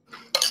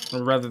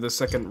 Or rather, the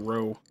second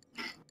row.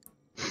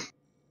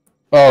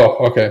 Oh,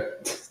 okay.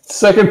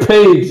 Second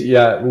page.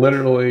 Yeah,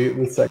 literally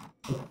the second.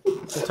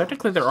 Well,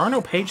 technically, there are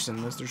no pages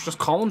in this. There's just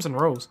columns and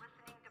rows.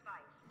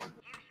 Yeah,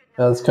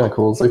 that's kind of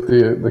cool. It's like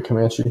the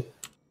Comanche.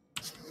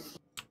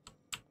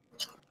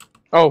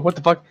 Oh, what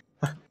the fuck?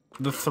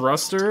 The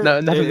thruster?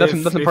 No,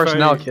 nothing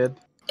personnel, kid.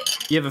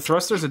 Yeah, the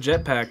thruster's a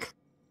jetpack.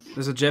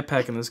 There's a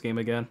jetpack in this game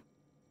again.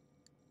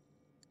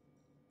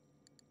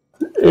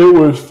 It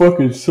was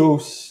fucking so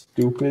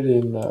stupid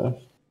in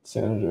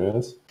San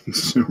Andreas.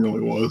 It really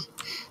was.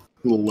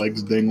 Little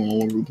legs dangling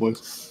all over the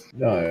place.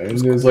 No,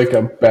 it was like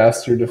a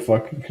bastard to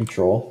fucking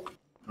control.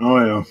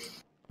 Oh yeah.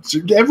 So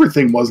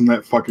everything was in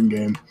that fucking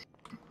game.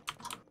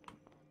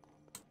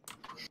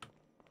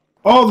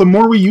 Oh, the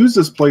more we use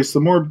this place,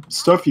 the more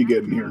stuff you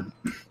get in here.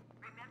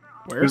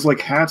 Where? There's like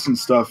hats and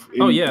stuff.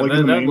 In, Oh yeah, like that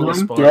in the main little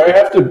room. spot. Do I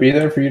have to be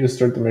there for you to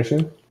start the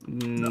mission?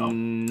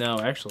 No,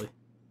 actually.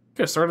 You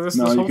could have started this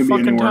No, this you whole can be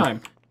fucking anywhere.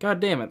 time. God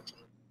damn it.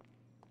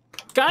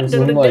 God Because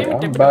damn I'm it. like,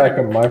 I'm back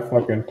at my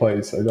fucking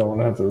place. I don't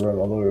want to have to run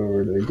all the way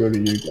over to go to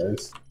you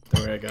guys.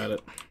 Don't worry, I got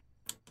it.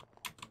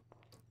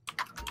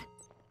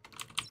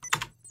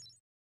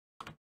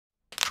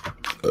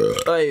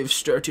 I've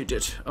started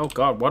it. Oh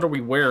god, what are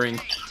we wearing?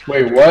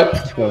 Wait, what?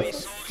 The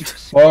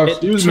fuck?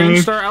 Excuse me.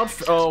 Changed our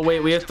outfit. Oh wait,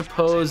 we have to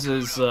pose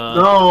as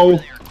No!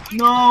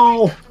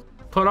 No!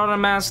 Put on a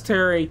mask,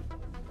 Terry.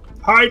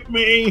 Hide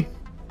me!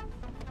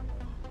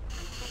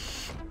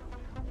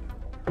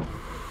 Are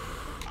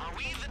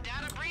we the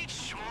data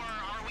breach, or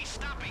are we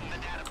stopping the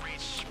data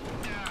breach?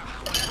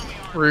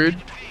 Rude.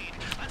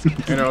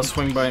 And I'll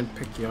swing by and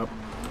pick you up.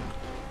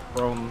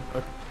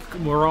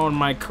 We're on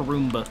my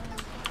Karumba.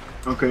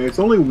 Okay, it's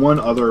only one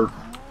other...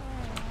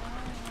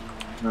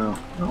 No.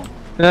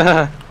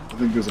 I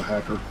think there's a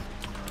hacker.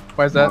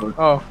 Why is that? Not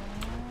Oh.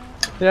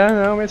 Yeah,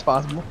 no, it's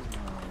possible.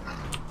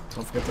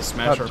 Don't forget to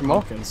smash our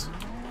Jamal? pumpkins.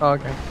 Oh,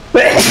 okay.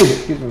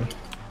 Excuse me.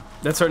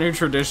 That's our new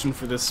tradition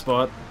for this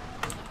spot.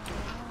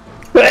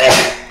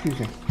 Excuse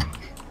me.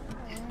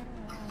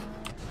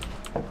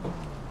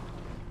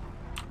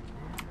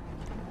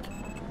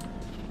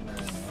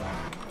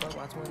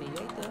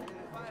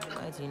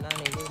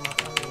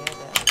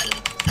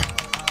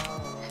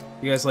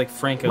 You guys like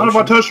Frank Mind if I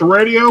Ocean? touch the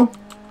radio?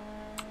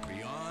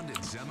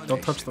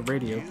 Don't touch the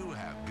radio.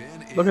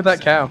 Look at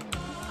that cow.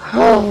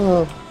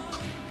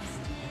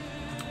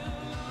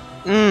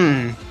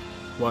 Mmm.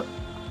 What?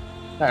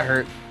 That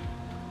hurt.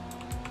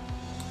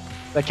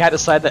 The cat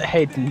decided that,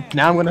 hey,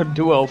 now I'm gonna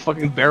do a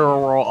fucking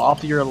barrel roll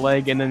off your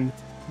leg and then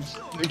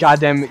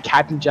goddamn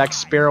Captain Jack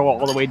Sparrow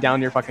all the way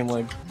down your fucking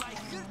leg.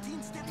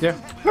 Yeah.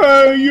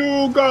 Hey,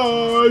 you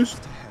guys!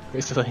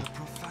 Basically.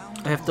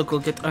 I have to go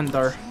get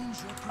under.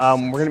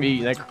 We're gonna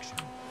be, like,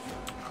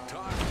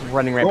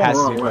 running right past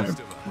wrong you. way.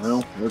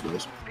 Well, there it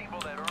goes.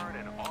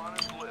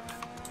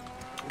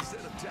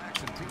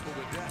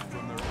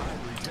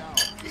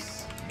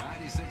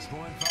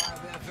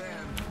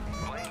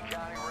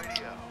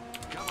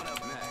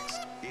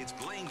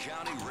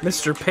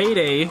 Mr.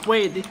 Payday,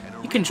 wait,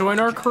 you can join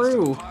our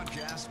crew.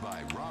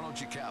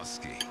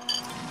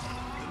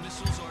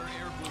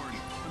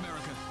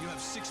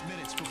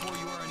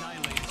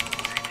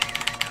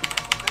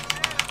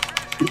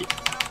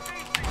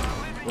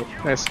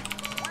 Nice.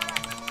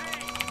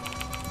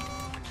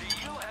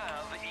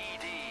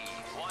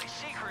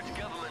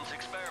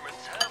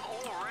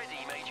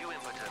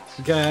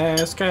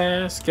 Gas,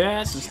 gas,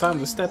 gas, it's time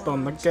to step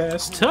on the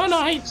gas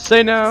tonight.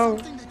 Say no.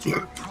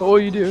 What will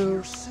you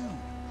do?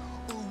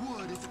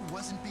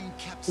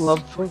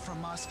 Love for...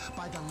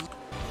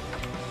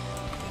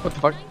 What the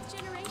fuck?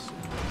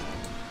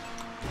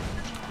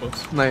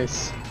 Whoops.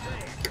 Nice.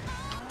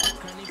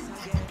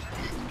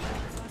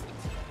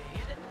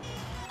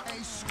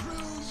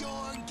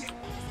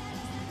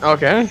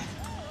 Okay.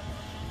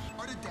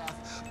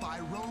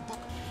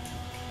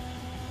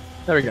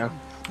 There we go.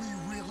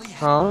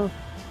 Huh?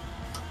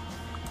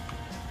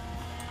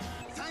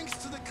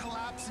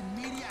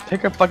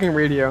 Pick up fucking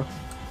radio.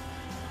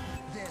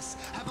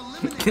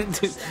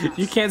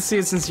 You can't see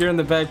it since you're in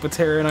the back, but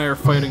Terry and I are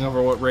fighting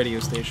over what radio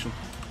station.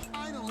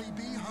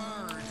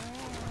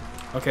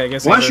 Okay, I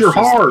guess Bless your just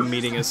heart!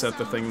 meeting us at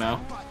the thing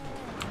now.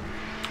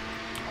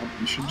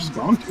 You should have just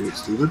gone to it,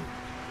 stupid.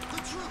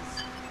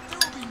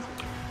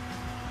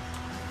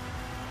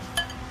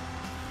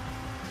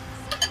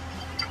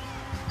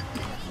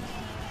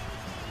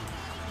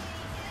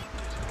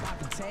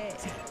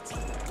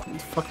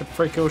 Fucking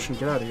Frank Ocean,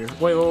 get out of here.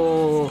 Wait,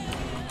 oh,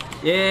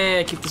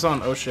 yeah, keep this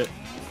on. Oh shit.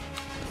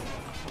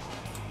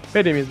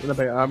 Payday music.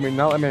 I mean,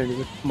 not let me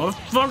music.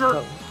 Motherfucker!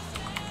 Oh.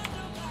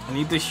 I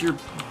need to hear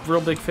real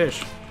big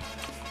fish.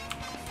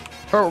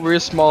 Or real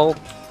small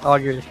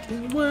alligator.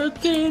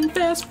 Working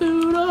fast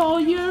food all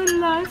your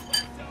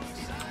life.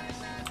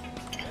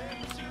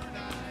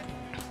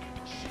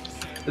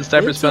 This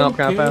diaper's been up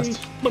kind of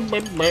fast.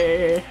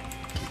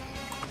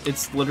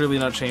 It's literally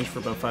not changed for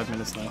about 5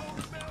 minutes now.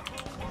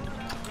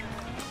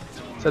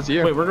 Says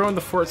you. Wait, we're going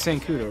to Fort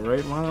Sancudo,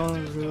 right? Why don't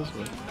we go this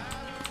way?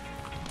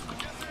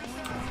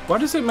 Why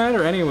does it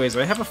matter anyways?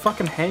 I have a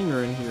fucking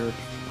hangar in here.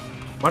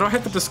 Why do I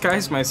have to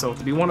disguise myself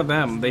to be one of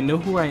them? They know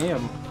who I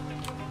am.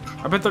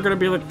 I bet they're gonna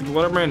be like,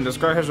 let him in, this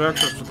guy has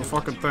access to the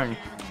fucking thing.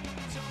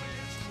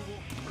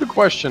 Good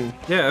question.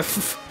 Yeah.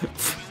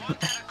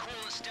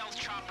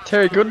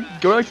 Terry, go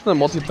like to the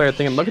multiplayer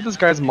thing and look at this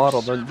guy's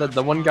model.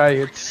 The one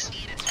guy,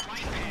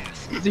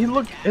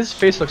 his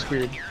face looks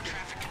weird.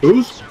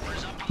 Whose?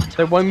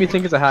 The one we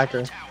think is a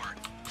hacker.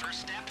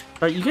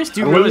 Alright, you guys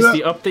do realize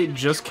the update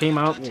just came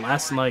out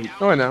last night.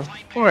 Oh, I know.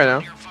 Oh, I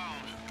know.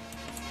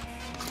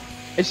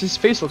 It's his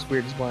face looks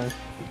weird, is why.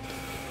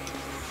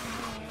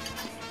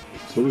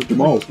 So does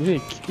Jamal.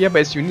 Unique. Yeah,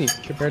 but it's unique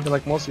compared to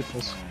like most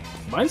people's.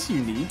 Mine's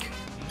unique.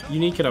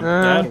 Unique in a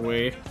bad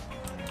way.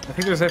 I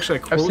think there's actually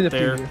a quote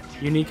there.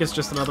 Unique is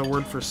just another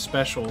word for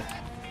special.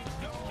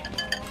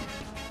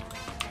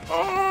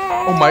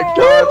 Oh my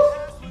god!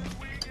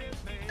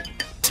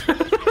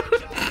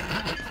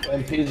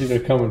 MP's gonna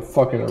come and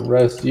fucking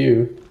arrest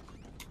you.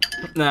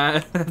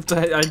 Nah,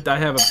 I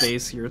have a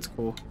base here, it's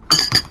cool.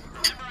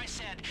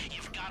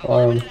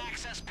 Oh.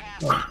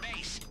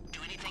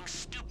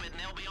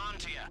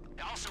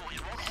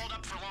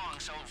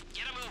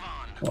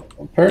 Well,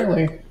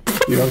 apparently,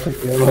 you don't take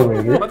the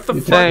elevator. What the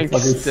fuck?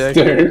 Thanks,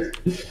 stairs.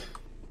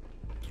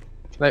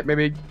 Like,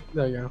 maybe...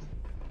 There you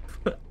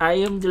go. I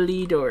am the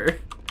leader.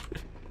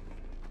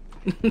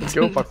 Let's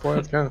go, fuck boy,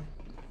 let's go.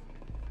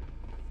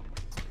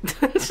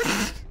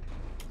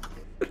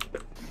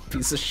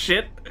 Piece of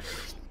shit.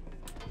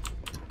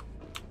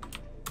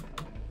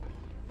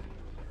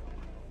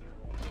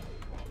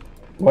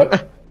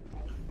 What?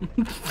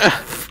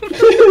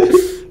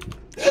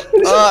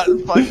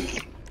 Fuck.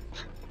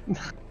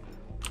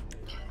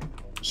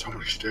 So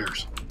many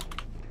stairs.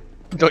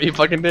 Don't you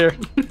fucking dare.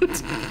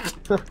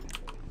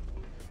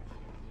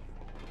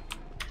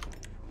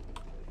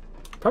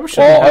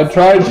 Well, I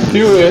tried to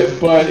do it,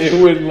 but it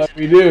wouldn't let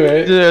me do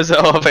it. There's an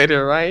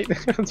elevator, right?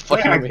 It's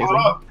fucking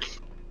amazing.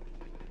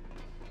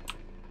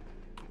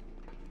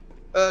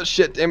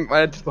 Shit, damn, I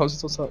had to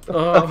close this up.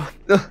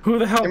 Who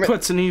the hell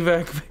puts an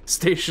evac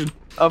station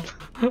up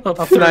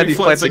 30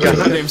 flights of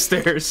goddamn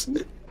stairs?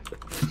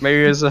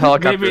 Maybe there's a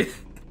helicopter.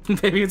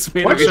 Maybe it's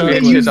made Why of should they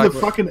chocolate. use the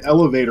fucking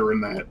elevator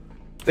in that?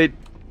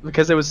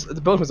 Because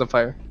the building was on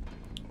fire.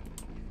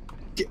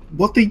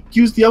 What, they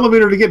used the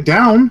elevator to get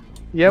down?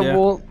 Yeah,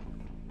 well...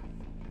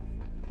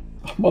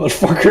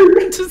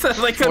 Motherfucker. Just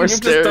like More just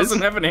stairs.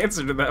 doesn't have an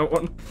answer to that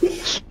one.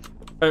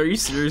 Are you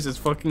serious? It's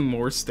fucking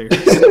more stairs.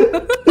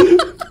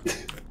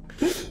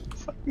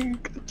 Fucking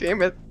God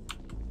damn it.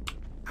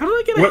 How did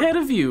I get ahead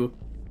of you?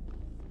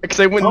 Because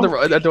I went in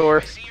the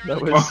door.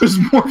 That was... Oh, there's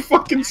more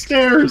fucking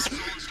stairs!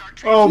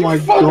 Oh my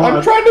god.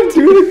 I'm trying to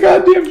do the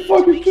goddamn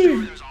fucking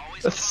thing.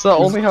 That's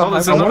only how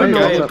there's another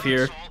guy up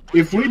here.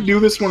 If we do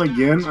this one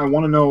again, I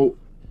want to know...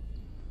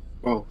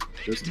 Oh,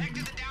 there's...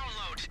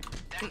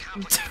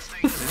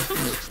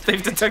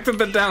 They've detected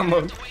the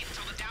download.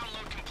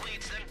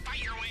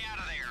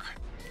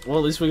 Well,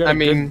 at least we got a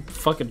good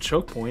fucking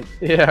choke point.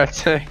 Yeah, I'd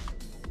say.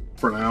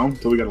 For now,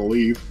 until we gotta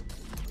leave.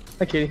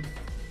 Hi, Katie.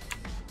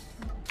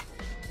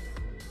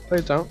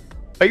 Please don't.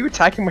 Are you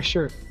attacking my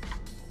shirt?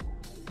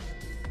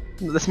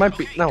 This might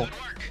be... No.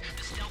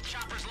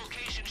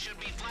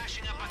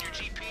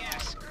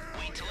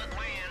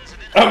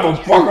 I'm a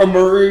fucking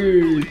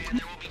Marine!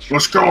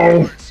 Let's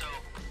go!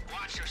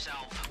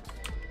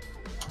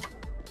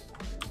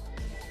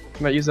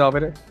 Can I use the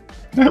elevator?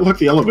 Look,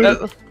 the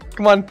elevator.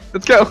 Come on,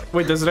 let's go.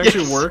 Wait, does it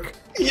actually work?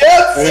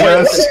 Yes!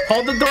 Yes!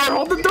 Hold the door,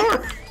 hold the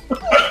door!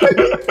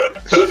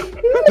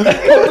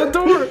 Hold the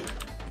door!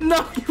 No,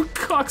 you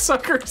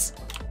cocksuckers!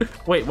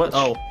 Wait, what?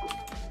 Oh.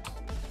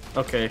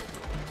 Okay.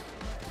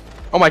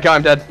 Oh my god,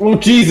 I'm dead. Oh,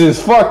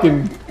 Jesus,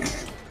 fucking...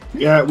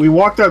 Yeah, we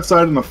walked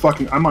outside in the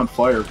fucking... I'm on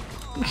fire.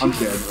 I'm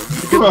dead.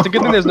 It's a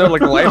good thing there's no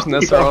like life in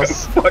this, or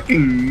else...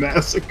 Fucking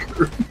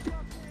massacre.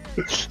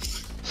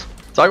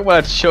 Talk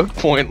about a choke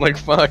point, like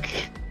fuck.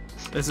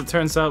 As it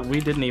turns out, we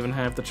didn't even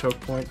have the choke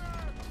point.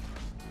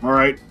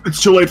 Alright,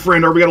 it's too late for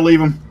Ender, we gotta leave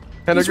him.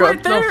 He's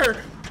right there! No.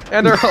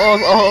 Ender,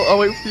 I'll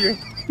wait for you.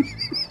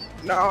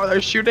 No,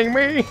 they're shooting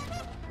me!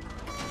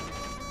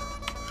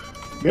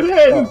 Get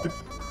ahead!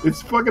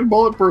 It's fucking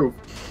bulletproof.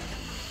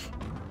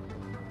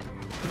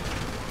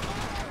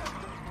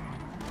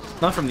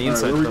 Not from the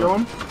inside. Where are we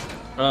going?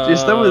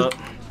 Jeez,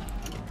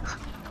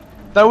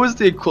 that was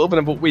the equivalent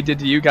of what we did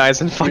to you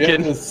guys in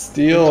fucking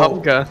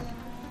Publica.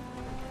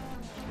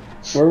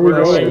 Where are we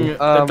going?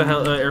 At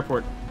the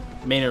airport.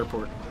 Main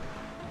airport.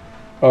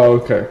 Oh,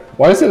 okay.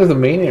 Why is it at the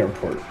main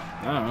airport?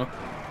 I don't know.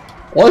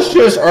 Let's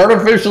just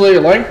artificially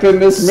lengthen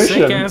this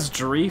mission. Sick ass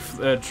Dreef.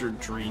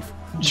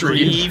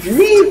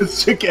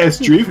 Sick ass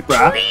Dreef,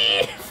 bruh.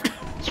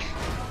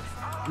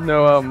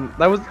 No,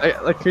 that was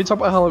like. Can you talk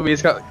about how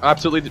Louise got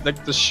absolutely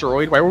like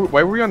destroyed? Why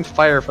were we on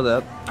fire for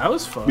that? I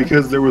was fine.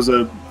 Because there was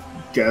a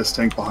gas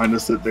tank behind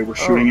us that they were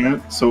shooting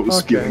at, so it was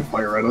spewing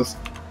fire at us.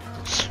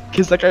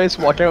 Because that guy just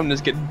walk out and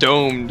just get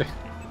domed.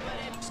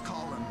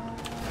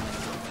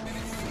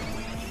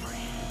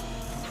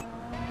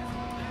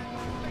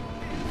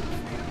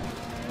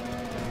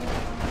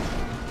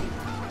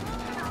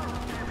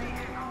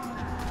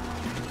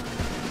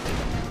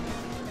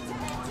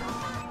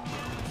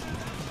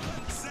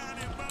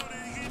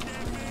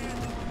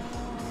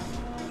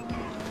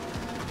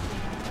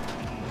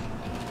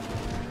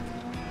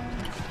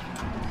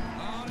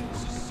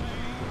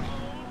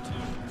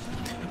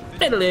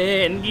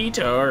 Fiddling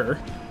guitar.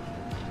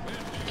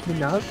 Can you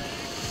not?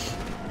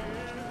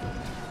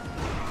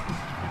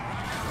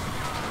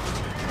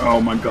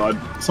 Oh my god.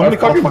 Somebody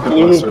fucking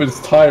blew up his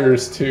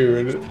tires too.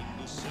 And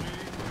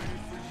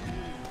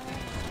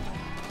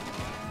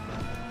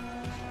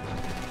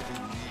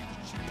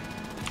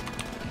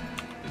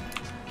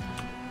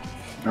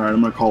Alright,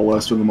 I'm gonna call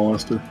Lester the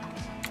molester.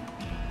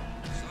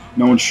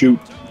 No one shoot.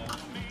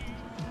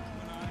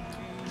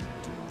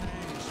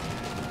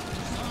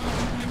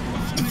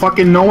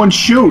 Fucking no one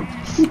shoot!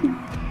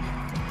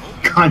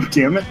 God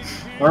damn it.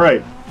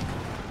 Alright.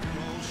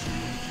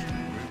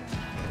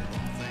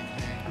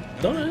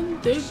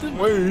 Don't take the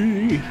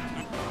way.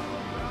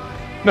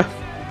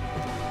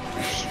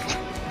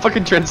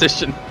 Fucking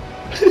transition.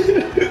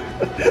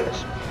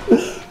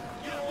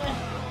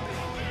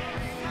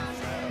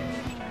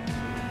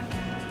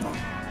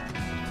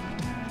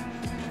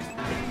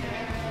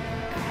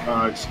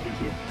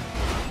 Excuse you.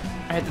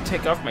 I had to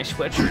take off my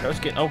sweatshirt. I was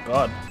getting. Oh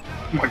god.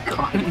 Oh my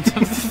god.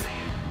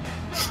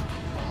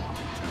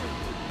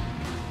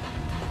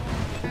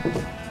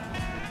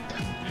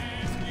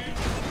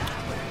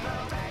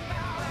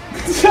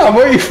 How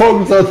about you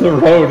focus on the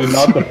road and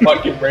not the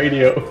fucking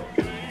radio?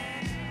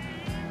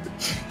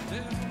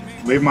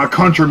 Leave my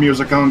country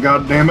music on,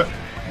 goddammit.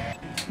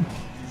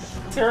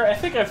 Sarah, I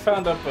think I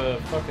found up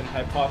a fucking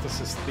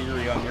hypothesis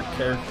theory on your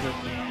character.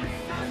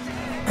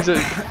 Is it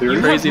you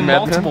crazy have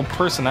madman? multiple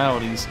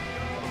personalities.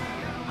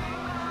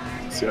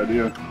 That's the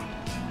idea.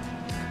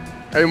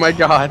 Oh my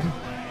god.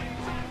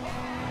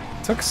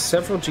 It took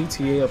several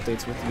GTA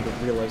updates with you to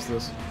realize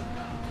this.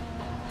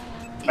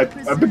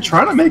 I've been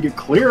trying to make it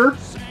clear.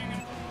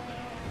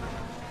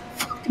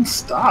 Fucking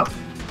stop.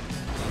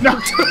 No.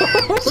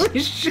 Holy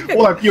shit.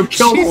 Look, you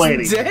killed She's a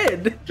lady.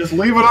 Dead. Just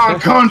leave it on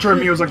country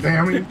music,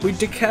 damn it. We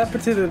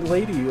decapitated a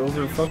lady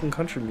over fucking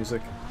country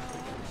music.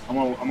 I'm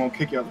gonna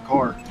kick you out of the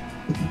car.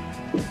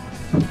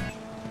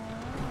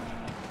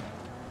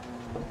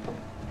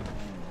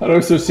 How do I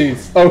switch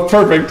seats? Oh,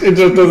 perfect. It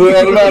just does it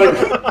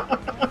automatically.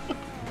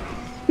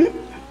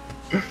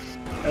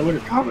 Hey, look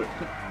at Comet.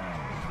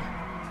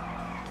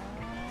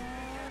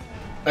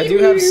 I do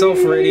have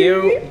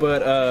self-radio,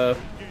 but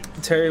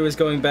Terry was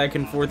going back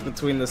and forth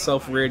between the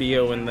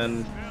self-radio and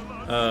then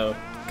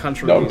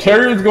country No, music.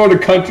 Terry was going to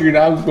country and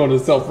I was going to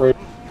self-radio.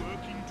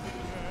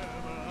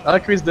 I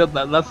like he's did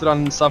that. Left it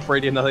on soft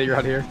radio now that you're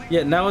out here.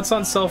 Yeah, now it's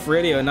on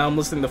self-radio and now I'm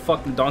listening to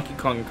fucking Donkey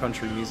Kong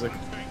country music.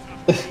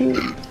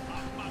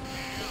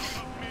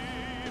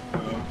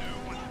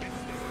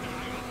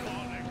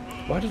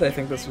 Why did I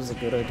think this was a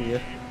good idea?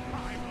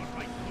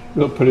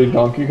 You're putting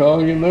Donkey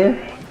Kong in there?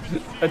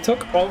 I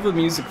took all the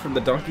music from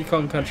the Donkey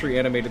Kong Country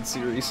animated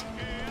series.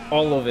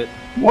 All of it.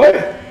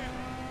 What?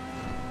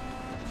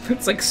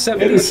 It's like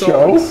 70 In a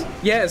songs. show?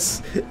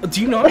 Yes.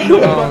 Do you not know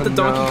about the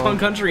Donkey Kong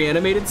Country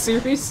animated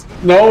series?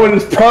 No, and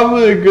it's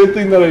probably a good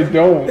thing that I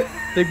don't.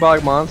 Big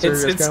Bog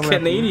Monster. It's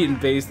Canadian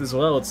based as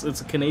well. It's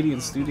a Canadian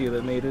studio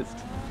that made it.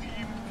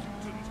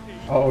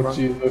 Oh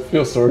jeez, I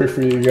feel sorry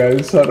for you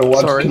guys. How to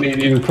watch Sorry.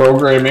 Canadian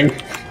programming.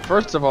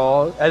 First of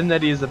all, Ed and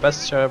Eddie is the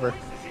best show ever.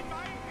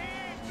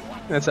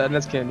 And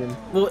that's Canadian.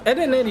 Well, Ed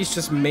and Eddie's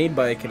just made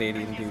by a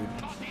Canadian dude.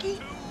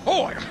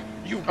 Boy,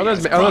 you Oh,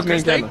 that's as main crook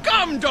as they camera.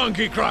 come,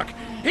 Donkey Croc.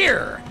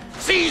 Here,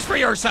 seize for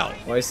yourself.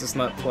 Why is this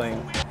not playing?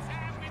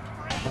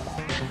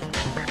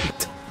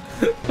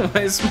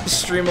 Why is my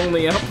stream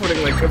only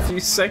outputting like a few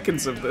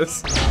seconds of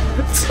this?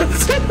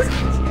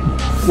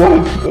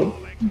 What the?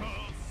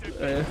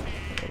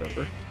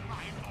 Whatever.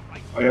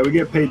 Oh yeah, we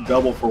get paid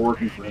double for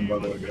working for him, by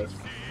the way, guys.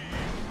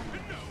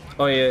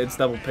 Oh yeah, it's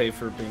double pay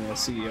for being a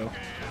CEO.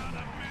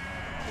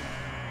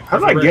 How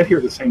did I get here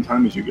at the same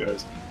time as you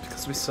guys?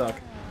 Because we suck.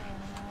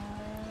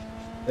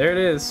 There it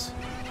is.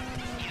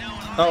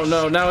 Oh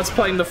no, now it's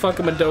playing the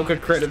fucking Madoka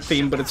credit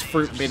theme, but it's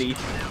Fruit Mini.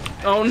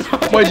 Oh no!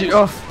 Why'd you?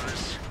 Oh.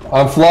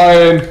 I'm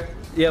flying.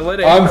 Yeah, let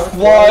it. I'm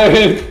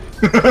flying.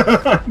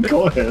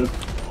 Go ahead.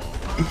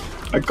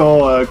 I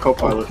call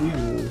co-pilot.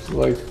 Jesus,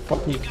 like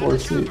fucking 4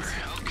 seats.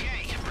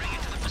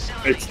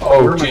 It's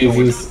Oh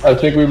Jesus! I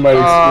think we might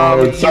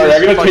explode. Sorry,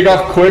 I gotta take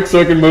off quick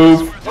so I can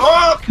move.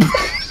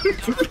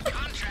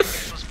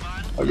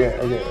 Okay.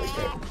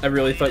 I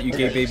really thought you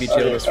gave Baby Jill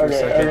this for a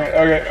second.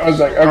 Okay. I was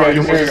like, Oh, okay,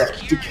 you here we go.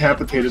 almost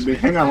decapitated me.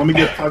 Hang on, let me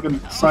get fucking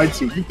side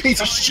seat. You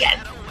piece of shit!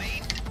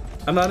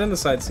 I'm not in the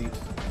side seat.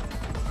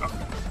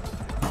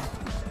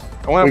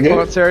 I want to point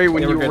out, Terry,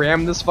 when Yeah, you we're good.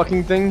 rammed this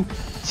fucking thing,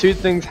 2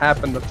 things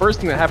happened. The first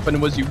thing that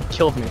happened was you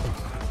killed me.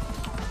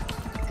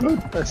 Good.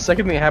 The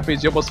second thing that happened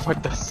is you almost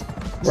fucked this.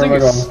 This Where thing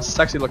am I is going?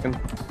 sexy looking.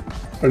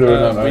 We're doing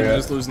that now, We're yeah.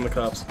 just losing the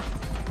cops.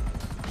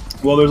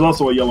 Well, there's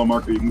also a yellow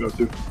marker you can go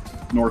to.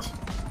 North.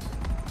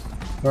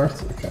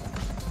 North? Okay.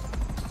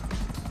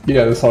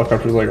 Yeah, this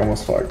helicopter's like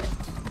almost fucked.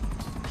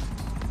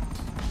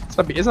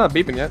 It's not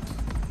beeping yet.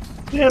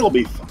 Yeah, it'll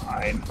be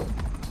fine.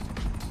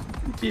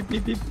 Beep,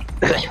 beep, beep.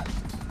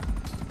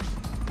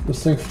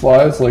 This thing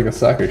flies like a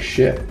sack of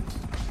shit.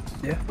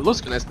 Yeah, it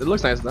looks nice. It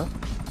looks nice though.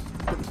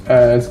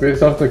 It's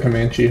based off the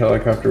Comanche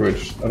helicopter,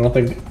 which I don't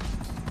think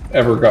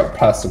ever got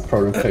past the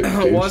prototype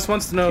stage. Waz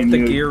wants to know if Can the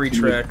you- gear can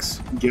you retracts.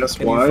 Guess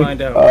Can why? you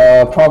find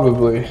out?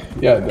 Probably.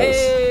 Yeah, it does.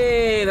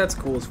 Hey, that's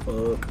cool as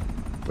fuck.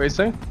 What are you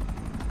saying?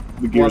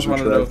 The gears Waz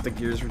wanted to know retract. if the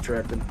gears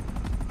retracted.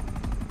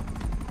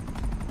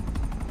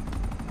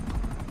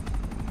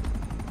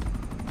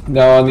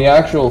 No, on the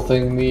actual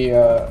thing, the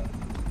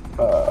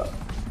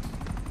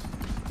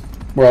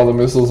where all the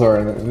missiles are,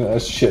 and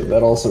that shit,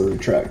 that also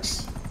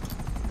retracts.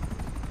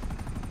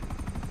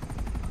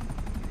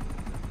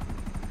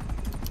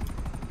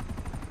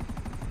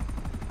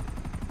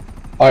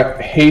 I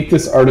hate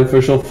this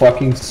artificial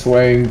fucking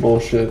swaying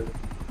bullshit.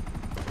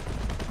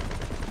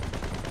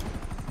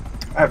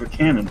 I have a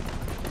cannon.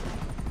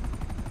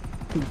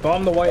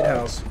 Bomb the White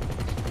House.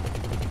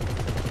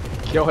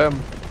 Kill him.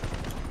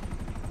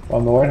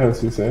 On the White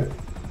House, you say?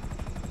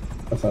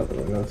 That's not the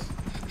White House.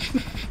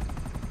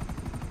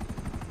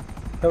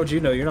 How would you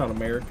know? You're not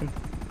American.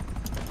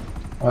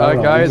 I don't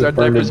know, Guys, we our just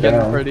burned diaper's it getting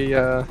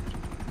down.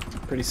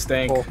 Pretty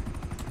stank. full.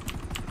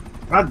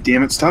 God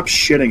damn it, stop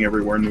shitting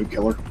everywhere, new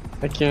killer.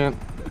 I can't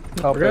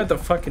We're help gonna have it. to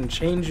fucking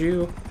change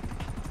you.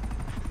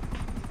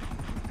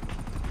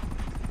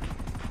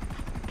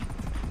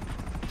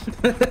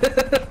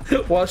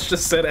 Watch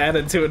just said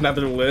added to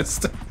another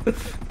list.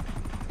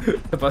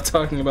 About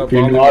talking about If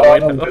you're bombing not the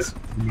on White the House. list,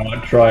 you're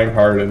not trying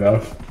hard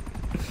enough.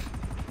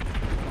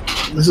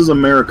 This is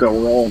America,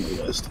 we're all on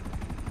the list.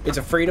 It's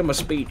a freedom of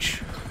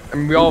speech. I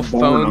mean, we all have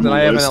Born phones, on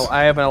and the list.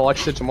 I have an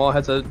Alexa. Jamal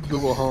has a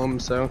Google Home,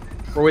 so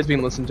we're always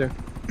being listened to.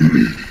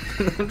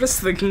 I'm just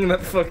thinking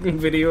that fucking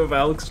video of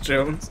Alex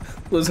Jones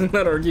losing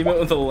that argument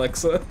with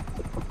Alexa.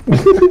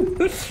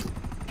 Did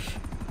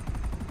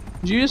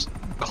you just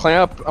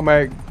clamp on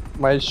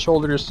my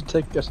shoulders to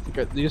take us?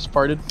 You just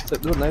farted.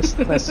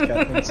 Nice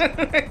cat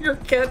things. Your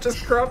cat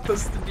just cropped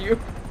this, did you?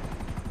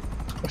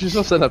 She's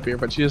still sitting up here,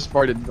 but she just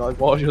farted like,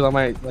 while she was on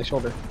my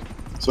shoulder.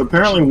 So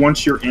apparently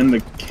once you're in the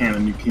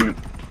cannon, you can't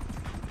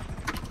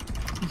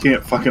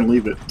fucking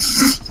leave it.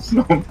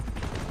 So,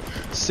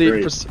 See,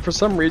 great. for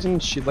some reason,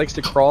 she likes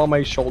to crawl on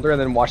my shoulder and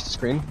then watch the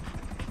screen.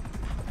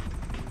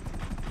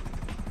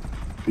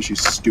 Because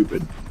she's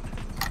stupid.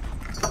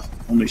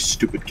 Only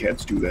stupid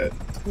cats do that.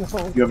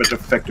 No. You have a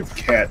defective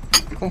cat.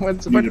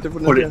 What's You need to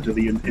effective? put it into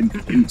the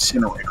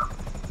incinerator.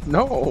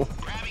 No.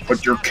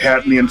 Put your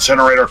cat in the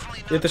incinerator.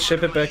 You have to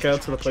ship it back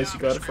out to the place you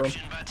got it from.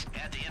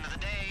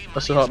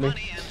 That's to help me.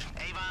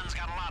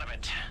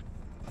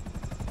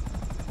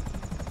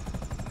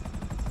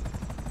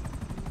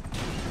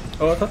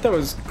 Oh, I thought that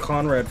was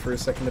Conrad for a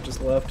second that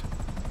just left.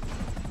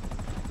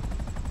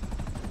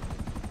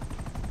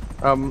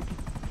 Oh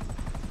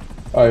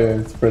yeah,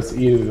 just press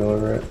E to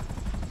deliver it.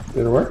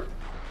 Did it work?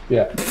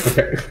 Yeah.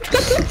 Okay.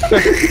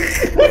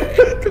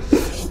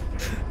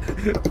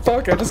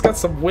 Fuck, I just got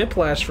some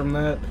whiplash from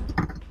that.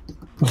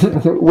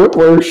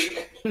 Whiplash.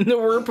 No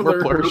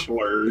whiplash.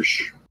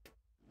 Whiplash.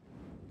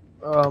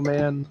 Oh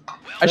man.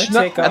 I Should should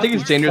I not. take I think off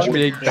it's dangerous for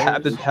me to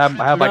have like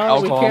No, we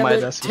alcohol on can't my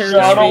let desk. Terry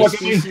Yeah, I don't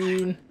face look at you me.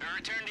 soon.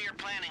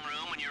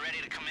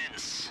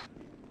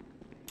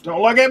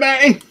 Don't look at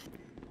me!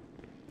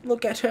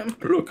 Look at him.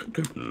 Look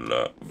at him,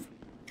 love.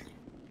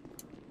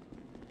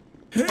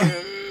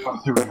 Oh,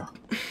 here we go.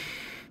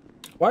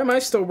 Why am I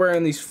still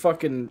wearing these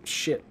fucking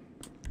shit?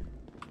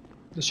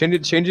 Just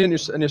change it in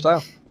your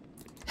style.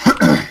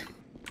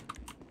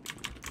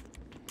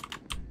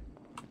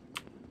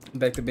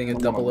 Back to being a I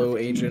wanna 00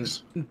 lift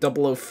agent.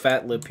 00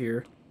 fat lip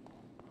here.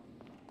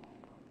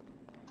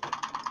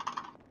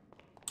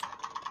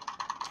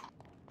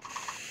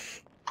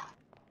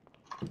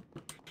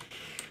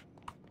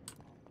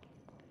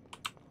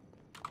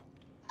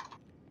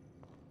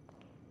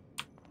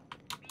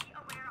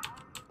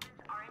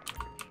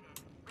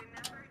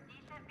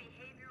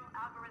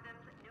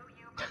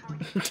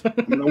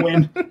 I'm gonna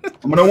win.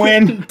 I'm gonna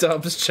win.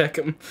 Dubs, check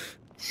him.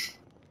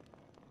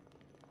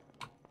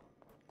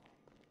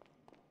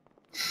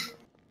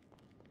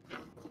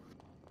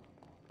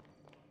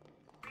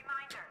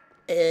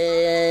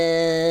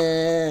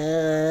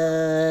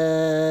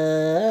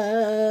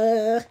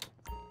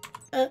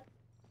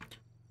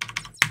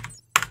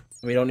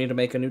 need to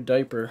make a new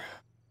diaper.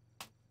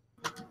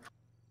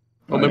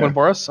 Oh, make one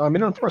for us? I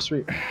made one for us,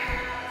 sweet.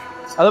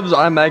 I love those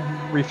automatic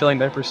refilling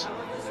diapers.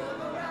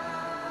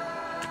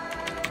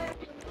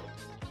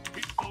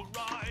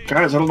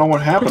 Guys, I don't know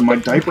what happened. My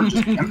diaper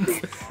just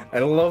empty. I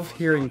love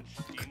hearing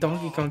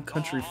Donkey Kong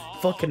Country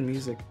fucking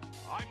music.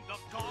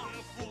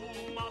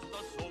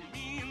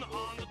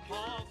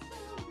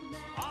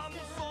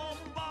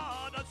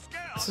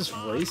 This is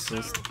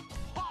racist.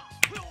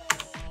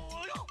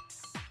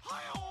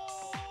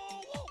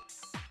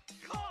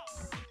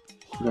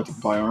 We got to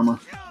buy armor.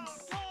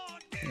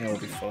 Yeah, we'll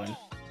be fine.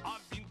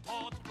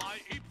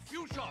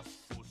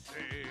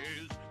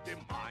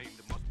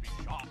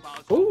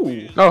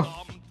 Ooh!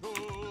 Oh!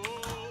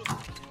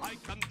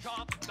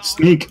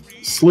 Sneak,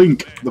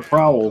 slink, the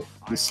prowl,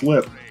 the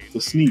slip,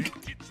 the sneak.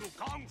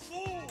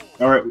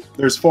 Alright,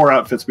 there's 4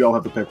 outfits, we all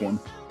have to pick one.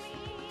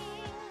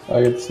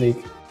 I get sneak.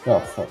 Oh,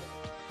 fuck.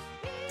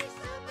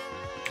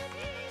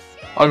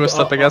 I'll go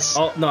slip, I guess.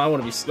 No, I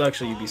want to be...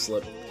 Actually, you be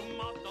slip.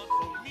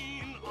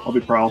 I'll be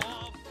prowl.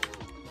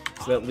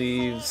 So that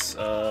leaves,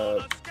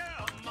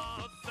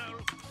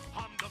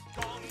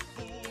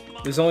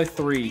 there's only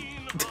 3.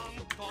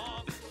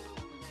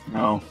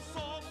 No.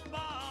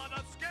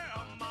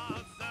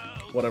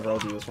 Whatever, I'll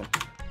do this one.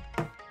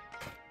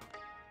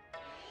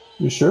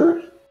 You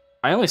sure?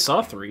 I only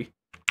saw 3.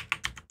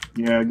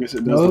 Yeah, I guess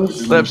it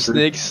does. Slip,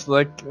 sneak,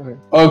 slick.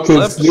 Oh,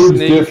 because Slip, noob's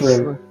sneak,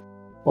 different.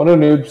 One of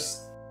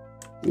noobs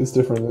is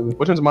different than...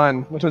 Which one's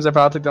mine? Which one's I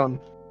clicked on?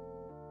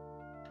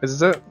 Is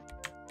this it?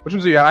 Which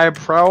ones do you? I have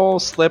prowl,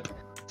 slip,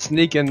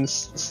 sneak, and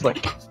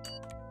slick.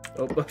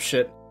 Oh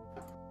shit.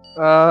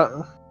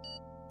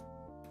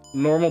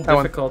 Normal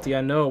difficulty,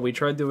 I know. We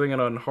tried doing it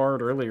on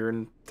hard earlier,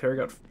 and Terry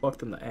got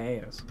fucked in the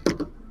ass.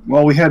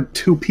 Well, we had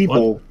 2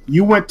 people. What?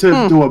 You went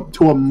to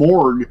to a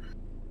morgue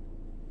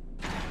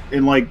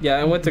and like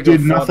I went to go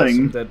did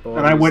nothing, dead bodies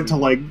and I went to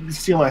like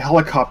steal a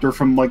helicopter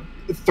from like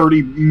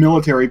 30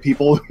 military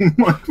people who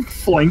like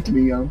flanked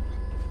me.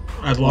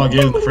 I'd log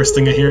in. The first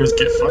thing I hear is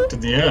 "get fucked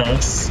in the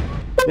ass."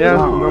 Yeah,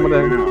 normal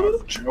day.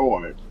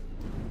 Joy.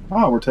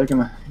 Oh, we're taking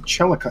a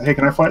Chelica. Hey,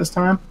 can I fight this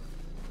time?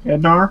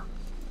 Ednar?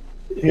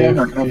 Yeah,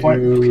 Ednar, can I fight?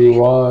 If you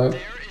want.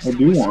 I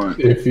do want.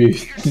 If you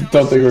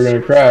don't think we're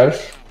gonna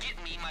crash.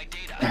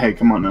 Hey,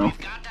 come on now.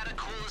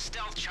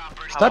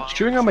 Stop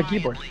chewing on my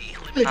keyboard.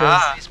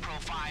 Yeah,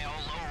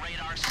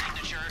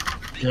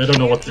 I don't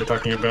know what they're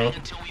talking about.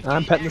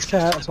 I'm petting this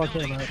cat, that's all I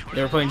care about.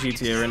 They're playing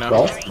GTA right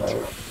now.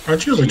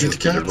 Aren't you allergic to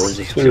cats?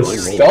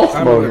 There's stealth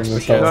mode in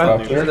this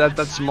helicopter.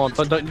 That's small,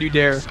 don't you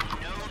dare.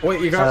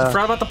 Wait, you got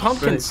forgot about the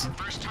pumpkins.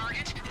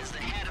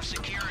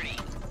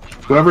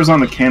 Whoever's on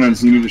the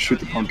cannons, you need to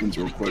shoot the pumpkins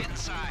real quick.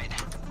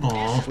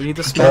 Aww. We need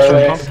to smash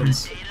the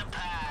pumpkins.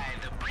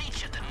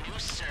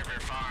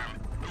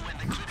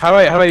 How do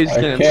I use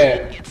cannons?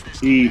 Can't.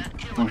 E.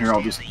 Oh, here,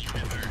 I'll just...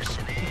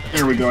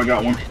 There we go, I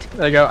got one.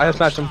 There you go, I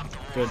smashed him.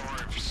 Good.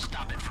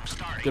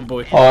 Good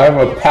boy. Oh, I have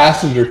a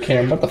passenger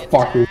cam. What the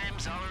fuck?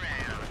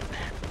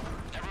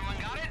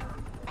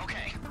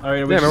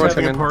 Alright, are we just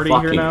having a party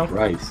here now?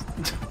 Christ.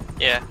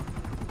 Yeah.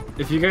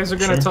 If you guys are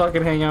gonna talk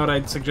and hang out,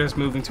 I'd suggest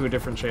moving to a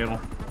different channel.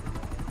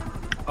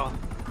 Oh.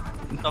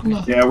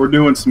 Okay. Yeah, we're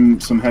doing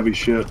some heavy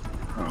shit.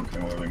 Oh, okay,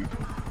 well, there we go.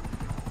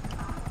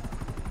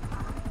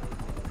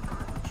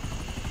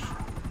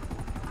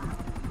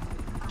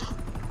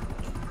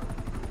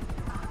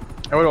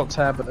 I would alt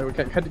tab, but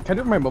can I do it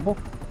from my mobile?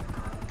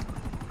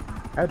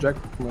 I jack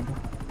from mobile.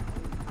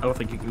 I don't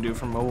think you can do it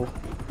from mobile.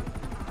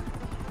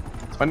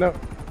 Let's find out.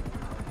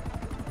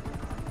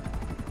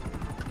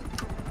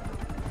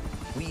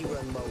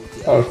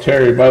 Oh,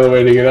 Terry, by the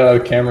way, to get out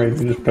of the camera, you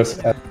can just press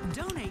F.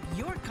 Donate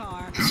your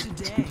car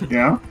today.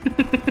 Yeah?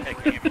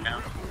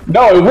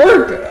 No, it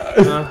worked!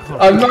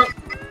 I'm not...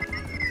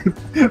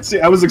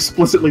 See, I was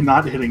explicitly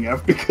not hitting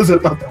F because I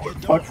thought that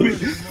would fuck me.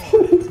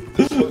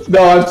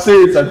 No, I'm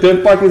serious. I'm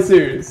dead fucking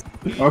serious.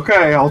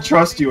 Okay, I'll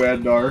trust you,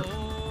 Ednar.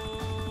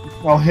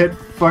 I'll hit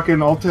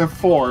fucking Alt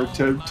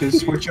F4 to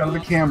switch out of the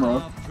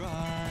camera.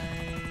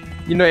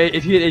 You know,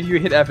 if you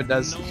hit F, it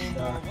does.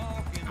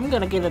 I'm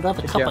gonna get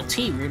another cup of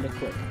tea really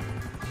quick.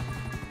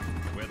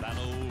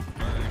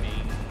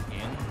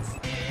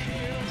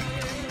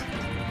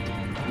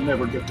 I'll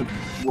never get to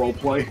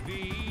roleplay.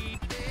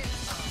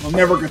 I'll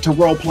never get to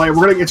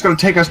roleplay. It's gonna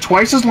take us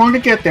twice as long to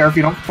get there if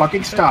you don't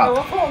fucking I stop.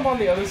 love how I'm on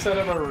the other side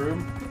of our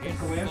room and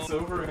glance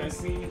over and I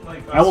see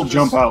like I will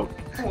jump out.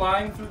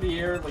 flying through the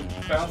air,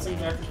 like bouncing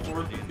back and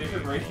forth at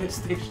different radio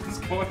stations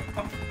going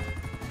on.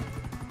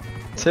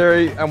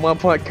 Terry, at one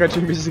point,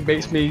 country music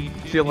makes me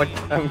feel like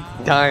I'm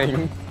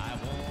dying.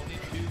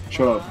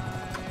 Shut up.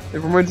 It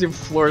reminds me of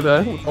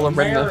Florida with all the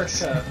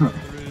rednecks. Don't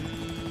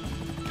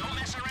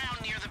mess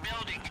around near the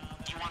building.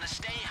 You want to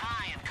stay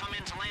high and come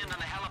in to land on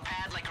the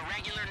helipad like a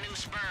regular new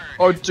Spurg.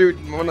 Oh,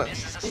 dude, wanna...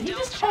 Did you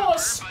just call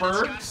us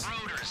Spurgs?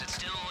 It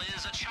still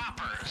is a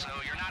chopper, so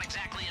you're not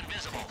exactly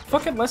invisible.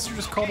 Fucking Lester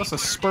just called us a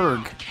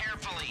Spurg.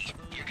 Carefully.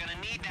 You're gonna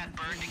need that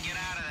bird to get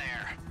out of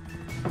there.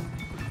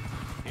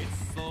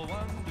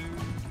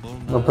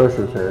 No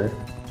pressure, Terry.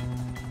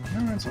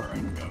 No, that's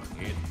alright.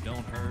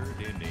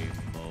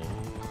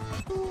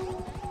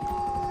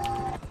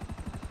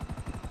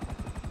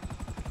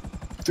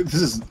 Dude,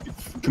 this is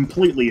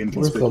completely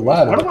inconspicuous. Where's the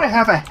ladder? Why do I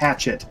have a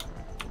hatchet?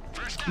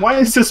 Why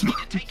is this?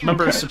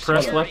 Remember, Okay,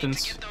 suppressed shut up.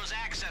 weapons.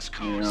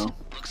 Yeah.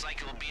 Looks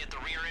like it'll be at the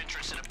rear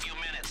entrance in a few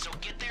minutes, so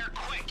get there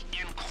quick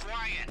and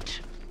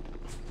quiet.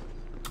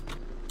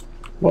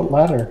 What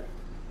ladder?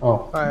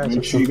 Oh, Make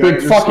it's sure a you big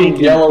got your fucking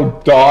sneaky-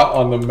 yellow dot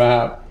on the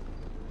map.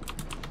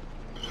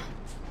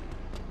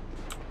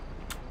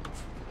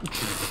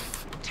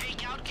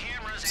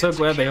 So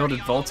glad they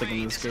added vaulting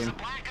in this game.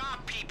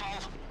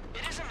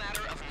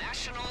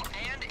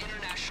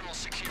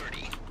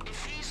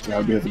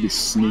 God, we have to be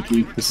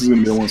sneaky. This is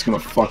gonna be the one that's gonna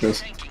fuck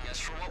us.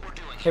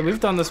 Hey, we've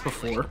done this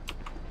before.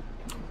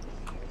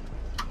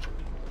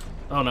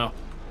 Oh no.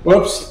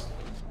 Whoops.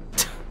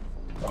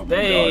 Oh my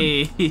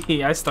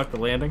Hey, I stuck the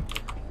landing.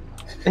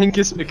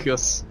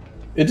 Inconspicuous.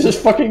 It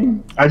just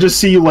fucking. I just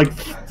see you like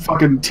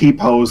fucking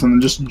T-pose and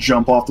then just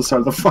jump off the side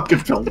of the fucking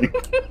building.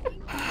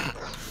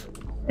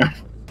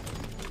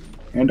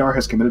 Andar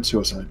has committed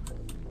suicide.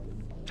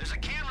 There's a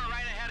camera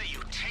right ahead of you.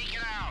 Take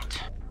it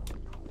out.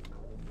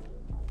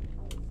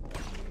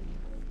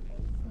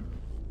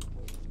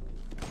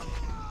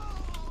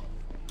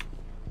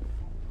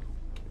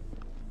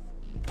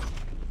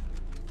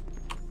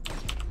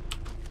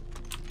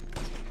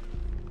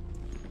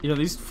 You know,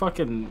 these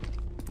fucking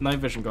night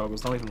vision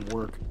goggles don't even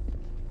work.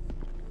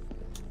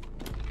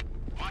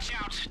 Watch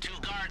out. 2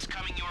 guards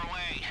coming your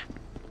way.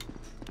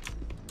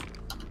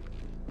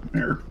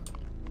 Here.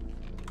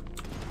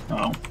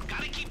 Oh.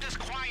 Gotta keep this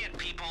quiet,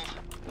 people.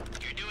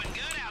 You're doing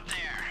good out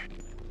there.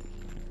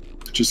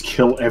 Just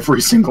kill every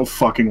single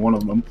fucking one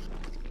of them.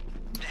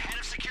 The head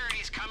of security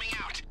is coming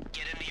out.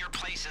 Get into your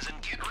places and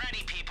get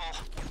ready, people.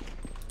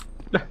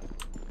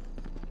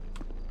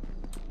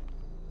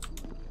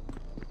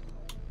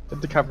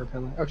 Get the cover,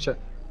 Finley. Oh shit.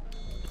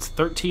 It's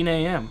 13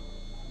 a.m.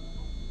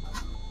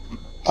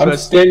 I'm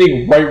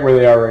standing right where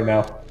they are right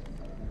now.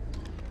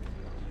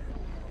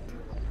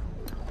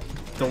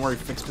 Don't worry,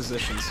 fix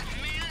positions.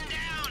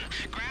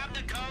 Grab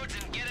the codes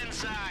and get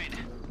inside.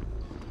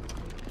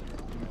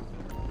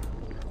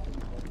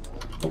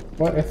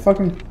 What? I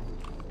fucking.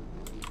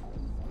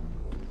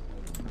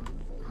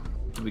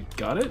 We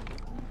got it?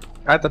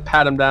 I have to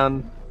pat him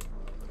down.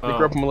 Oh.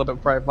 Grope him a little bit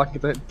before I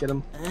fucking get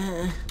him.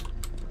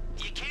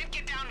 You can't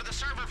get down to the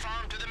server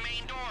farm through the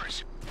main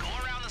doors. Go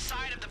around the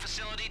side of the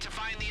facility to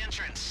find the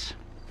entrance.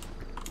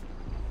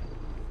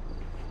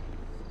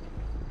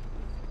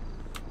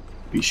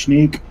 Be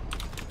sneak.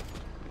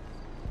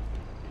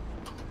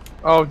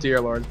 Oh dear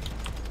lord.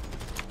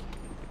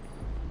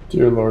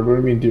 Dear lord, what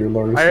do you mean, dear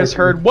lord? I just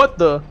heard what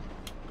the.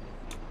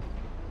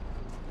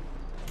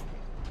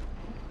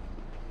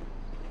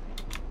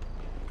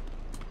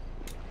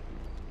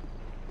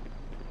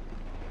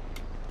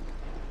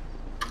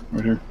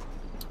 Right here.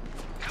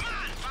 Come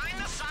on, find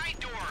the side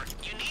door.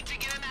 You need to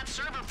get in that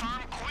server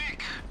farm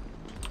quick.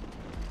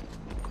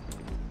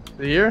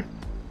 The year?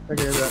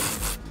 Okay, here's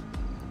that.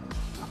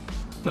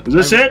 Is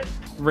this it?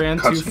 Ran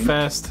too Cutscene.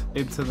 fast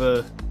into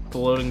the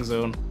loading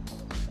zone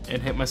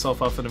and hit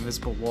myself off an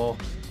invisible wall.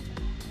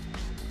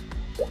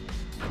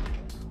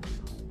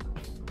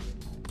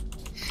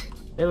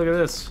 Hey, look at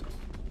this.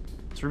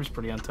 This room's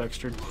pretty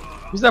untextured.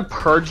 Who's that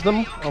purge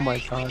them? Oh my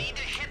god.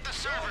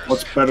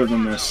 What's better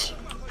than this?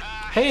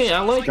 Hey, I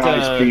like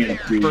Guys being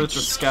a douche. Birth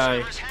of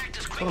Sky.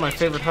 One of my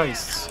favorite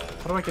heists.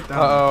 How do I get down?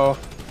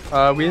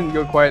 Uh-oh. We didn't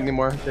go quiet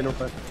anymore. Okay, no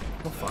fight.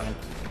 Oh, fine.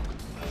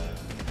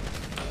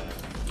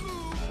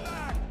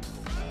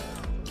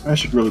 I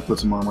should really put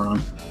some armor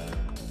on.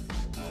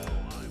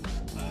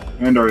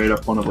 And our ate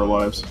up one of our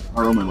lives.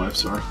 Our only life,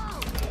 sorry.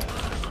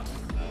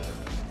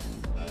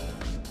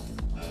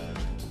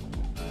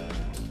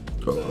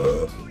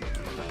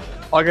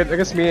 I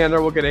guess me and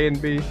Andar will get A and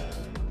B.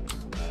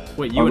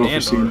 Wait, you I'll and go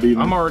for C and Andar? B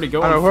then. I'm already I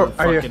going don't know, for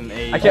fucking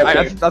A. I can't. Okay.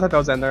 I thought that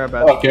was Andar. I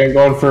bet. Okay, I'm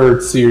going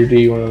for C or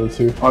D, one of the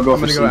two. I'll go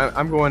I'm for gonna C. go.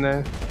 I'm going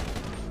A.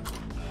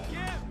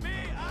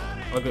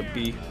 I'll go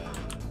B.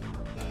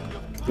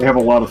 They have a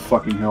lot of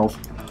fucking health.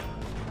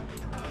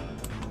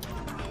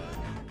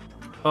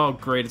 Oh,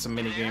 great, it's a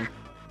minigame.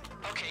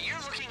 Okay,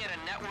 you're looking at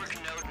a network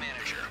node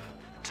manager.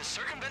 To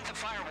circumvent the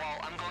firewall,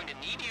 I'm going to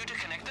need you to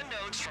connect the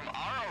nodes from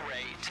our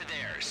array to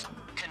theirs.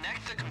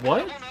 Connect the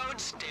compatible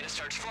nodes, data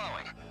starts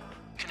flowing.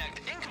 Connect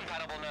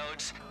incompatible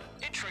nodes,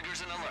 it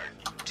triggers an alert.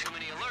 Too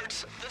many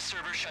alerts, the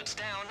server shuts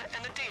down,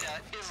 and the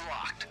data is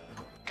locked.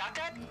 Got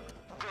that?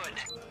 Good.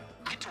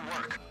 Get to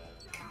work.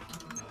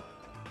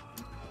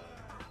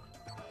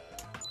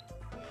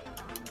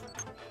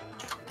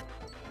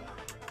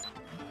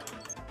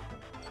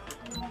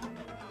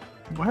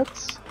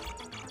 What?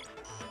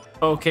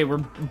 Okay, we're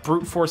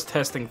brute force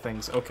testing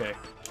things. Okay.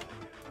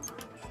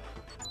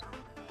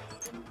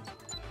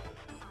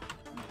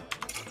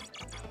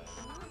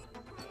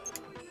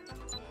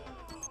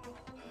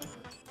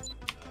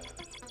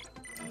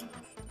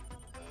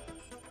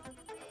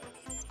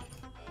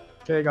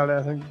 Okay, got it.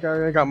 I think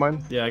I got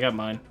mine. Yeah, I got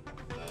mine.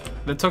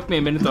 It took me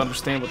a minute to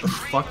understand what the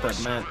fuck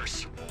that meant.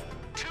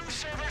 2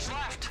 servers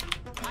left.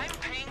 I'm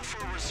paying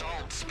for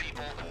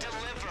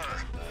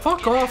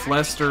Fuck off,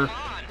 Lester.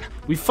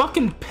 We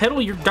fucking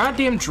peddle your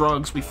goddamn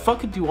drugs. We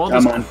fucking do all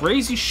this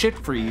crazy shit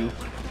for you.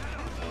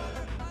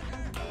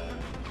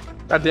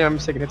 Goddamn, I'm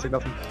just taking hits like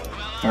nothing.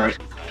 Alright.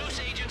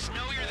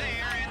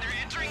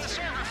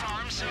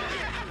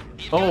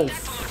 Oh,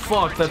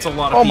 fuck, that's a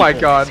lot of Oh people. my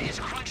god.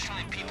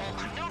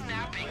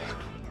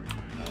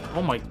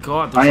 Oh my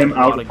god, I am a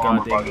out lot of of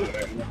armor, by goddamn the way.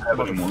 I don't have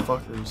it anymore.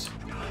 motherfuckers.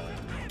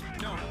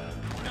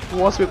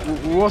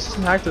 Who else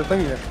hacked the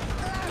thing yet?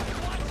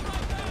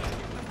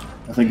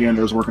 I think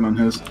Andrew's working on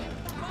his.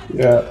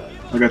 Yeah.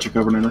 I got you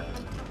covered, Andrew.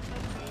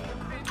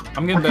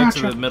 I'm getting back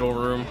to the middle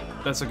room.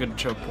 That's a good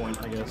choke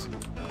point, I guess.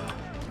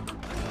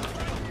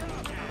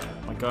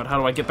 Oh my god, how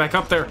do I get back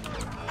up there?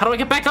 How do I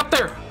get back up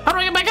there? How do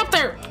I get back up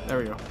there? There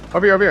we go.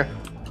 Over here, over here.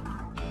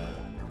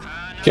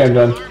 Okay, I'm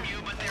done.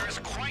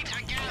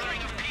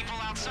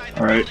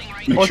 Alright.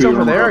 Make Oh, it's sure over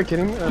you're there, are up. you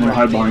kidding me? I'm gonna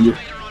hide behind you.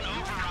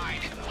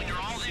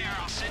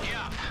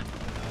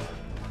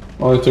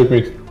 Only took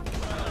me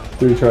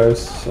 3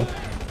 tries, so.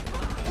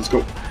 Let's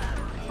go.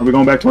 Are we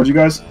going back towards you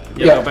guys?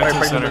 Yeah, go back to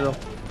the center.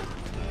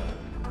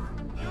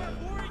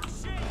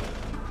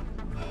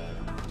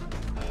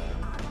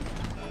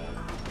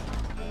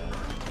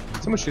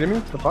 Someone shooting me?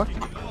 The fuck?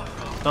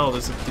 Oh,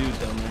 there's a dude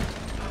down there.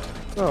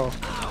 Oh.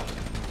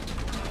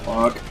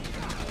 Fuck.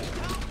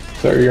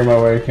 Sorry, you're in my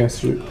way. I can't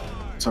shoot.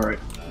 It's alright.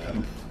 Got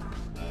him.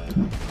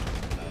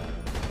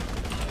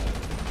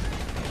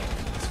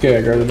 It's okay,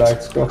 I got her back.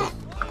 Let's go.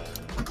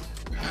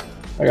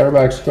 I got her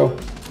back. Let's go.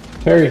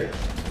 Terry.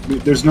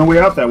 There's no way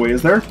out that way,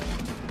 is there?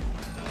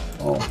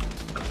 Oh.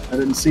 I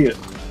didn't see it.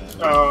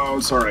 Oh,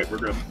 it's alright. We're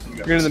good.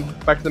 You're in the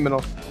back to the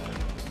middle.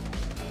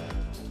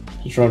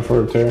 Just run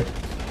forward, Terry.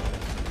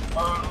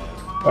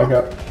 Back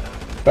up.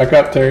 Back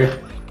up, Terry.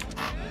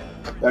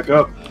 Back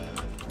up.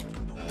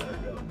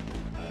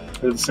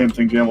 I did the same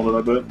thing Jamel did,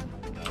 I bet.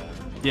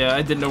 Yeah,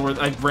 I didn't know where.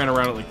 I ran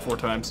around it like 4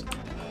 times.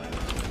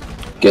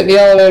 Get in the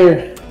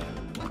elevator!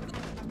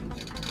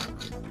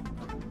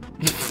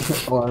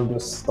 Alarm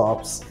just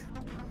stops.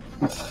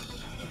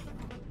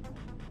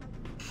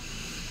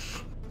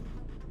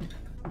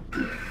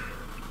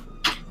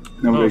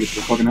 Now we gotta get to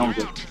the fucking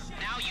elevator.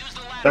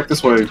 Back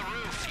this way.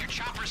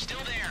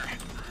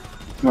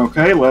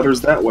 Okay,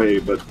 ladder's that way,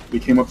 but we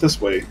came up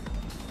this way.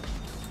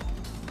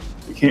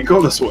 We can't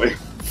go this way.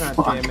 God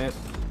Fuck. damn it.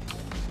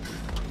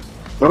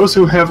 Those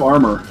who have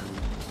armor,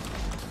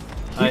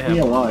 I keep me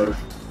have alive.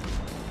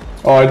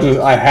 Oh,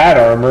 I had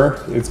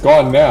armor. It's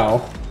gone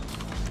now.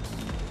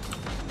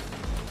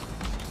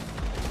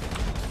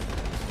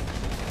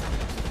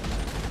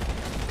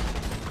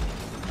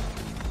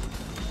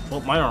 Well,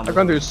 my armor. I've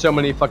gone through so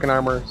many fucking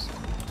armors.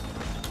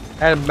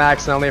 I had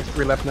max and I only have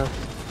 3 left now.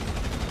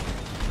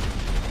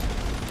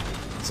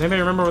 Does anybody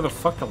remember where the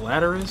fuck the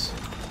ladder is?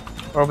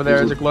 Over there,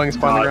 there's a glowing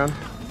spot on the ground.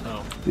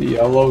 Oh. The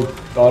yellow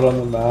dot on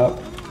the map.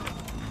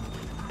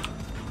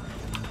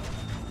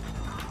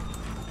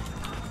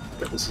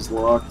 This is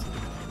locked.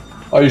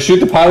 Oh, you shoot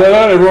the pilot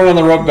out, everyone on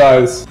the rope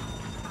dies.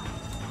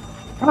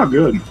 Oh,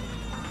 good.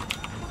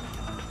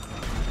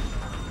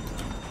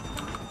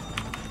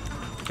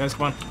 Guys,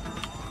 come on.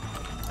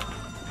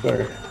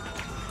 Sorry.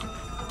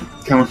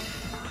 Come on.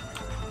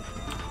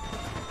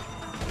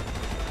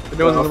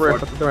 The one's on the roof,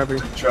 but there might be.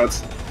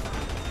 Shots.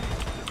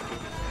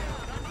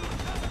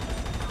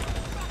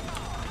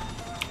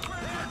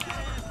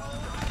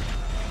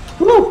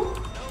 Woo!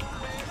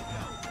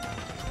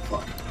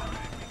 Fuck.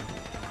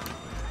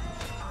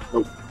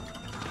 Oh.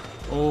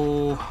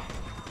 Oh.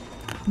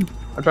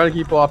 I'm trying to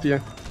keep off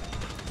you.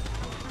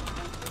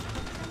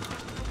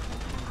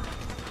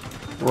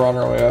 We're on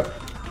our way up.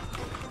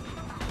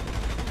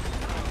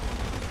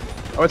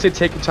 I would say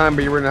take your time,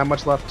 but you wouldn't have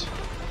much left.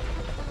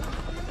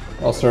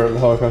 I'll start with the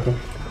helicopter.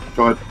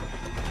 Go ahead.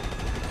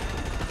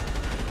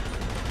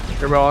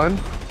 You're all in?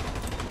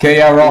 Okay,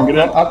 yeah, we're all Get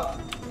in. up.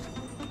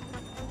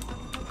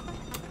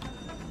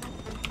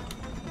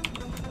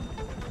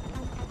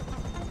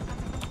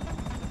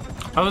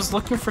 I was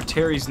looking for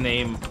Terry's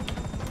name.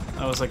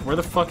 I was like, where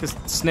the fuck is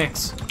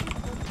Snicks?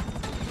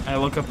 I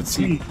look up and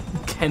see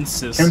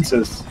Kensis.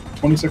 Kensis.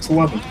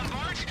 2611.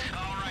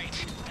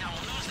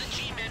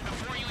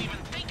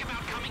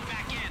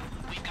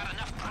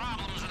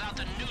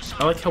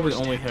 I like how we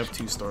only have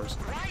 2 stars.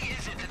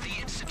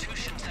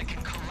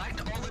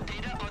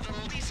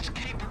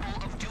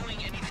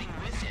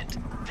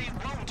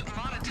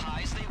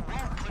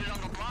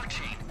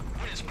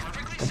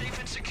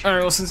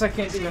 Alright, well, since I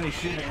can't do any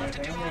shooting or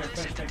anything, I'm gonna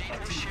finish my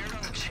tea.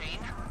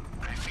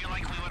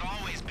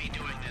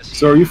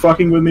 So are you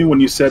fucking with me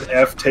when you said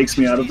F takes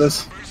me out of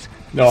this?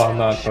 No, I'm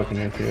not fucking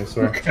with you, I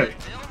swear. Okay.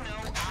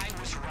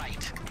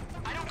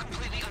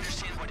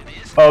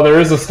 Oh, there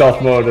is a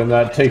stealth mode, and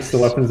that takes the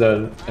weapons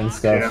out and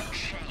stuff. Yeah.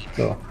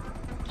 So.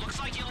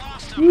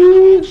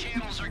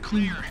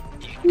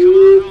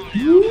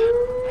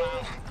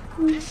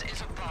 This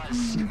is a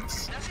buzz.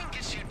 Nothing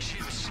gets you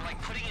juice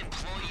like putting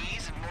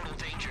employees in mortal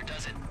danger,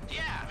 does it?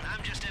 Yeah,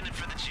 I'm just in it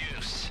for the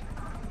juice.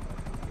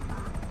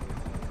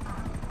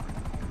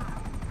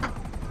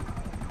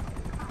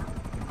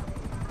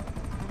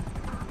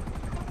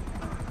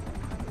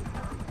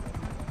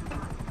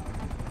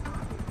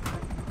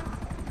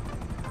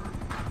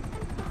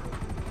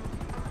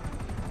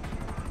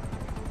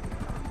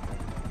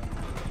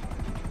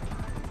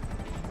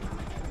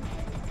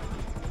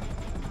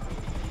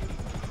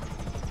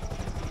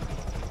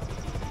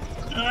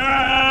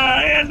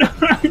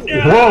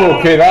 Whoa,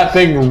 okay, that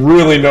thing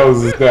really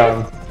noses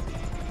down.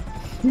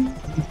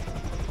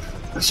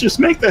 Let's just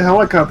make the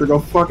helicopter go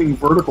fucking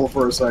vertical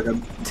for a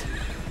second.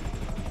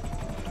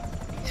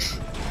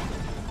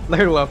 Let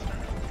her up.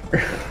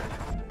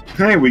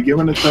 Hey, we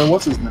giving it to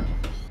what's his name?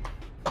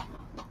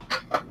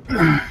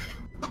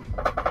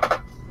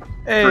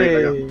 Hey. Great,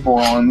 I got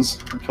bronze.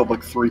 I killed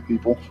like 3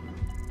 people.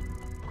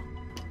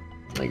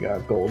 I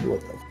got gold.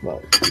 What the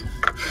fuck?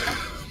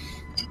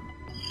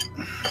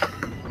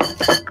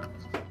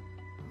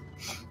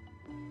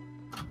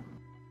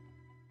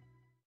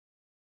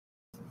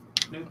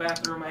 New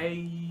bathroom,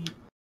 hey.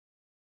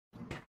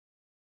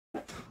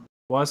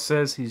 Was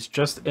says he's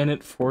just in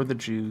it for the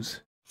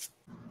Jews.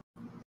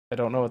 I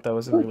don't know what that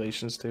was in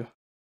relations to.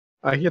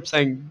 I kept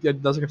saying,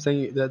 kept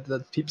saying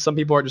that some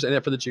people are just in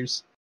it for the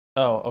juice.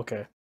 Oh,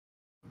 okay.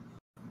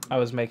 I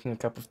was making a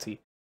cup of tea.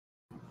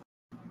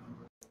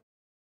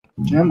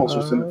 Jamel's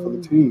just in it for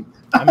the tea.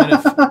 I'm in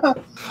it.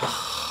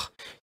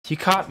 You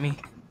caught me.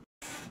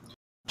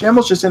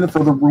 Jamel's just in it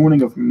for the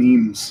ruining of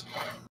memes.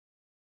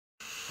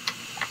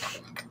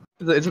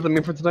 Is it the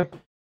meme for today?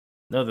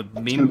 No, the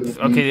meme.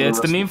 Okay,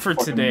 it's the meme for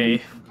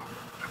today.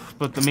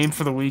 But the meme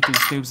for the week is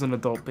Snoop's an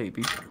adult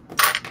baby.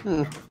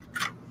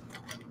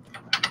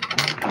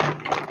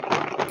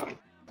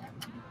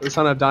 It's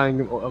not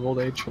dying of old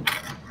age.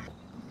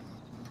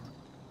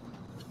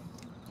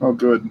 Oh,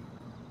 good.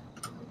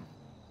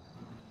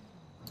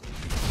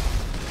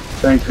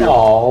 Thank you.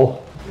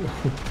 Oh.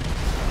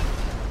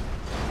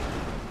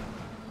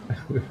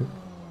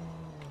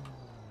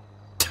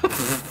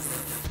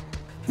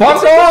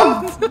 Fuck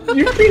off!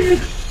 You piece of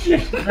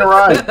shit! You're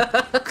right.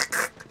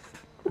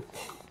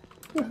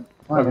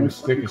 I'm gonna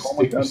stick a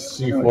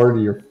C4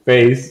 to your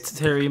face.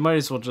 Terry, you might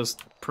as well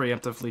just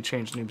preemptively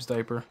change Noob's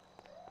diaper.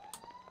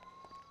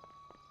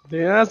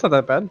 Yeah, that's not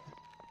that bad.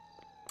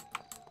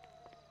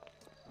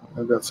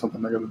 I've got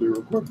something I gotta do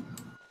real quick.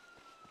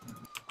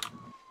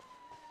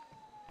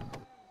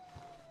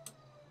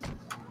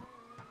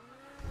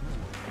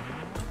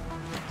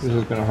 This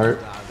is gonna hurt.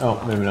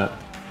 Oh, maybe not.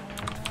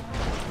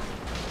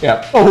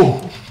 Yeah.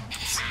 Oh!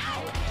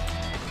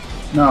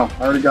 No,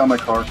 I already got my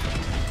car.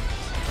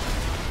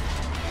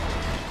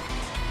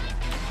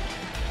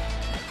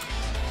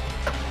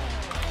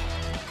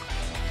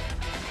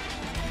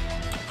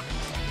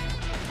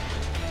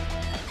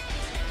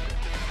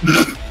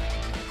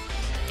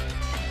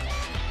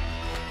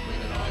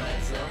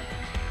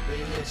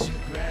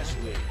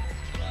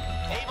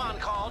 Avon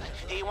called.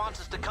 He wants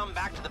us to come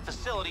back to the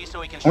facility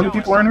so he can How many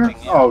people are in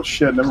here? Oh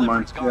shit, never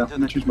mind. Yeah, let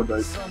me choose my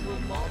dice.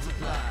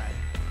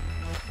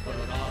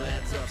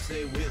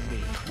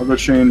 I'll go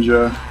change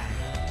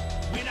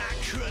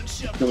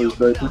Killer's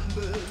diaper.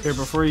 Here,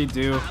 before you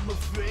do,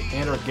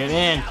 Andrew, get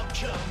in!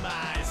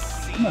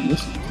 I'm not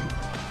listening.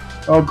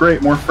 Oh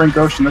great, more Frank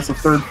Ocean. That's the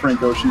 3rd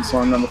Frank Ocean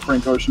song on the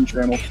Frank Ocean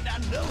channel.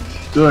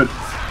 Good.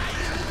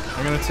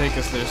 I'm gonna take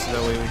us there so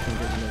that way we can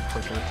get in there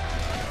quicker.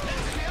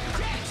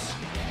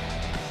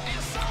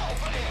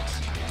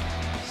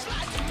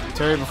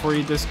 Terry, before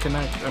you change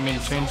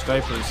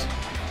diapers.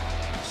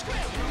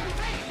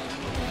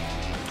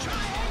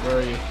 Where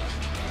are you?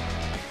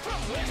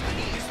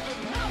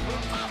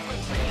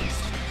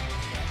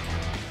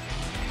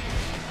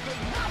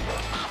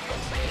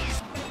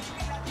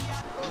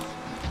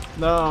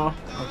 No.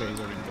 Okay, he's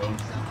already gone.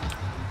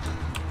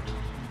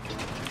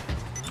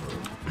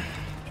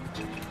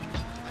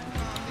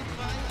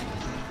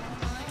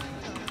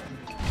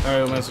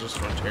 Alright, let's just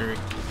run Terry.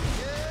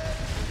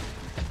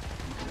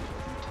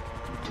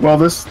 Well,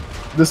 this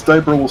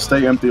diaper will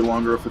stay empty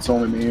longer if it's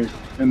only me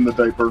in the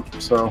diaper,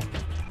 so if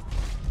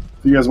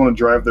you guys want to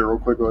drive there real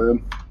quick, go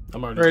ahead.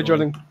 I'm already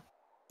joining.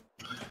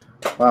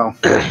 Wow.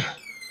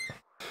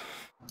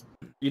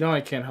 You know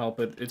I can't help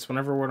it. It's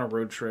whenever we're on a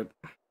road trip,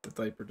 the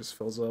diaper just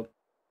fills up.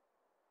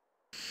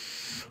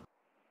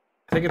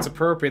 I think it's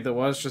appropriate that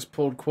Was just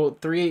pulled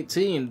quote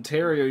 318.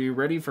 Terry, are you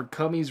ready for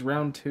Cummies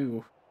round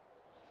 2?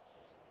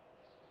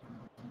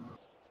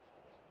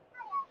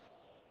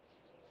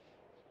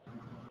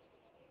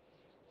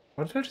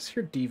 Why did I just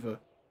hear Diva?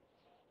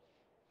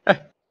 Am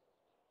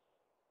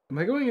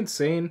I going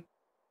insane?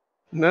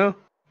 No. I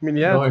mean,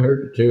 yeah. No, I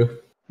heard it too.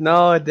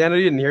 No, Dan,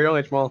 you didn't hear it,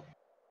 only small.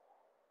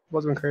 It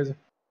wasn't crazy.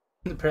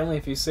 Apparently,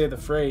 if you say the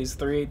phrase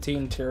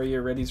 318, Terry,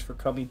 you're ready for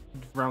Cummy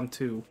round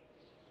 2,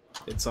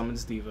 it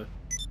summons Diva.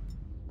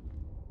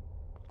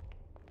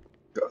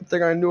 Good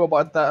thing I knew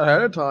about that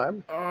ahead of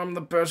time. I'm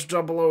the best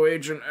 00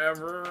 agent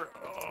ever.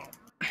 Oh.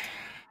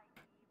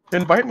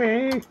 Invite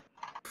me.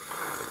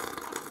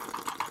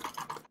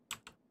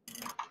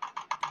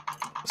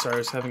 Sorry, I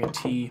was having a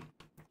tea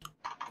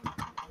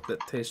that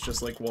tastes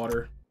just like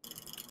water.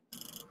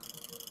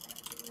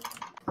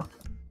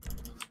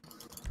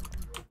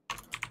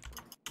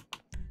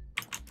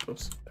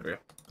 Oops, there we go.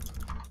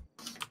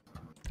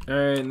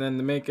 Alright, and then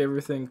to make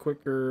everything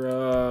quicker,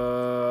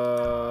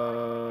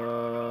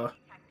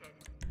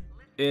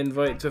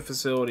 invite to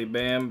facility.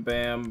 Bam,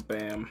 bam,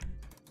 bam.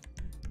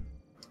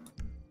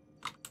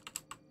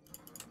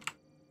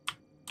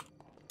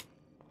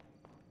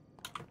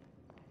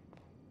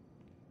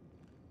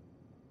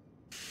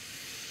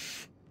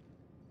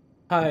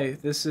 Hi,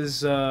 this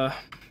is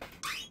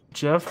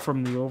Jeff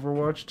from the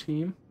Overwatch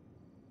team.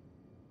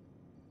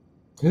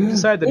 We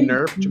decided to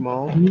nerf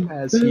Jamel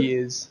as he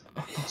is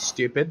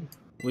stupid.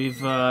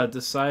 We've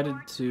decided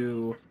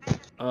to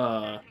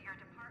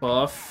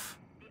buff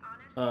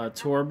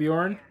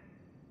Torbjorn.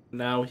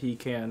 Now he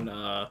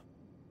can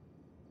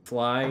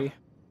fly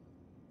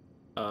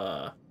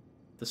the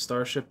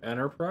Starship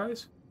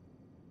Enterprise.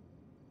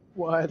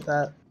 Why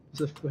that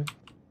specifically?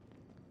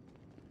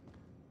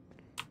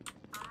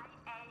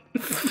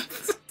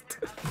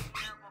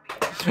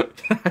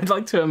 I'd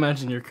like to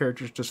imagine your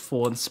character's just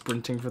full on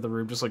sprinting for the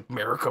room, just like,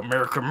 America,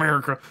 America,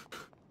 America.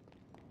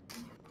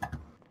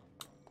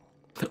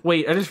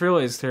 Wait, I just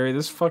realized, Terry,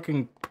 this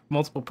fucking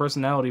multiple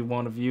personality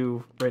one of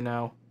you right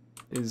now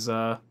is,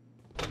 Oh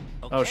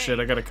shit,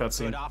 I got a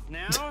cutscene. Off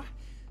now.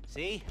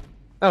 See?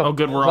 Oh,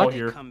 good, we're all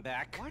here. Come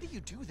back. Why do you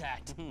do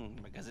that?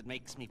 Because it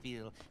makes me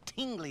feel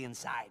tingly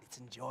inside. It's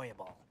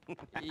enjoyable.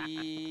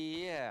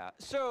 Yeah.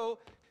 So,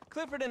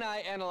 Clifford and I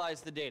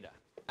analyzed the data.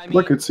 I mean,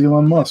 Look, it's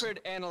Elon Musk.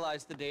 Clifford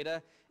analyzed the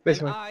data,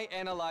 Basically. and I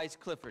analyzed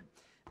Clifford.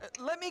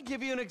 Let me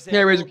give you an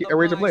example raise a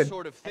of my blade.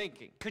 sort of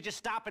thinking. Could you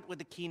stop it with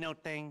the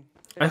keynote thing?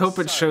 I hope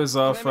it Sorry, shows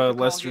can I off make a call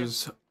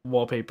Lester's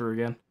wallpaper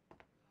again.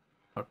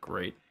 Oh,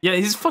 great. Yeah,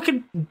 his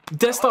fucking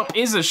desktop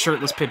is a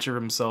shirtless picture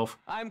of himself.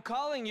 I'm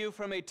calling you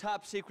from a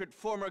top secret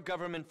former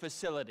government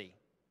facility.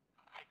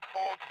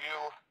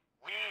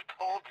 We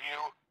told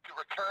you to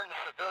return to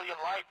civilian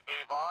life,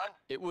 Avon.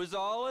 It was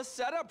all a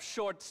setup,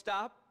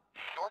 shortstop.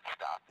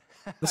 Shortstop?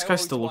 This I guy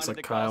always still looks wanted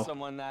like to call Kyle.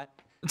 someone that.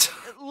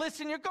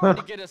 Listen, you're going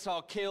to get us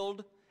all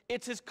killed.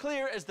 It's as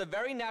clear as the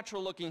very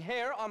natural-looking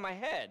hair on my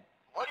head.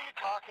 What are you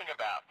talking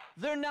about?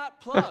 They're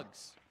not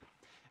plugs.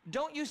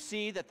 Don't you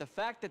see that the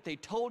fact that they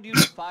told you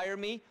to fire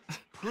me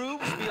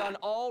proves beyond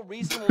all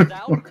reasonable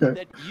doubt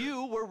that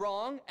you were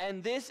wrong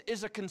and this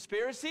is a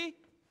conspiracy?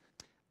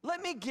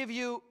 Let me give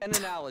you an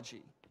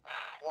analogy.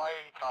 Why are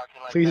you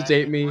talking like Please that?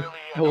 date me.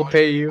 I will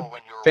pay you.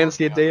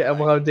 Fancy a date, I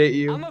will date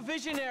you. I'm a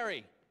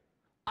visionary.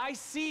 I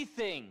see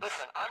things.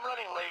 Listen, I'm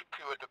running late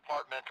to a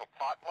departmental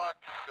potluck,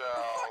 so...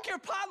 Fuck your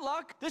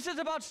potluck! This is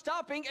about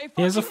stopping a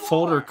He has a fucking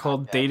folder war.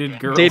 called Dated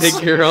Girls. Dated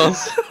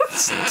Girls.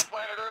 Planet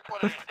Earth, one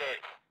of these days.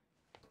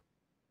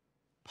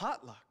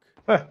 Potluck?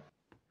 Huh.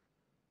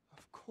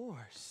 Of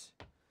course.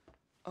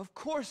 Of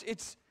course,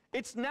 it's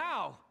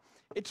now.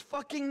 It's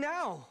fucking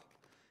now.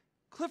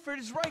 Clifford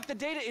is right, the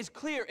data is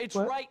clear. It's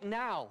right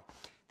now.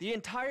 The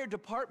entire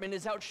department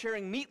is out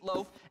sharing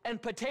meatloaf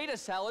and potato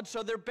salad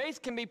so their base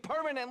can be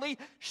permanently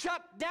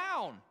shut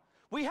down.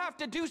 We have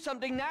to do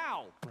something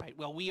now. Right,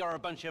 well, we are a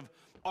bunch of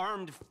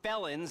armed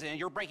felons, and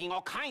you're breaking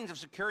all kinds of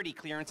security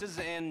clearances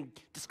and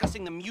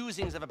discussing the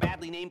musings of a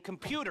badly named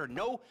computer.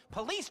 No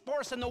police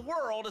force in the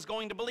world is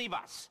going to believe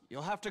us.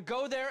 You'll have to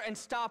go there and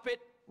stop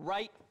it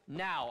right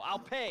now. I'll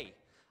pay.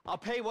 I'll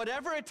pay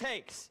whatever it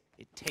takes.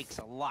 It takes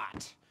a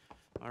lot.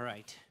 All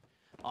right,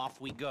 off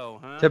we go,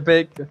 huh? To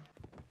bake.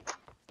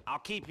 I'll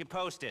keep you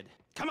posted.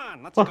 Come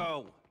on, let's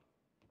go.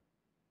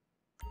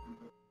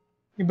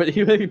 But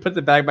he really put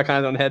the bag back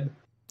on his own head.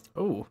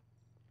 Oh. Look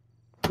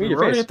at We're your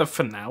already face. at the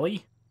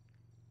finale?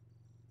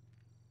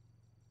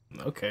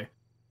 Okay.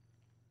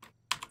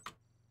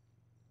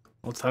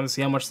 Well, it's time to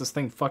see how much this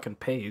thing fucking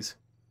pays.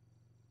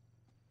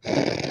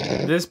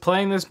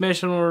 Playing this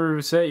mission will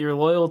reset your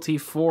loyalty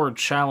for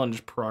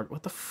challenge prog.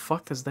 What the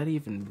fuck does that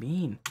even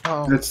mean?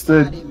 It's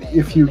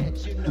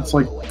it's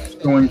like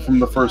going from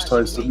the first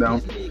heist to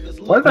down.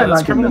 Why did I not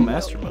get Criminal them?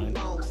 Mastermind.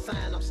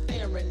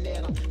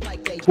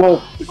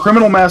 Well,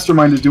 Criminal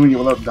Mastermind is doing it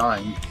without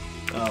dying.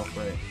 Oh,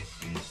 right.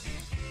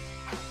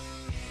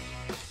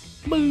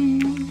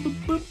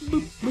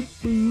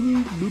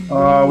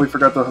 We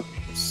forgot to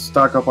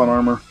stock up on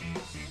armor.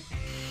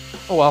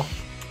 Oh well.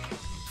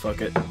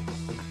 Fuck it.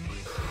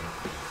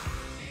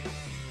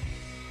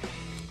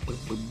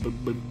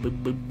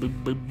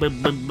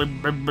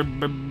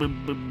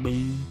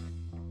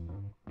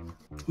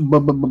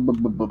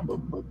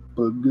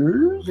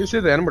 Boogers? You say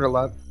the N-word a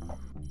lot.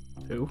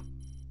 Who?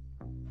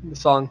 The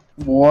song.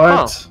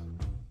 What? Oh.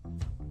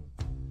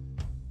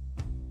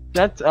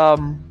 That's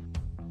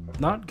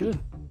not good.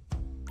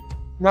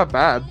 Not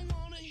bad.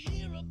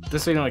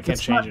 This thing I can't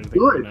It's change not anything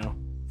good. right now.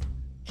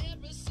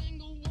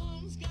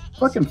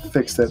 Fucking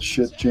fix that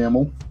shit,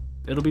 Jamel.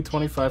 It'll be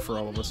 25 for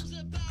all of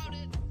us.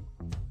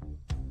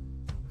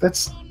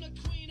 That's...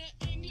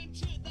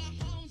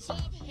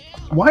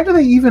 Why do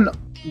they even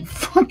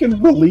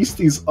fucking release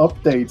these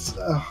updates?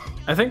 Ugh.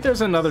 I think there's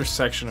another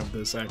section of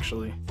this,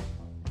 actually.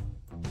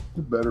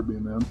 It better be,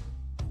 man.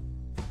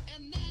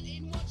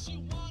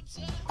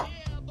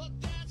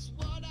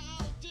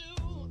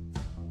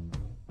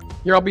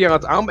 Here, I'll be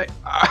honest.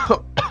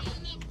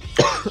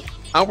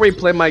 I'll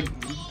replay my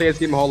this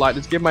game a whole lot.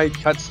 Just give my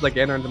cuts to, like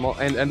Ender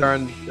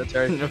and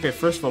Terry. Okay,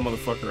 first of all,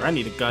 motherfucker, I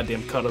need a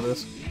goddamn cut of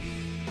this.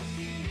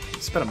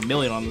 Spent $1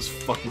 million on this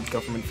fucking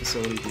government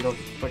facility. You know,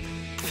 like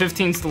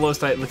 15's the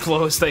lowest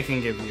I can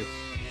give you.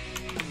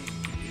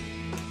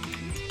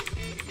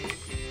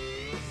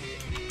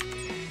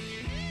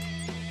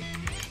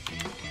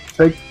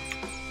 Take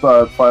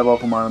 5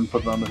 off of mine and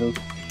put it onto his.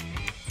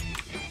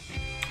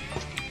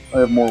 I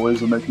have more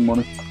ways of making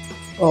money.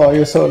 Oh,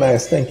 you're so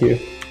nice. Thank you.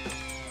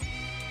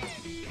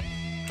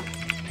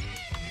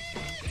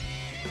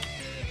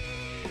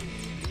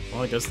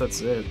 Well, I guess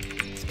that's it.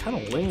 It's kind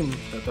of lame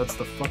that that's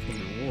the fucking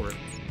reward.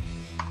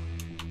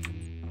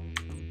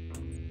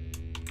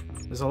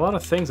 There's a lot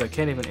of things I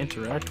can't even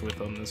interact with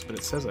on this, but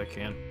it says I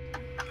can.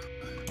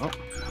 Oh,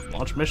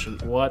 launch mission.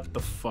 What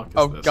the fuck is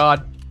this? Oh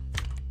god.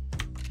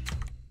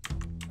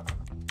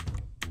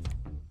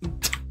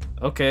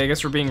 Okay, I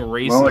guess we're being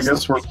racist. Well, I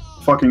guess we're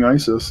fucking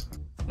ISIS.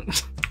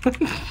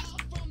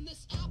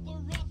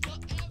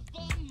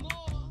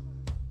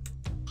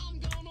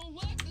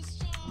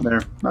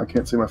 There, now I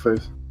can't see my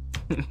face.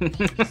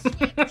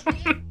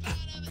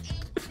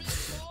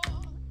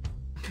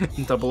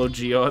 Double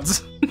OG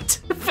odds.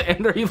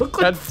 Vander, you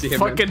look like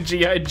fucking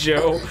G.I.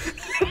 Joe.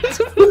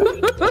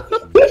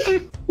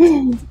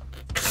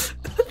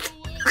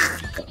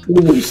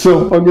 You're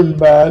so fucking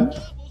bad.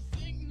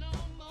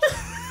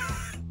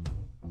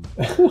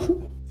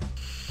 You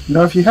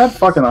know, if you had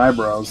fucking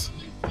eyebrows.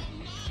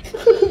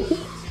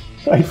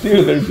 I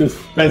do, they're just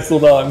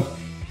penciled on.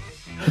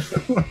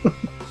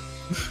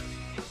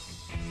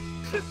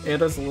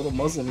 And as a little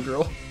Muslim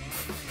girl.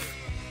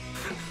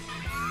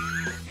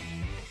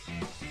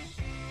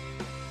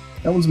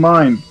 That was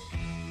mine.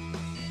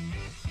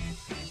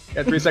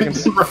 Yeah, 3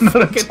 seconds. Run out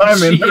of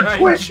time in there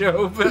quick.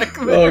 Joe back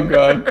there. Oh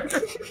god.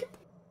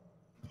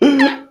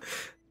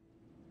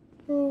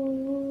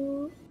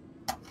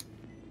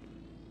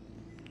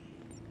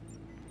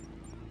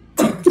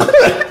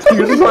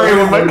 You're just sorry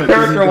when my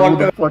character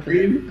walked up the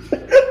screen.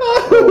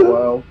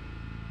 Oh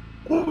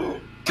wow.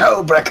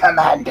 Cobra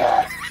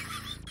Commander.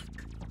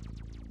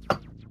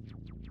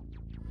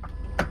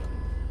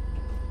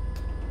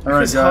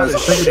 Alright guys, I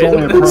think it's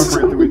only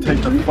appropriate that we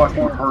take the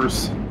fucking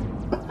hearse.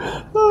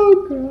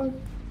 Oh god.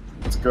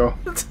 Let's go.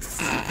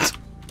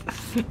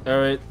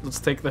 Alright, let's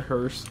take the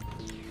hearse.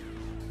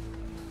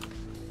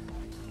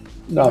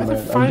 No, Why are there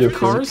man, I'm 5 different.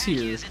 cars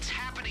here?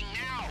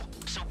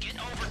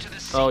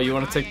 Oh, you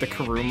want to take the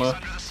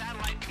Karuma?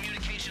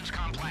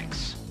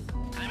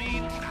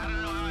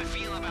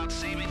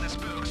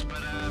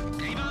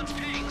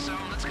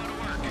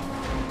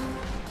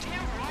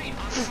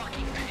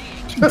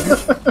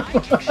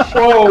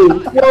 Whoa!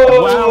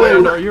 Whoa! Wow,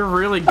 Andrew, you're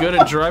really good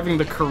at driving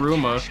the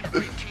Karuma.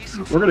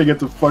 We're gonna get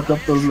to fuck up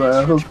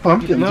those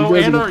pumpkins. No,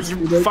 you guys Andrew, get to you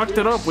see that? fucked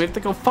it up. We have to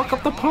go fuck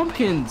up the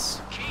pumpkins.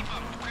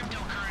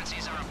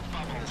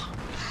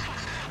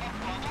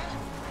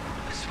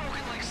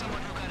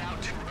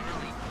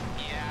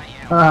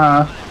 We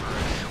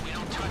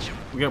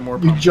got more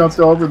You pumpkins. jumped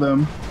over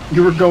them.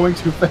 You were going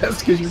too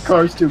fast because your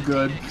car's too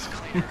good.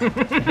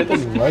 That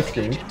doesn't my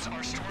screen.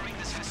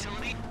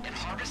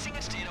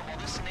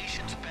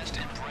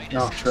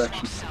 No,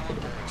 traction.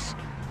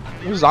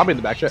 There's a zombie in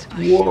the back, shit.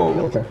 Whoa.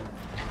 Okay.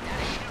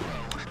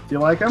 Do you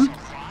like him?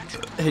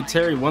 Hey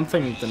Terry, one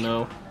thing to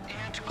know.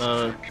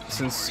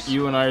 Since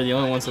you and I are the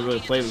only ones that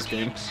really play this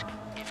game,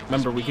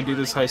 remember we can do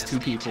this heist 2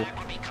 people.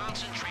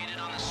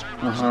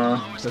 Uh-huh.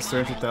 That's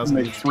 300,000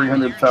 Make each.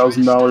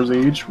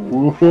 $300,000 each.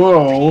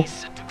 Whoa.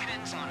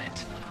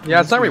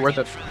 Yeah, it's not really worth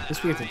it. I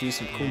guess we have to do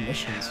some cool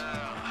missions.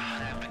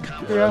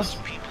 Yeah.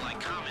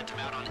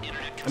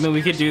 I mean,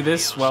 we could do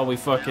this while we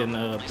fucking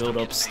build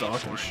up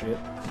stock and shit.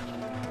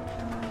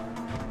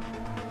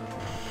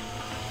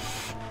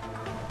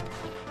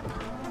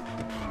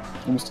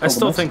 I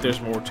still think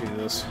there's more to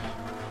this.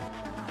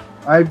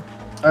 I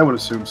would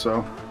assume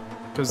so.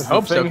 Because I the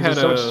hope so, thing because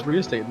had there's so a much real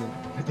estate in the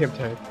goddamn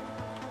tag.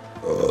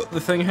 the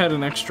thing had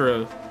an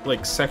extra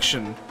like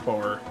section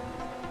bar.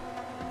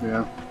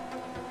 Yeah.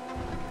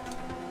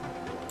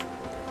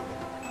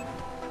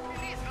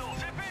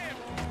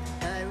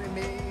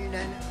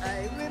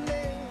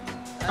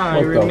 I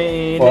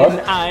remain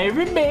and I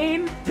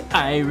remain.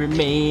 I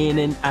remain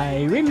and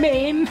I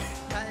remain.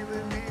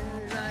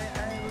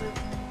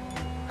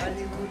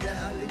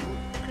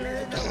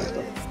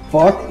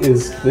 Fuck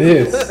is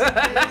this?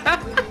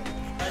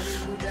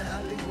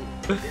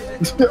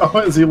 Oh,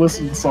 is he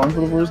listening to the song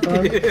for the first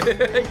time?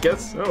 I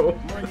guess so.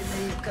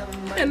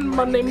 And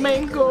money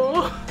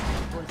mango.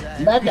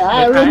 But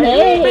I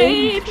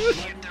remain.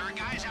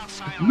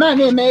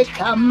 Money may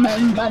come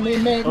and money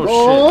may go.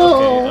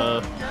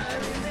 Oh shit, okay,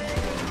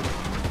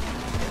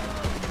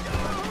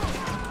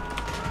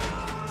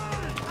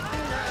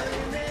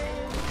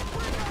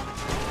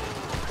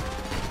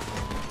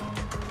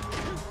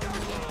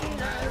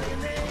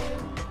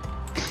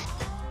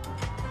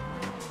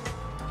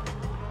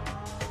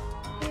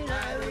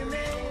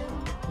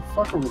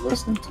 What the fuck are we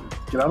listening to?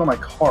 Get out of my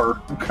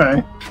car,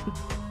 okay?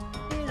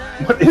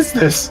 What is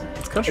this?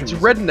 It's country It's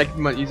music. redneck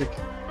music.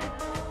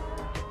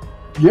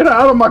 Get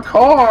out of my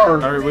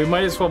car! Alright, we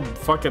might as well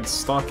fucking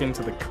stalk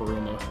into the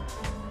Karuma.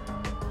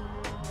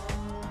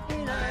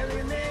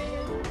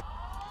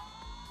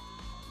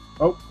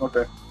 Oh,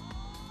 okay.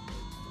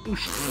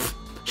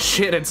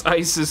 Shit, it's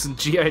ISIS and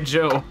G.I.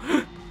 Joe.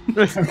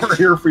 We're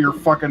here for your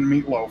fucking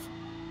meatloaf.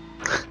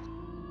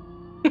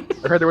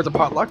 I heard there was a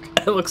potluck.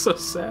 It looks so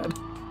sad.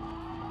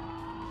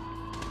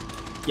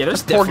 Yeah,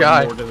 there's Poor definitely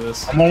guy. more to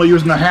this. I'm only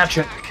using the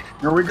hatchet.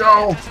 Here we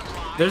go.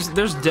 There's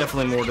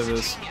definitely more to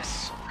this.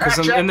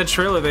 Because in the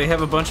trailer they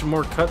have a bunch of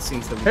more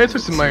cutscenes. Hey,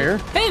 it's in my ear.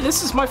 Hey,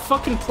 this is my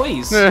fucking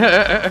place. So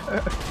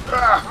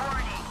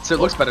it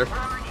looks better.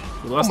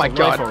 You lost my a life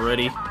God.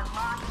 already.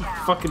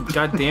 Fucking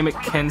goddamn it,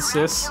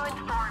 Kensis.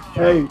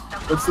 Hey,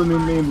 what's the new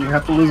meme? You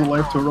have to lose a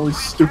life to a really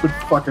stupid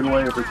fucking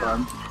way every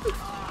time.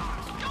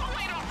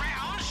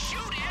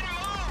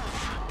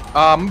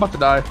 I'm about to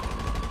die.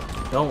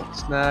 Don't.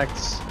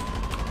 Snacks.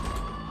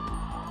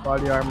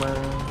 Body armor.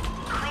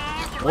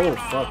 Oh,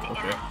 fuck,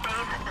 okay.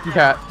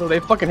 Yeah, they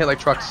fucking hit like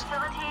trucks.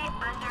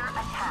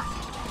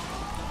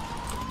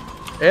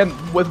 And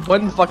with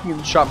one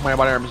fucking shot, my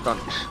body armor's gone.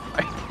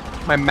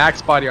 My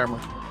max body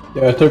armor.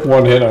 Yeah, I took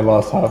one hit, I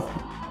lost half.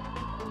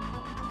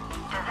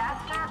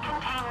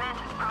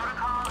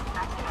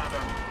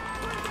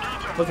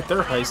 Look at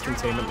their heist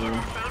containment room.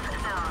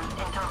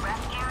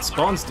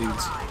 Spawns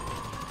dudes.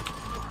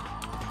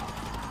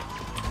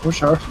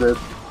 Wish ours did.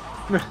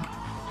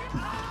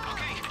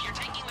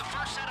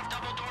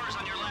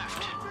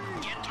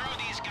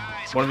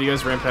 One of you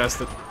guys ran past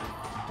it.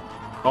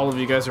 All of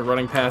you guys are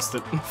running past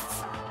it.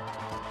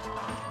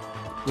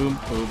 Boom,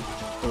 boom,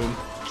 boom.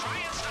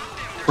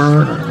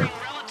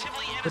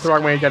 It's the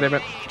wrong way,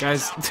 goddammit.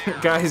 Guys,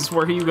 guys,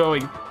 where are you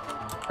going?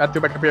 I have to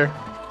go back up here.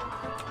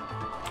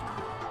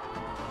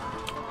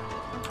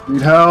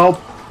 Need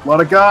help. A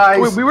lot of guys.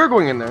 Wait, we were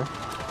going in there.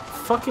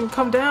 Fucking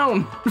come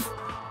down.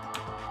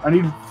 I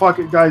need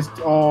fucking guys.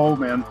 Oh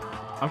man.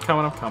 I'm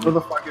coming, I'm coming. Where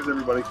the fuck is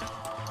everybody?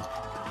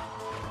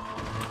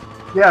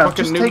 Yeah,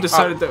 fucking just noob take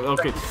decided that.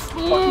 Okay.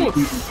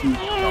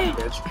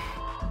 Bitch.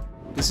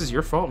 This is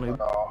your fault, noob.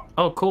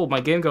 Oh, cool. My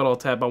game got all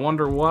tabbed. I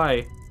wonder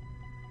why.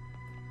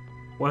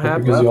 What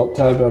happened? Because you alt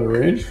tabbed out of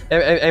rage?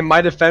 In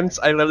my defense,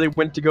 I literally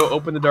went to go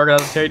open the door,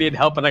 got out of need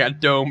help, and I got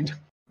domed.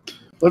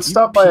 Let's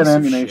stop by an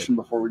ammunition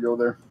before we go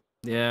there.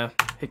 Yeah,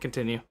 hit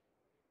continue.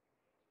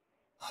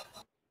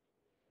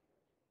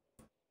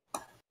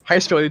 High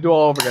school, you do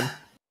all over again.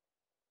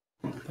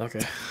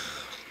 Okay.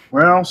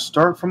 Well,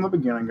 start from the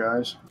beginning,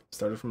 guys.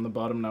 Started from the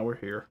bottom, now we're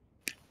here.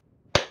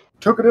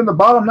 Took it in the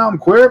bottom, now I'm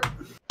quit.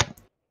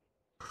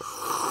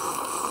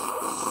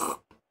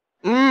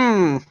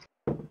 Mmm.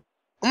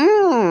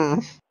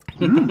 Mmm.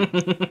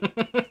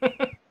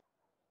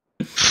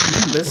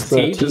 This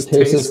tea just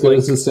tastes as good like,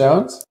 as it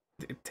sounds?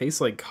 It tastes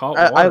like hot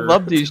water. I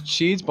love these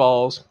cheese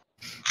balls.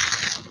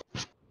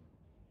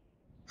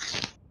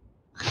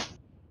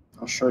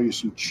 I'll show you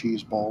some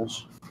cheese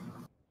balls.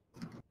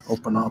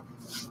 Open up.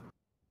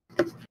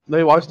 Let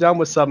me wash down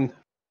with some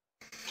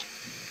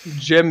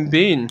Jim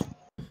Bean.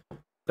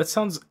 That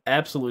sounds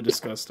absolutely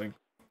disgusting.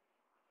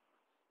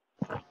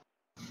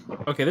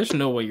 Okay, there's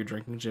no way you're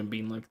drinking Jim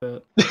Bean like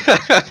that.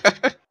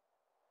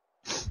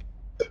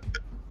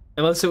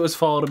 Unless it was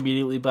followed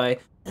immediately by...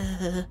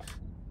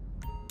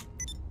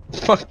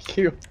 Fuck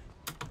you.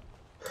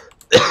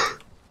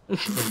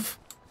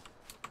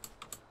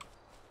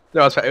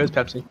 No, it was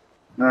Pepsi.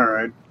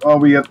 Alright. Oh,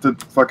 we have to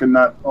fucking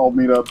not all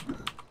meet up.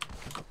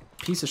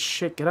 Piece of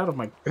shit, get out of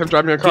my... I'm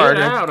driving a car.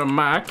 Get out of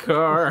my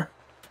car.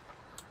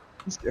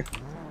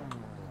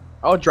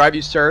 I'll drive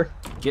you, sir.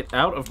 Get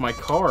out of my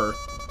car.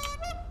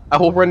 I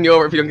will run you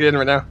over if you don't get in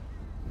right now.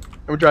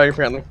 I'm driving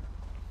friendly.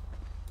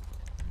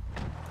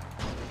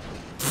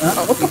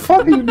 What the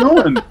fuck are you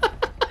doing?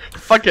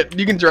 Fuck it,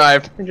 you can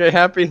drive. Okay,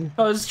 happy?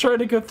 I was trying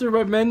to go through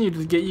my menu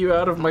to get you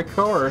out of my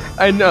car.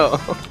 I know.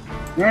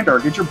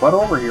 Andar, get your butt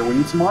over here. We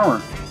need some armor.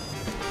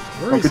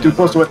 Where Don't is get too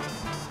close to it.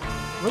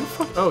 Where the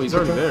fuck? Oh, he's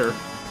already there.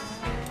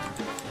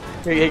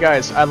 Hey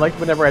guys, I like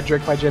whenever I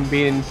drink my Jim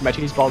Bean into my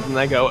cheese balls and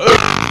I go. What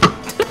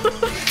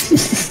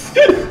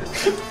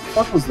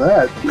the fuck was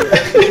that?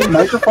 Is your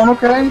microphone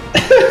okay?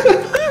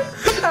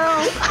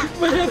 Ow!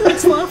 My head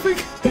hurts laughing.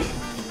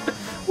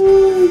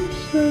 Oh,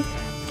 shit.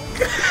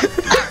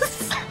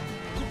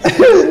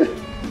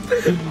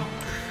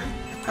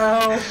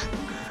 Ow.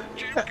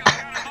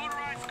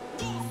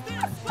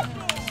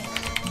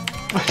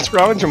 What's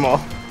wrong, Jamal?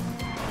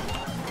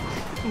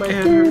 My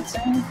head hurts.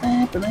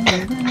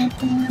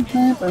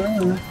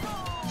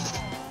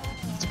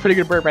 It's a pretty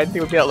good burp. I didn't think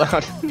it would be out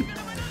loud.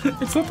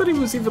 It's not that he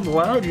was even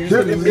loud. You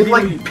Dude, it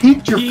like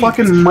peaked your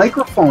fucking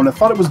microphone. I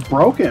thought it was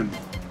broken.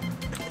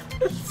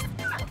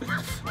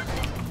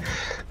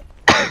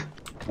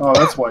 Oh,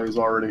 that's why he's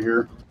already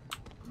here.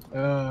 He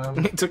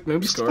took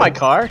Noob's car. My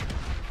car?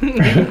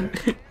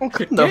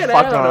 Get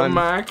out of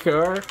my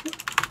car.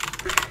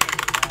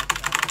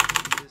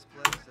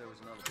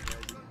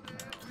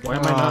 Why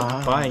am I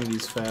not buying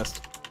these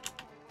fast?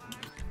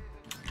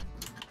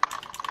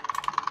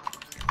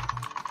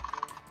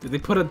 Did they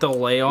put a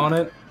delay on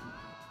it?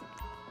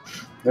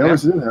 They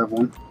always did have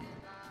one.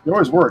 They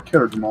always were a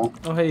killer, Jamal.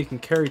 Oh, hey, you can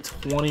carry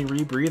 20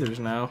 rebreathers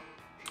now.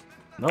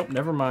 Nope,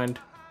 never mind.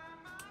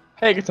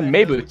 Hey, get some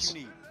May boots.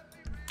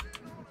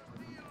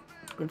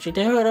 What you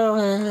doing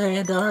over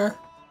there, Andar?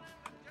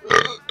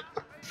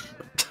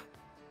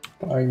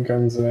 Buying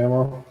guns and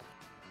ammo.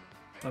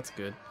 That's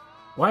good.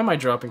 Why am I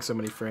dropping so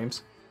many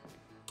frames?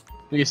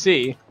 You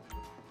see.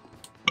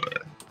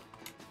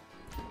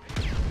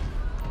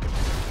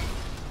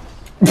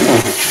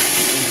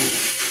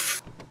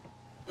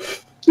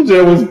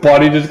 Jamel's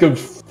body just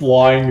comes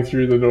flying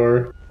through the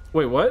door.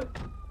 Wait, what?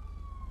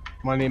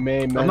 Money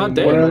made, I'm not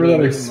dead. Whenever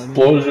that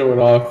explosion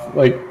went off,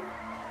 like...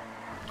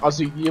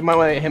 Also, you might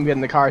want him get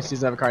in the car since he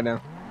doesn't have a car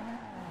now.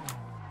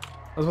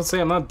 I was about to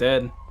say, I'm not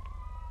dead.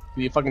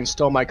 You fucking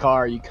stole my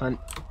car, you cunt.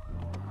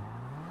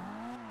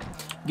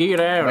 Get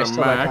out of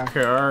my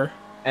car.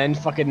 And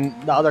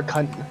fucking the other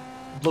cunt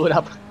blew it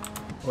up.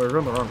 We're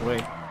going the wrong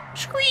way.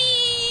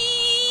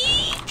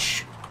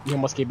 You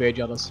almost gay baby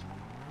jailed us.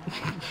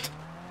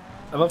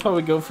 I love how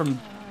we go from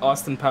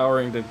Austin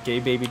powering to gay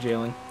baby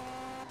jailing.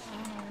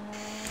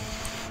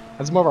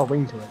 There's more of a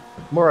ring to it.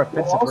 More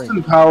offensive ring.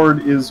 Austin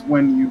powered is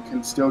when you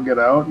can still get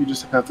out. You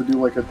just have to do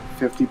like a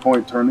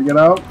 50-point turn to get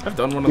out. I've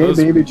done one of those.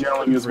 Gay baby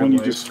jailing is when you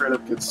just straight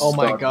up get stuck. Oh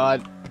my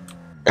god.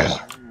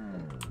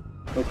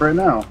 Like right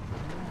now.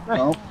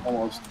 Oh,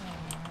 almost.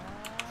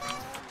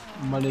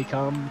 Money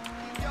come.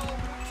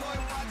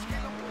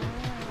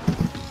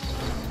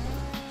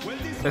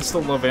 I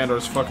still love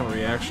Andor's fucking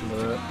reaction to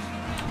that.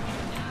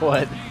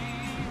 What?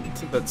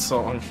 To that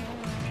song.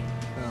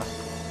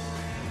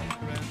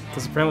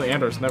 Because apparently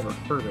Andor's never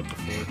heard it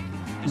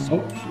before.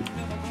 Nope.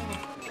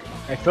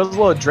 It feels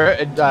a little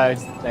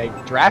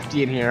like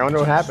drafty in here. I wonder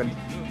what happened.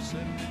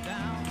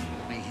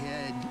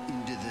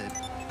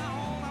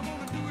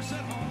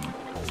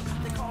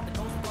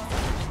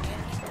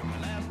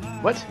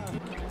 What?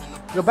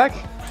 Go back?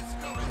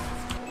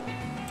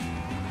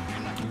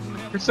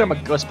 You're saying I'm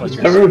a Ghostbusters.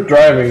 Whoever was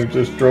driving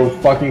just drove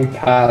fucking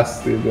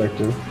past the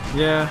objective.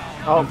 Yeah.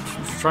 I'm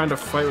trying to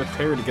fight with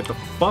Terry to get the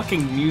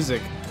fucking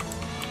music.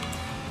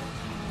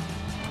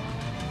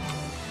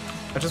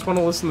 I just want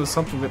to listen to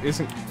something that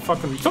isn't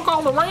fucking. Took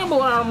all the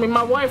ramble out of me.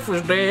 My wife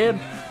was dead.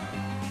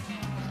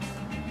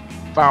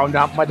 Found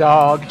out my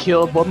dog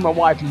killed both my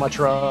wife and my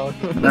truck.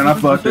 And then I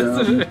fucked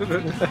him.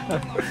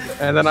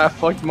 And then I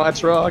fucked my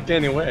truck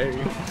anyway.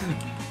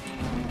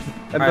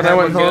 And then I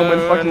went home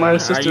and fucked my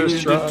sister's I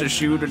used truck. it to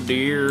shoot a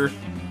deer.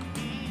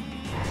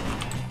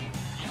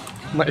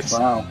 Nice.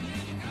 Wow.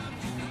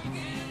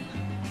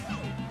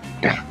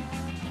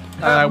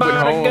 I went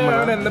bought home. a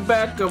gun in the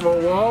back of a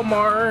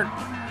Walmart.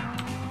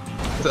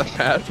 Is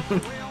that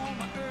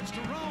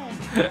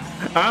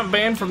bad? I'm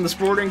banned from the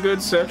sporting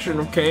goods section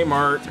of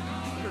Kmart.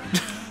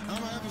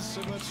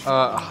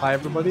 Hi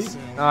everybody.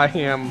 I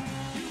am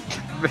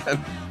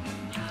Ben.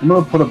 I'm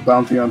gonna put a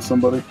bounty on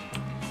somebody.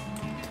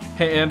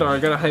 Hey Andor, I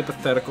got a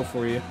hypothetical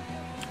for you.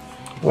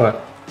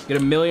 What?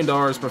 Get $1 million,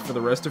 but for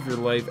the rest of your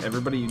life,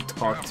 everybody you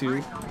talk to,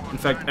 in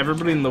fact,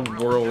 everybody in the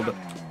world,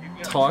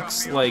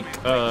 talks like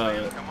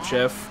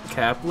Jeff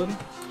Kaplan,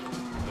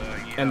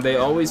 and they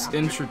always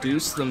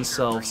introduce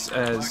themselves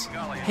as,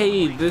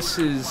 hey, this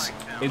is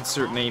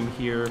insert name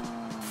here,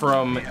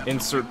 from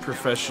insert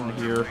profession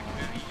here.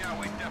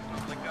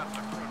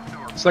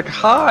 It's like,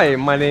 hi,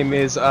 my name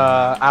is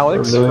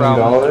Alex $1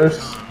 million?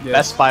 from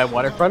Best Buy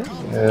Waterfront.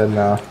 Yeah,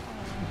 no.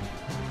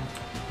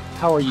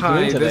 How are you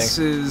doing today? This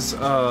is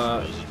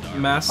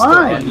Mastaonion.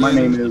 Hi, my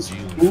name is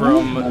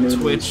from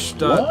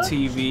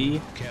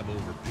Twitch.tv.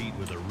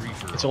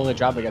 It's only a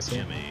job, I guess.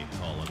 Yeah.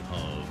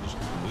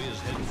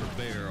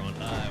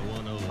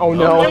 Oh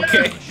no!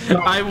 Okay,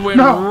 I went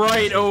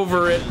right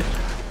over it.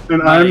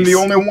 And I'm the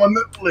only one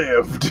that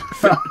lived.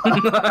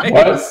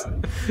 Nice.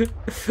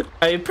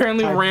 I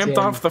apparently God ramped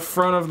damn. off the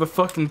front of the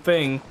fucking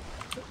thing.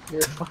 You're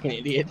a fucking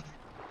idiot.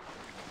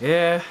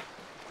 Yeah.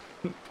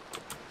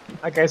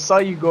 Like, I saw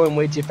you going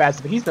way too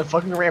fast, but he's the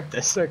fucking ramp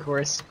this, of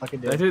course. Fucking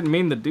I did. didn't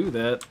mean to do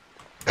that.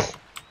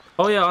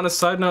 Oh yeah, on a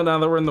side note, now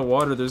that we're in the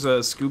water, there's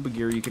a scuba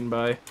gear you can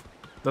buy.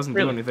 Doesn't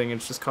do anything,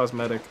 it's just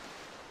cosmetic.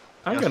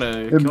 I'm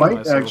gonna It kill might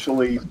myself.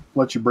 actually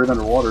let you breathe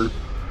underwater.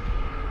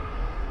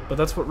 But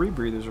that's what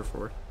rebreathers are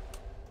for.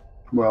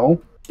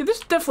 Well, Yeah,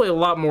 there's definitely a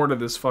lot more to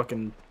this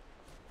fucking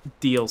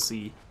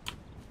DLC.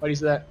 Why do you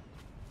say that?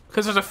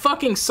 Because there's a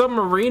fucking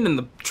submarine in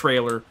the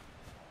trailer.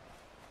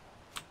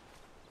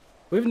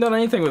 We haven't done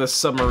anything with a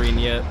submarine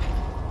yet.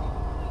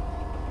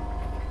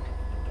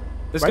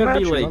 There's Why gotta not,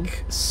 be Jamel?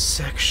 like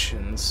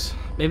sections.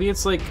 Maybe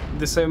it's like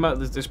the same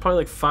amount. There's probably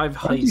like 5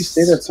 heists. why do you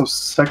say that so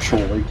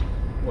sexually?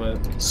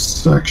 What?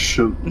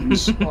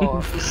 Sections.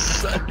 Oh,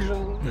 section.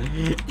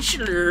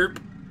 Slurp.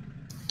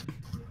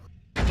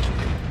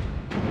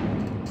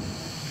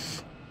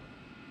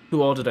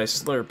 Who all did I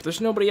slurp?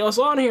 There's nobody else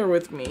on here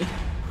with me.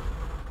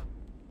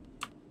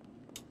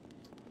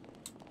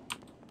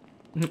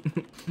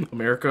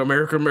 America,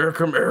 America,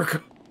 America,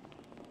 America.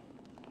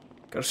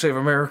 Gotta save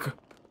America.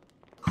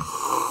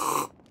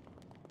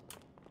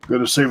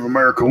 Gotta save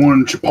America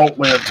one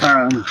Chipotle at a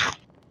time.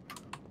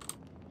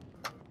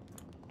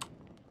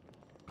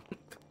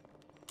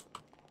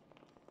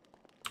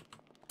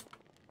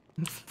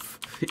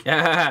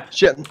 Yeah.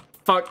 Shit.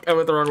 Fuck, I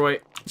went the wrong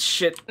way.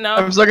 Shit, no.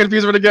 I'm so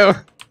confused where to go.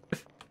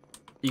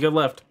 You go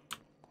left.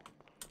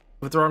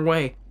 Went the wrong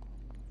way.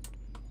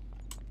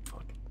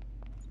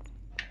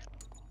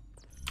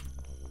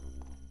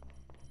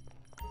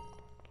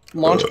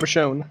 Launch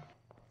Michonne.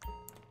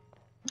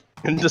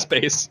 Into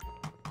space.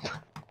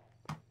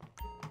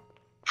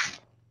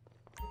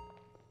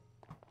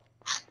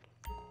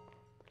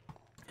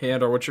 Hey,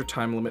 Andor, what's your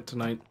time limit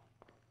tonight?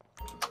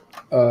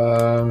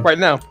 Right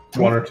now.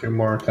 1 or 2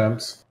 more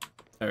attempts.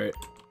 Alright.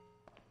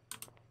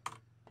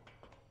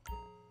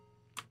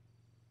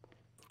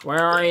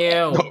 Where are you?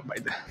 Oh, my...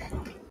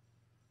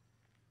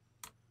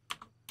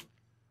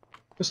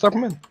 Just slurp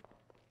him in.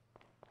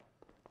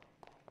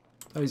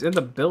 Oh, he's in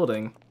the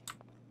building.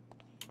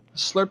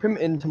 Slurp him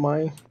into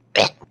my...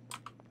 I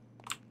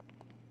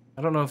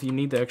don't know if you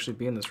need to actually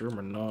be in this room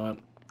or not.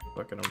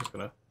 Fucking, I'm just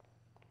gonna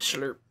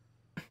slurp.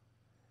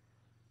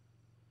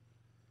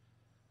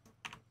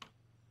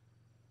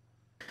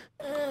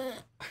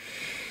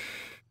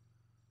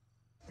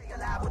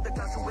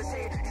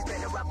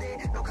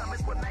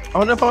 I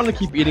don't know if I want to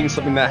keep eating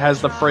something that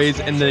has the phrase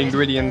in the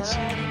ingredients,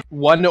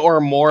 1 or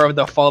more of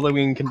the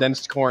following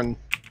condensed corn.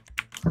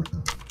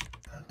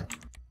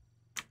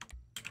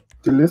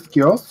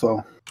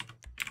 Delicioso.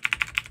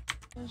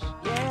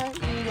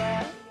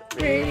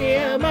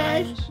 Radio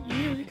Mash,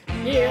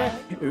 yeah,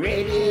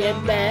 Radio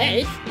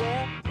Mash.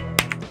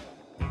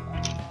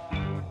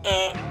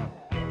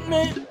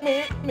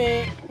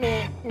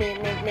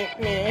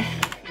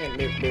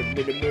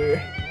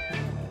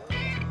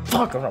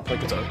 Fuck, I'm not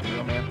playing guitar.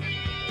 Oh, man.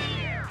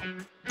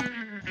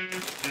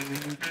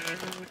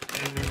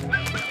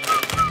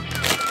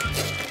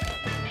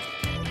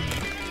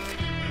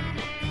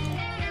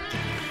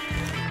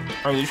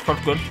 Are these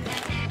cooked good?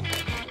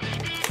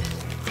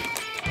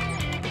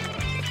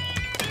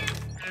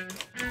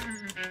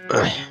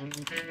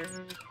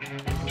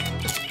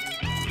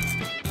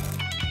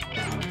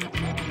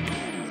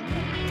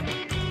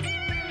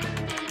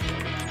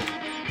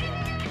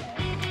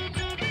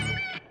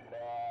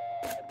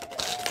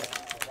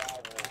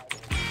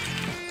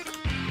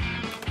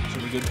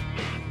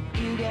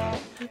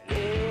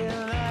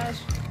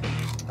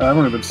 I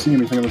don't even see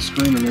anything on the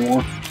screen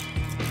anymore.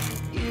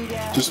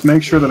 Just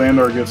make sure that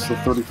Andor gets the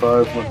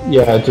 35.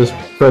 Yeah, just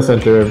press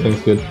enter,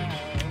 everything's good.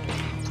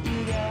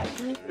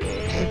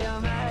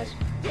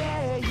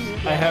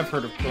 I have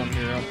heard of Clone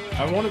Hero.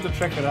 I wanted to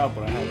check it out,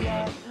 but I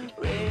haven't.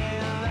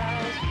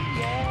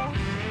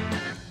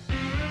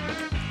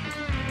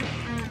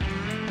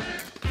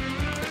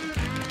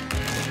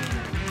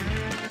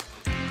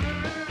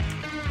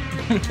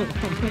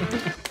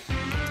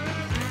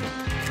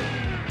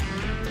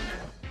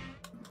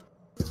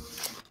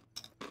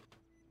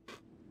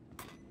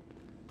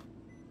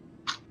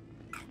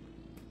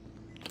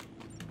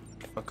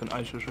 Fucking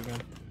ISIS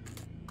again.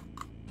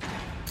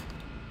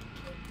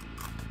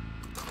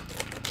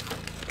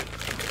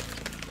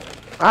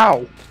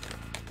 Ow!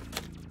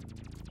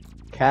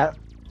 Cat.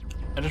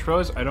 I just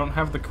realized I don't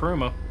have the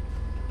Kuruma.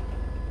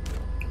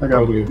 I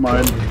got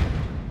mine.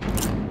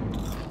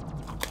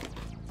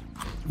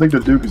 I think the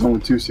Duke is only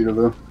 2-seater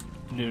though.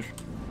 It is.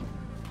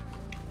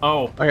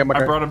 Oh, I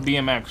brought a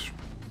BMX.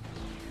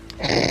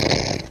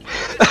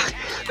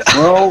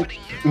 Well,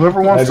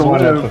 whoever wants to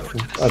live.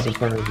 I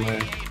prefer his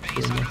name.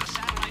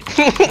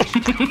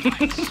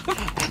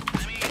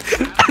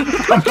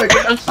 I'm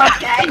making a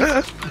fucking.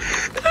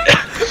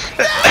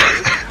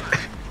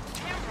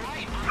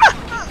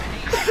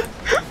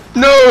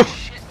 No!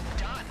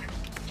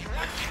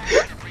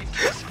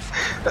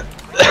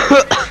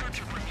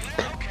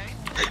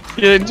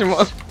 Get in,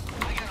 Jamel.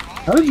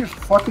 How did you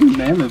fucking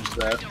manage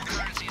that?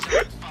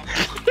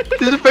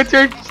 Does it affect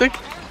your stick?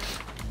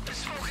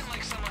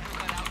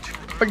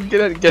 Fucking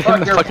get in the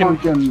fucking...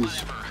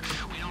 pumpkins.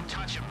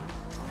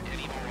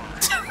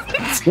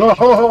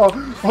 Oh,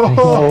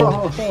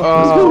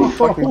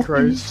 fucking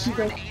Christ.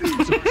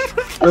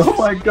 Oh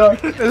my god.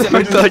 It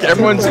affects like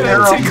everyone's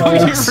hair on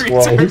my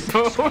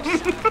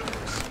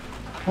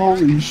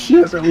Holy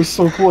shit, that was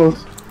so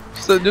close.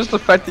 So just the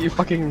fact that you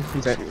fucking...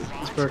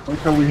 Like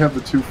how we have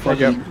the two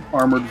fucking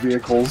armored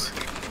vehicles.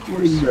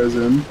 What are you guys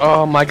in?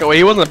 Oh my god, wait,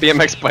 he wasn't a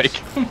BMX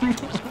bike.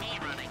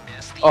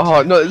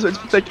 Oh no, it's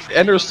like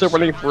Andrew's still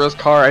running for his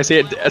car. I see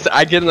it. As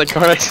I get in the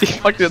car and I see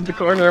fucking in the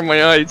corner of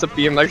my eye, it's a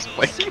BMX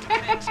bike.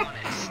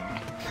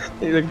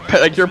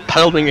 like you're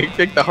pedaling,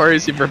 like the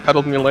hardest you've ever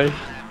pedaled in your life.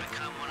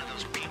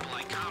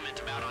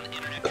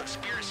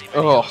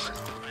 Oh.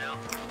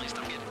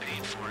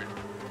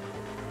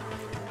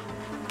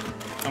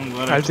 I'm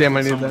glad God damn,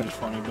 I need that.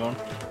 Funny bone.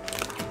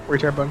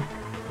 Retard button.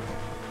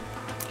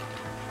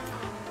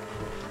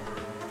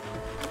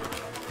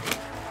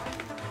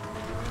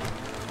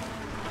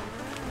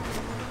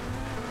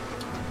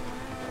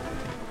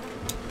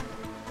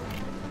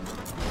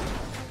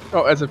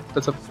 Oh,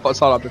 that's a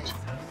solid object.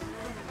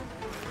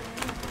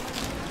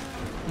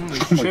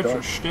 These chips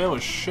are stale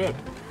as shit.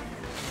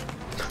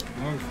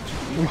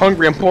 I'm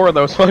hungry, I'm poor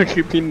though, so I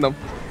keep eating them.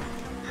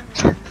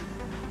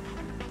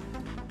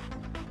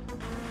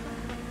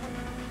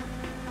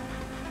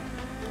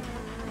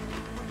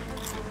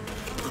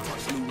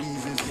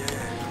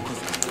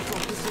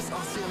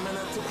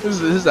 This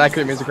is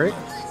accurate music, right?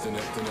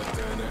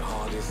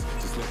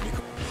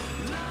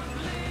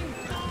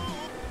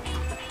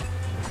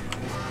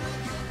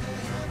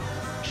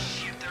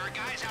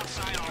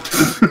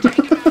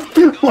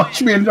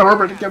 Watch me in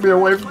Norbert to get me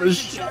away from this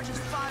shit.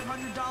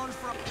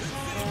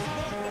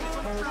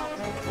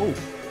 Oh.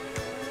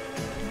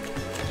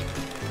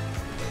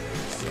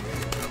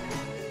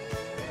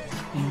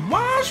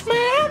 This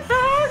man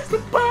has the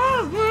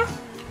power.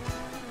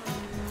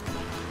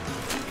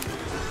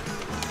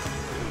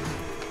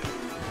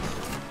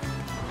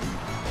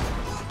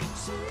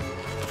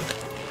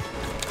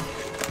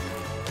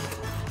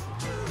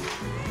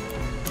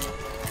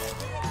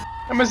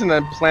 I'm missing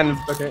the plan.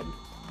 Okay.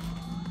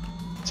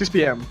 6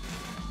 p.m.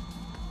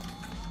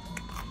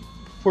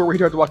 4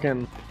 retards walk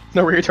in.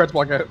 No retards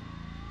walk out.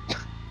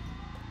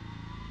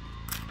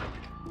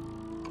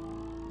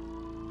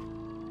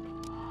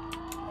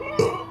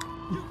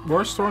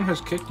 Warstorm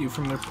has kicked you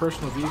from their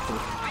personal vehicle.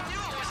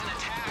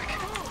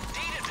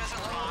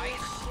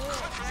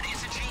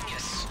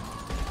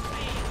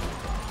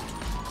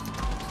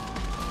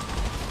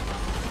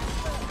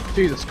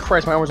 Jesus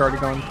Christ, my armor's already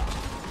gone.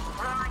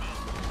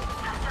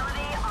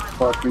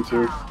 Fuck me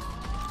too.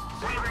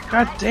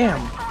 God damn.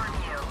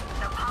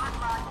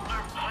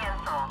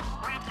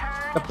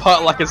 The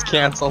potluck is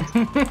cancelled.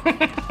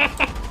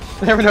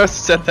 I never noticed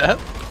it said that.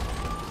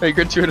 Very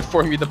good to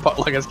inform me the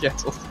potluck is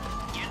cancelled.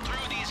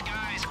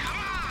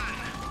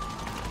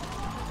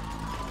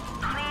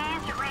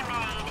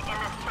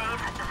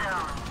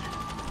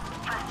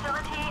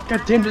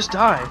 God damn, just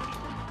die. Here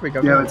we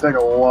go. Yeah, they take a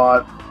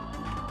lot.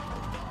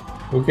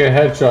 We'll get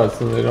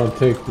headshots and they don't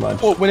take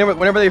much. Well,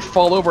 whenever they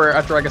fall over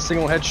after like a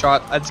single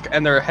headshot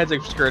and their heads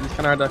obscured, it's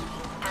kind of hard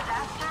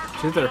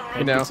to. See their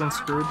head gets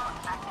unscrewed?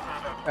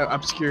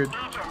 Obscured.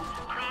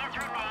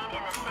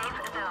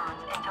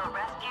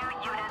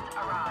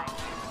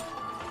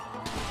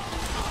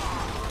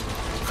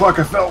 Fuck,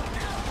 I fell.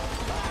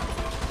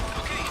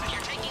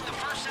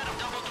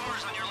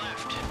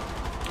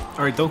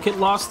 Alright, don't get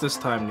lost this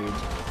time, dude.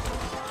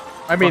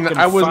 I mean, Fucking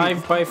I was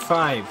 5 by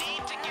 5.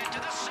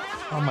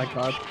 Oh my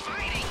god.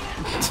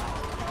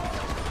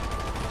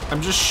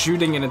 I'm just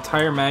shooting an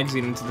entire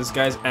magazine into this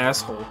guy's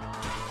asshole.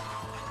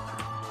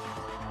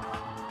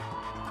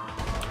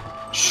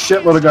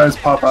 Shitload of guys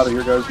pop out of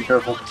here, guys. Be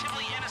careful.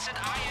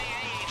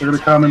 They're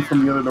gonna come in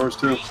from the other doors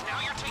too.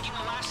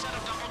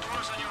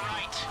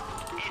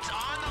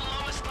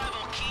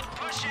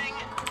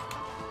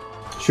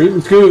 Shoot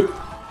and scoot.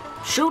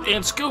 Shoot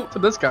and scoot. To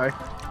this guy.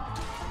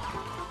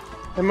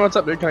 Hey, what's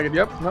up, dude? Can I get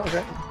you up? No,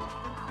 okay.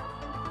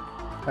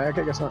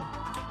 Okay, guess not.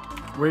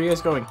 Where are you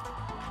guys going?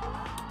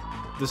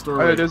 This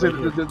door. Oh, right,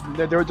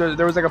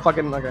 there was like a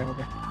fucking. Okay,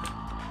 okay.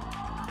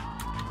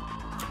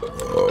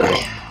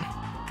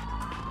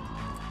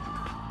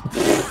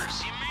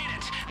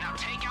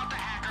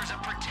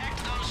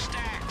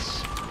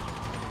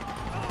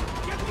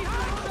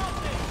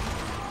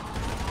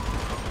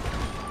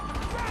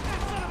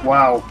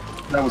 Wow,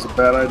 that was a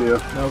bad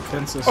idea. No,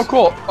 Kansas. Oh,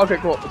 cool. Okay,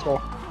 cool. Let's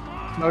go.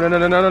 No, no, no,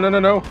 no, no, no, no,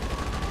 no.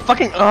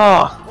 Fucking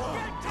ugh.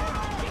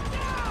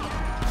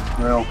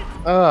 Well.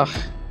 Ugh.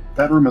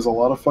 That room has a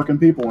lot of fucking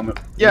people in it.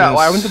 Yeah, well,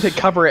 I went to take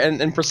cover,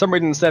 and for some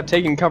reason, instead of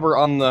taking cover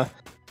on the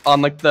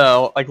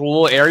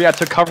little area, I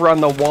took cover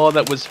on the wall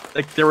that was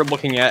like they were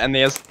looking at, and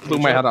they just blew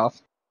my head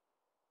off.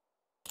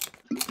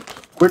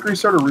 Quick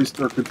restart or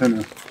restart?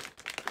 Continue.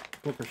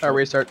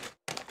 Restart.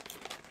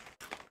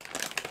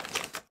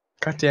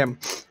 God damn,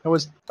 I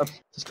was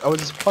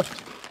just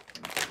fucked.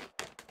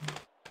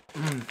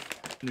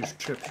 These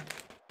chips.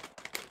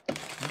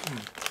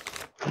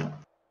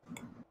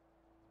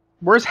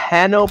 Where's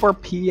Hanover,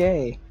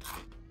 PA?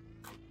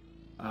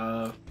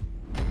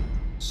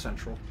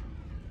 Central.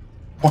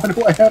 Why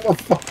do I have a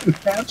fucking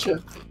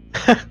hatchet?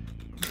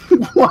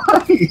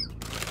 Why?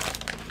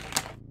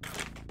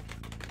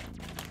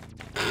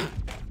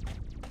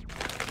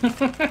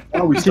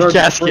 Oh, we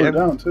started further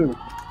down too.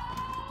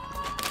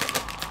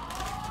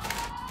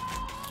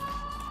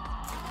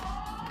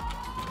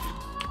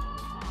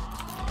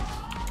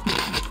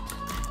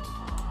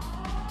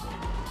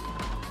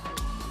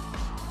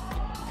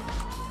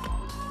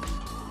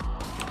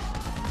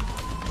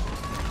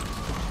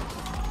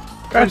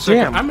 God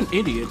damn. I'm an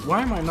idiot.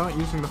 Why am I not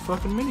using the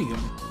fucking minigun?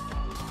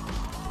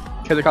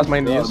 Because it costs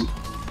money to use.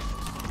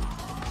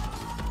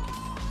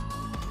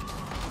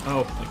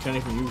 Oh, I can't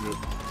even use it.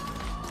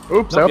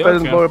 Oops, I hope I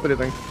didn't blow up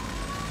anything.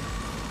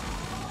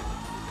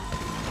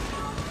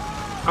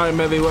 I'm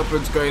heavy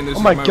weapons guy and this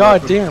is my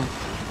god, weapon. damn.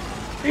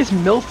 You just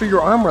mill for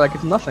your armor like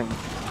it's nothing.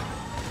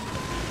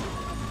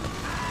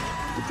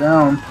 Get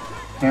down.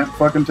 Can't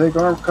fucking take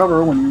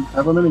cover when you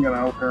have a minigun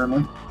out,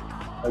 apparently.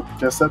 I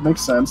guess that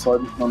makes sense, so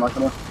I'm not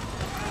gonna...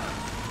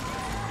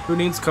 Who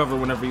needs cover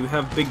whenever you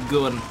have big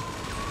gun?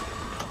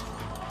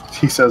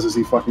 He says as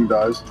he fucking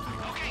dies.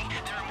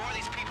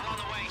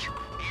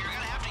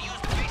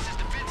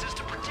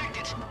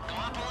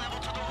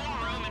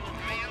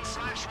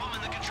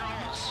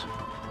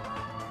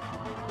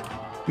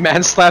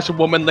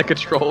 Man/woman the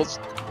controls.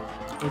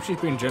 Oh, she's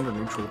being gender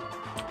neutral.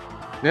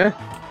 Yeah.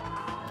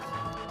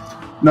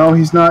 No,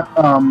 he's not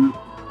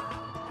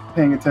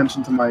paying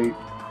attention to my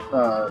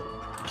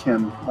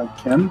kin.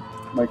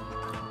 My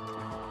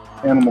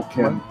animal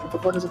kin. What the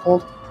fuck is it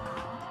called?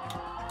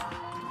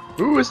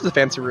 Ooh, this is a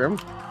fancy room.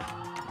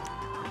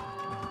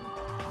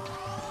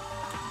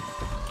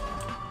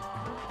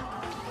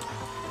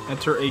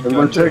 Enter a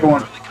gun. Take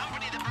one.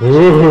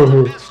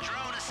 Ooh.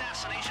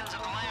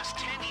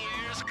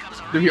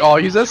 Do we all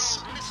use this?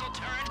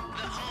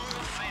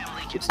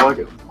 It's like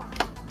it.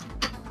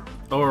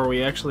 Oh, are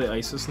we actually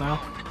ISIS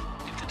now?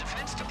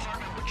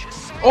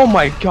 Oh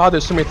my god,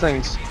 there's so many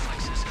things.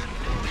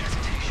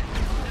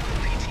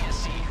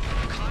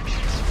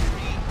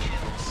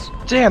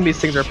 Damn, these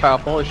things are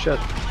powerful. Holy shit.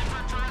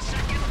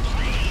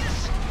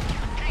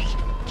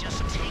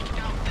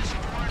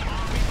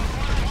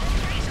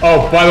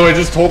 Oh, by the way,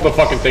 just hold the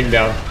fucking thing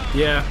down.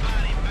 Yeah.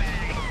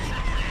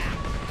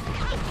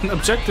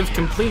 Objective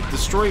complete.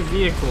 Destroy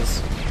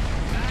vehicles.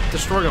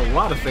 Destroying a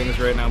lot of things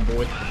right now,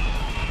 boy.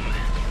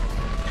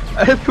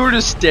 I think people are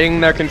just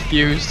standing there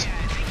confused.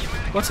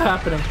 What's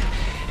happening?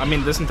 I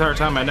mean, this entire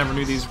time I never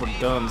knew these were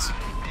guns.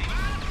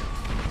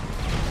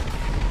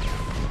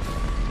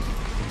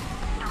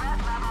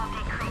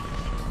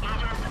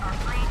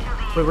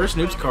 Wait, where's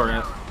Snoop's car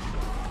at?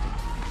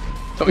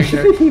 Don't we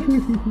care?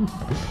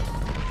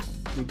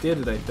 We did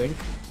it, I think.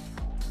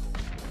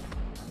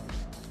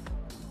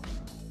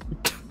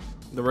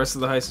 The rest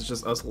of the heist is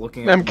just us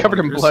looking at I'm covered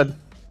in blood.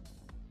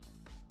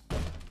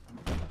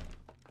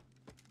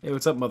 Hey,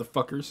 what's up,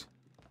 motherfuckers?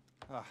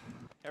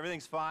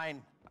 Everything's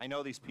fine. I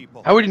know these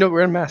people. How would you know we're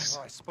wearing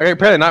masks? Okay,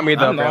 apparently not me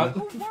though. I'm not.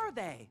 Who were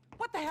they?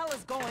 What the hell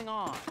is going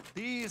on?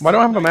 Why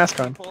don't I have a mask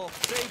on?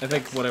 I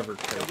think whatever.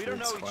 We don't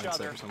know each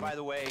other, by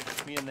the way,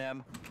 me and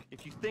them.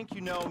 If you think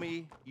you know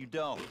me, you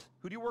don't.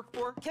 Who do you work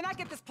for? Can I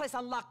get this place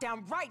on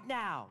lockdown right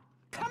now?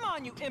 Come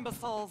on, you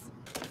imbeciles!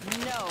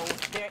 No,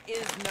 there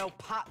is no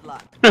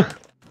potluck. I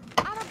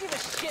don't give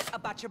a shit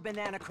about your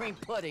banana cream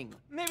pudding.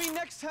 Maybe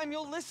next time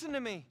you'll listen to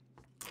me.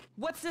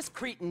 What's this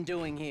cretin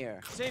doing here?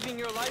 Saving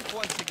your life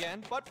once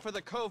again, but for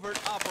the covert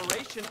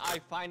operation I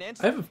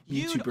financed, I have a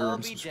you'd YouTuber all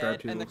I'm be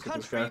subscribed dead, to. and the Looks like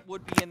this country guy.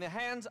 would be in the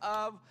hands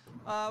of,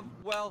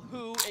 well,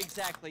 who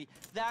exactly?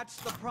 That's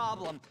the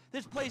problem.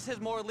 This place has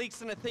more leaks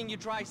than a thing you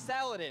dry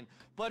salad in.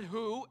 But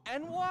who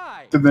and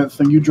why? Did that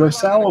thing you dry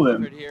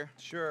salad in? Here.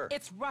 Sure.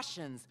 It's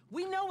Russians.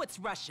 We know it's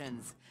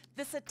Russians.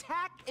 This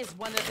attack is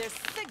one of their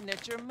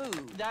signature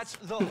moves. That's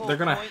the whole They're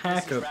gonna point,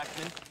 hack Mrs. a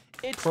Rackman.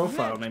 It's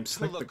profile meant named to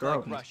Snick the look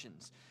Garden. like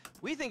Russians.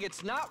 We think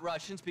it's not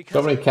Russians because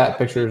So many it cat would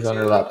be pictures on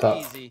her too laptop.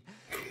 Easy.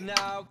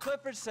 Now,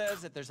 Clifford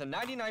says that there's a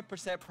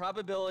 99%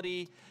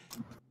 probability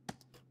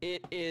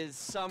it is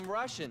some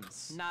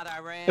Russians. Not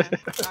Iran.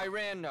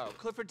 Iran, no.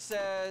 Clifford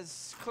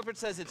says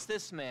it's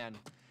this man.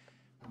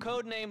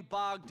 Codename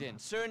Bogdan,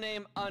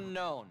 surname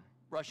unknown.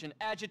 Russian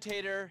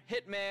agitator,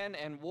 hitman,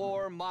 and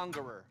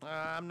warmongerer.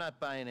 I'm not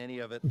buying any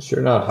of it.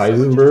 Sure not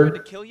Someone just tried to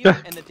Heisenberg. kill you,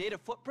 and the data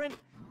footprint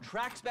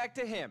tracks back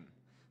to him.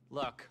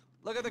 Look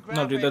at the graphics.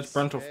 No, dude, that's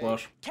Brental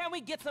Flush. Can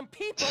we get some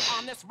people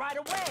on this right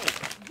away?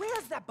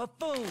 Where's that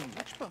buffoon?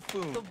 Which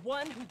buffoon? The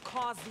one who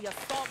caused the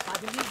assault by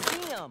the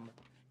museum.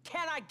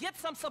 Can I get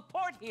some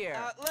support here?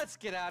 Let's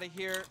get out of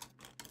here.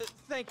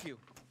 Thank you.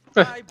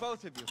 Bye,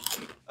 both of you.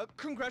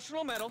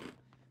 Congressional medal.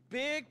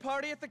 Big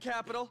party at the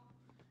Capitol.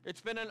 It's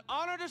been an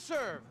honor to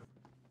serve.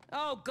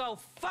 Oh, go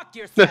fuck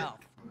yourself.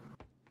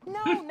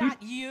 No,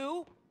 not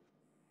you.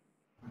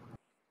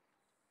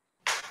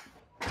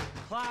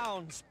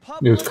 Clowns.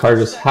 News car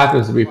just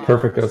happens to be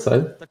perfect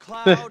outside. The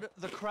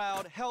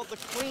crowd, hell, the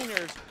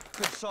cleaners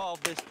could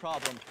solve this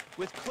problem.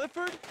 With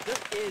Clifford,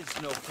 there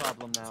is no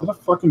problem now. Is that a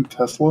fucking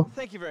Tesla?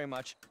 Thank you very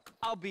much.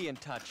 I'll be in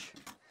touch.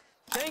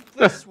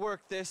 Thankless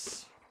work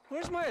this.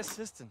 Where's my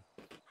assistant?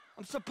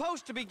 I'm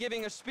supposed to be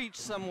giving a speech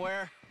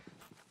somewhere.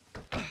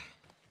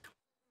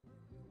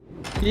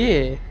 Yeah.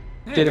 Hey,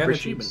 Data got an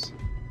breaches.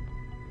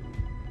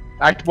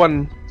 Act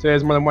 1. So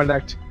there's more than one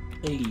act.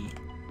 Hey.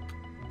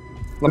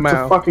 That's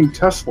a fucking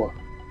Tesla.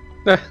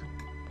 That's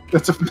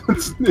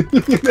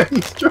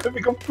he's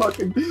driving a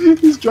fucking.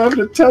 He's driving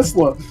a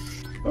Tesla.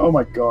 Oh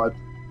my god.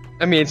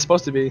 I mean, it's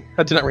supposed to be.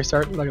 I did not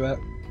restart. Look at that.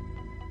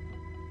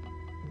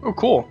 Oh,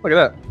 cool. Look at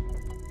that.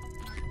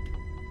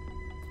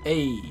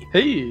 Hey.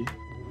 Hey.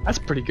 That's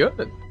pretty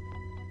good.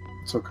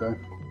 It's okay.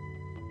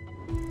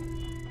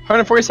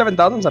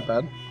 147,000's not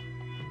bad.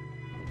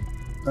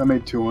 I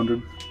made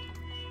 200.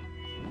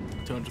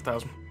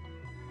 200,000.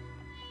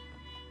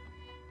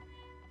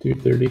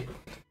 230.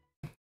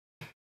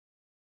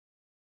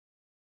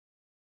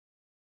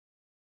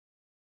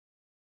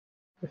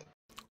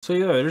 So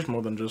yeah, there's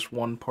more than just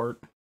one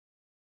part.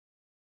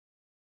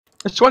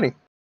 It's 20.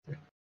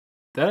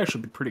 That'd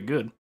actually be pretty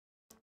good.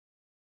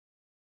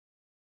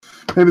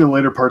 Maybe the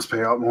later parts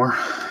pay out more.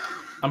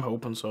 I'm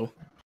hoping so.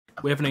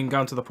 We haven't even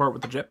gotten to the part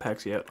with the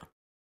jetpacks yet.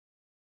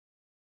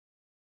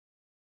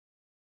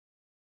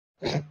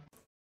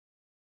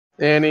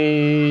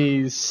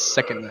 Any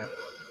second now.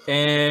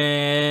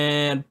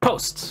 And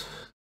post.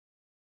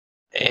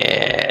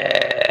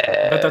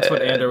 I bet that's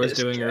what Andor was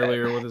doing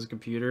earlier with his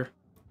computer.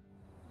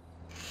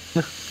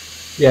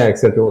 Yeah,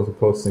 except it wasn't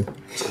posting.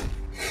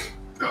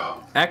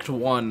 Act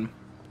 1.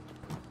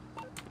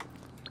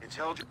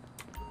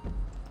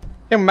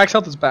 Yeah, max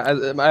health is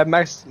bad. I have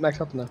max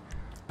health now.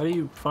 How do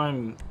you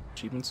find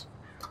achievements?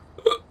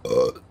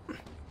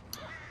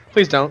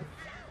 Please don't.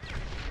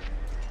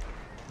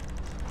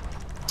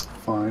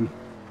 Fine.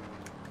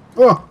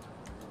 Oh!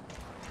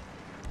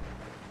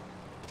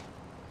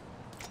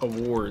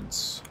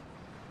 Awards.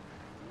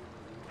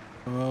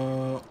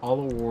 All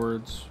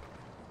awards.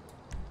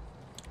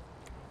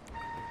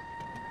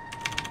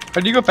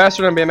 How do you go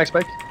faster than a BMX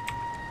bike?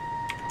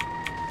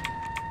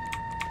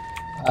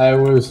 I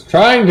was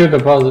trying to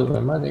deposit my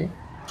money.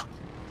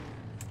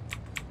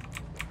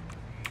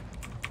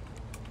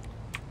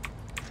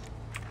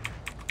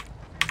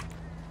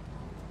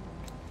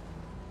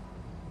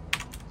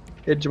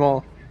 Hey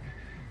Jamal.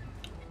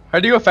 How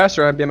do you go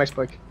faster on a BMX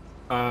bike?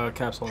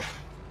 Caps lock.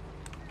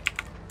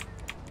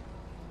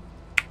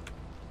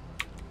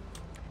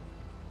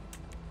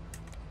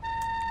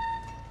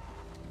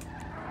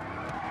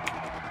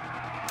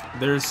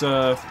 There's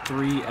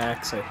 3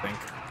 acts, I think.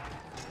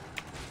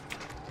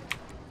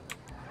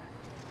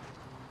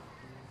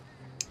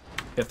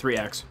 Yeah, 3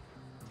 acts.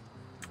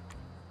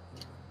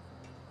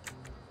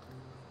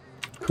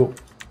 Cool.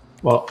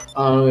 Well,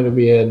 I'm gonna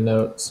be a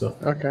note, so.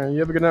 Okay, you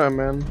have a good night,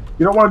 man.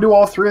 You don't want to do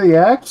all 3 of the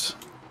acts?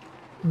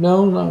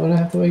 No, not when I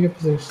have to wake up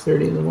at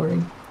 6:30 in the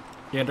morning.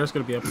 Yeah, Dar's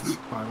gonna be up for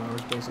 5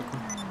 hours, basically.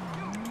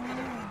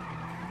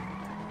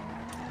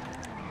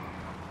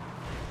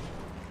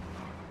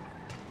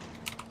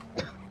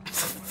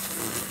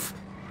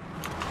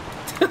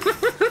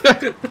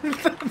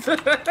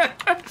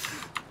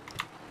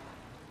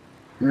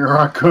 Here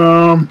I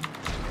come.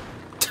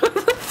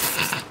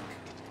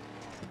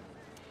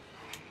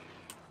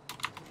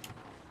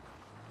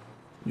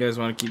 You guys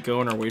want to keep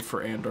going or wait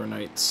for Andor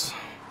Nights?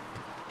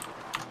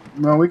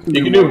 No, we can.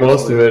 You can do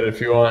most of it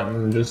if you want,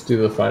 and just do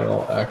the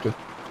final act.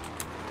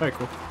 Alright,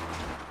 cool.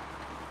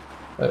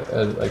 I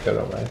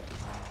don't mind.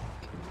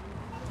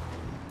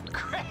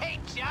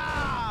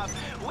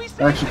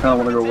 I actually kind of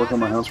want to go work on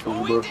my house for a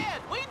little bit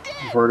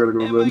before I gotta go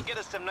to bed.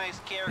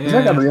 Because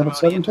I gotta be up at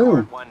 7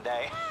 too.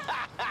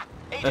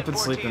 I've been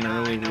sleeping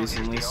early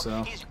recently,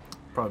 so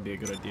probably be a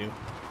good idea.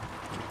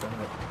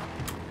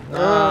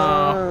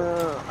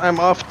 I'm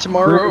off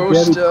tomorrow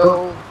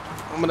still.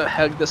 I'm gonna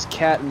hug this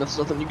cat and there's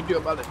nothing you can do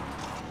about it.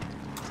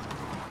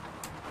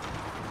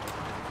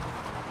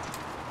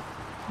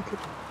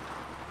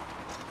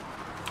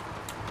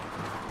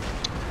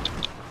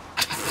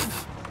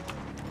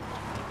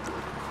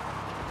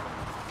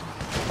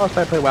 I'll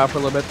try to play WoW for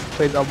a little bit.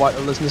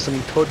 Listen to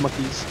some Code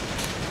Monkeys.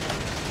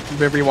 I've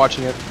been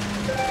rewatching it.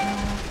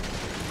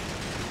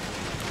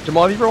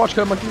 Jamal, have you ever watched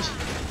Code Monkeys?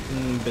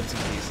 Bits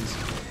and pieces.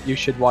 You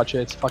should watch it.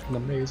 It's fucking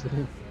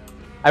amazing.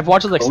 I've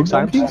watched it like 6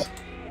 times.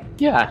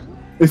 Yeah.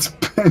 It's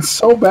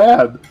so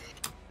bad.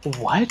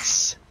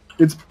 What?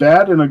 It's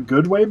bad in a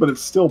good way, but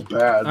it's still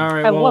bad.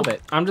 Alright, I well, love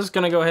it. I'm just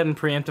gonna go ahead and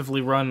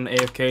preemptively run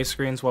AFK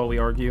screens while we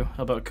argue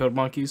about Code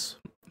Monkeys.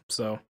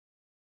 So,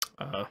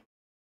 here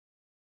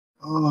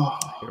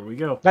we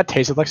go. That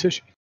tasted like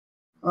sushi.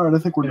 Alright, I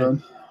think we're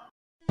done.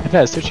 I've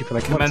had sushi for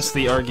like Commence months.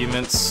 the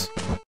arguments.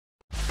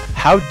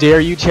 How dare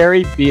you,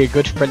 Terry, be a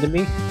good friend to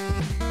me?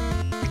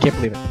 I can't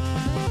believe it.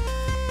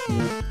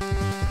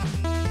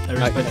 I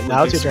respectfully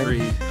now it's your turn.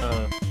 disagree.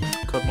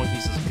 Code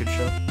Monkeys is a good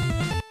show.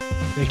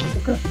 Thank you.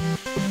 Okay.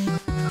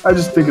 I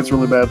just think it's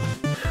really bad.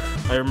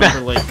 I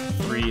remember like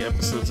 3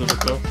 episodes of it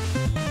though.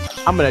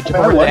 I'm gonna jump I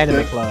over to liked Anime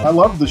it. Club. I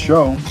loved the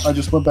show. I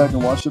just went back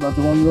and watched it not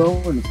too long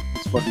ago, and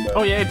it's fucking bad.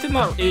 Oh yeah, it did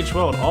not age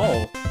well at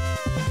all.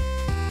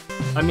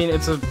 I mean,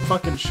 it's a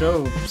fucking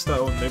show.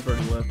 Still, they've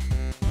already left.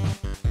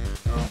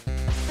 Oh.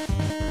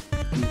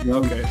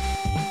 Okay.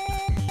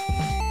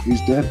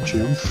 He's dead,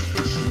 Jim.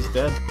 He's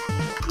dead.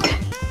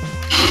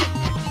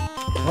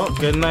 Well,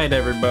 good night,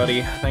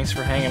 everybody. Thanks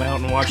for hanging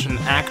out and watching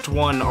Act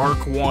 1,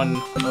 Arc 1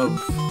 of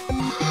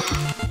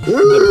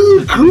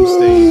the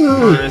Doomsday,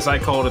 or as I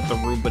called it, the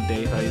Ruba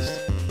Day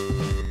heist.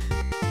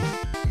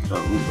 The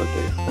Ruba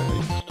Day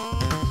heist.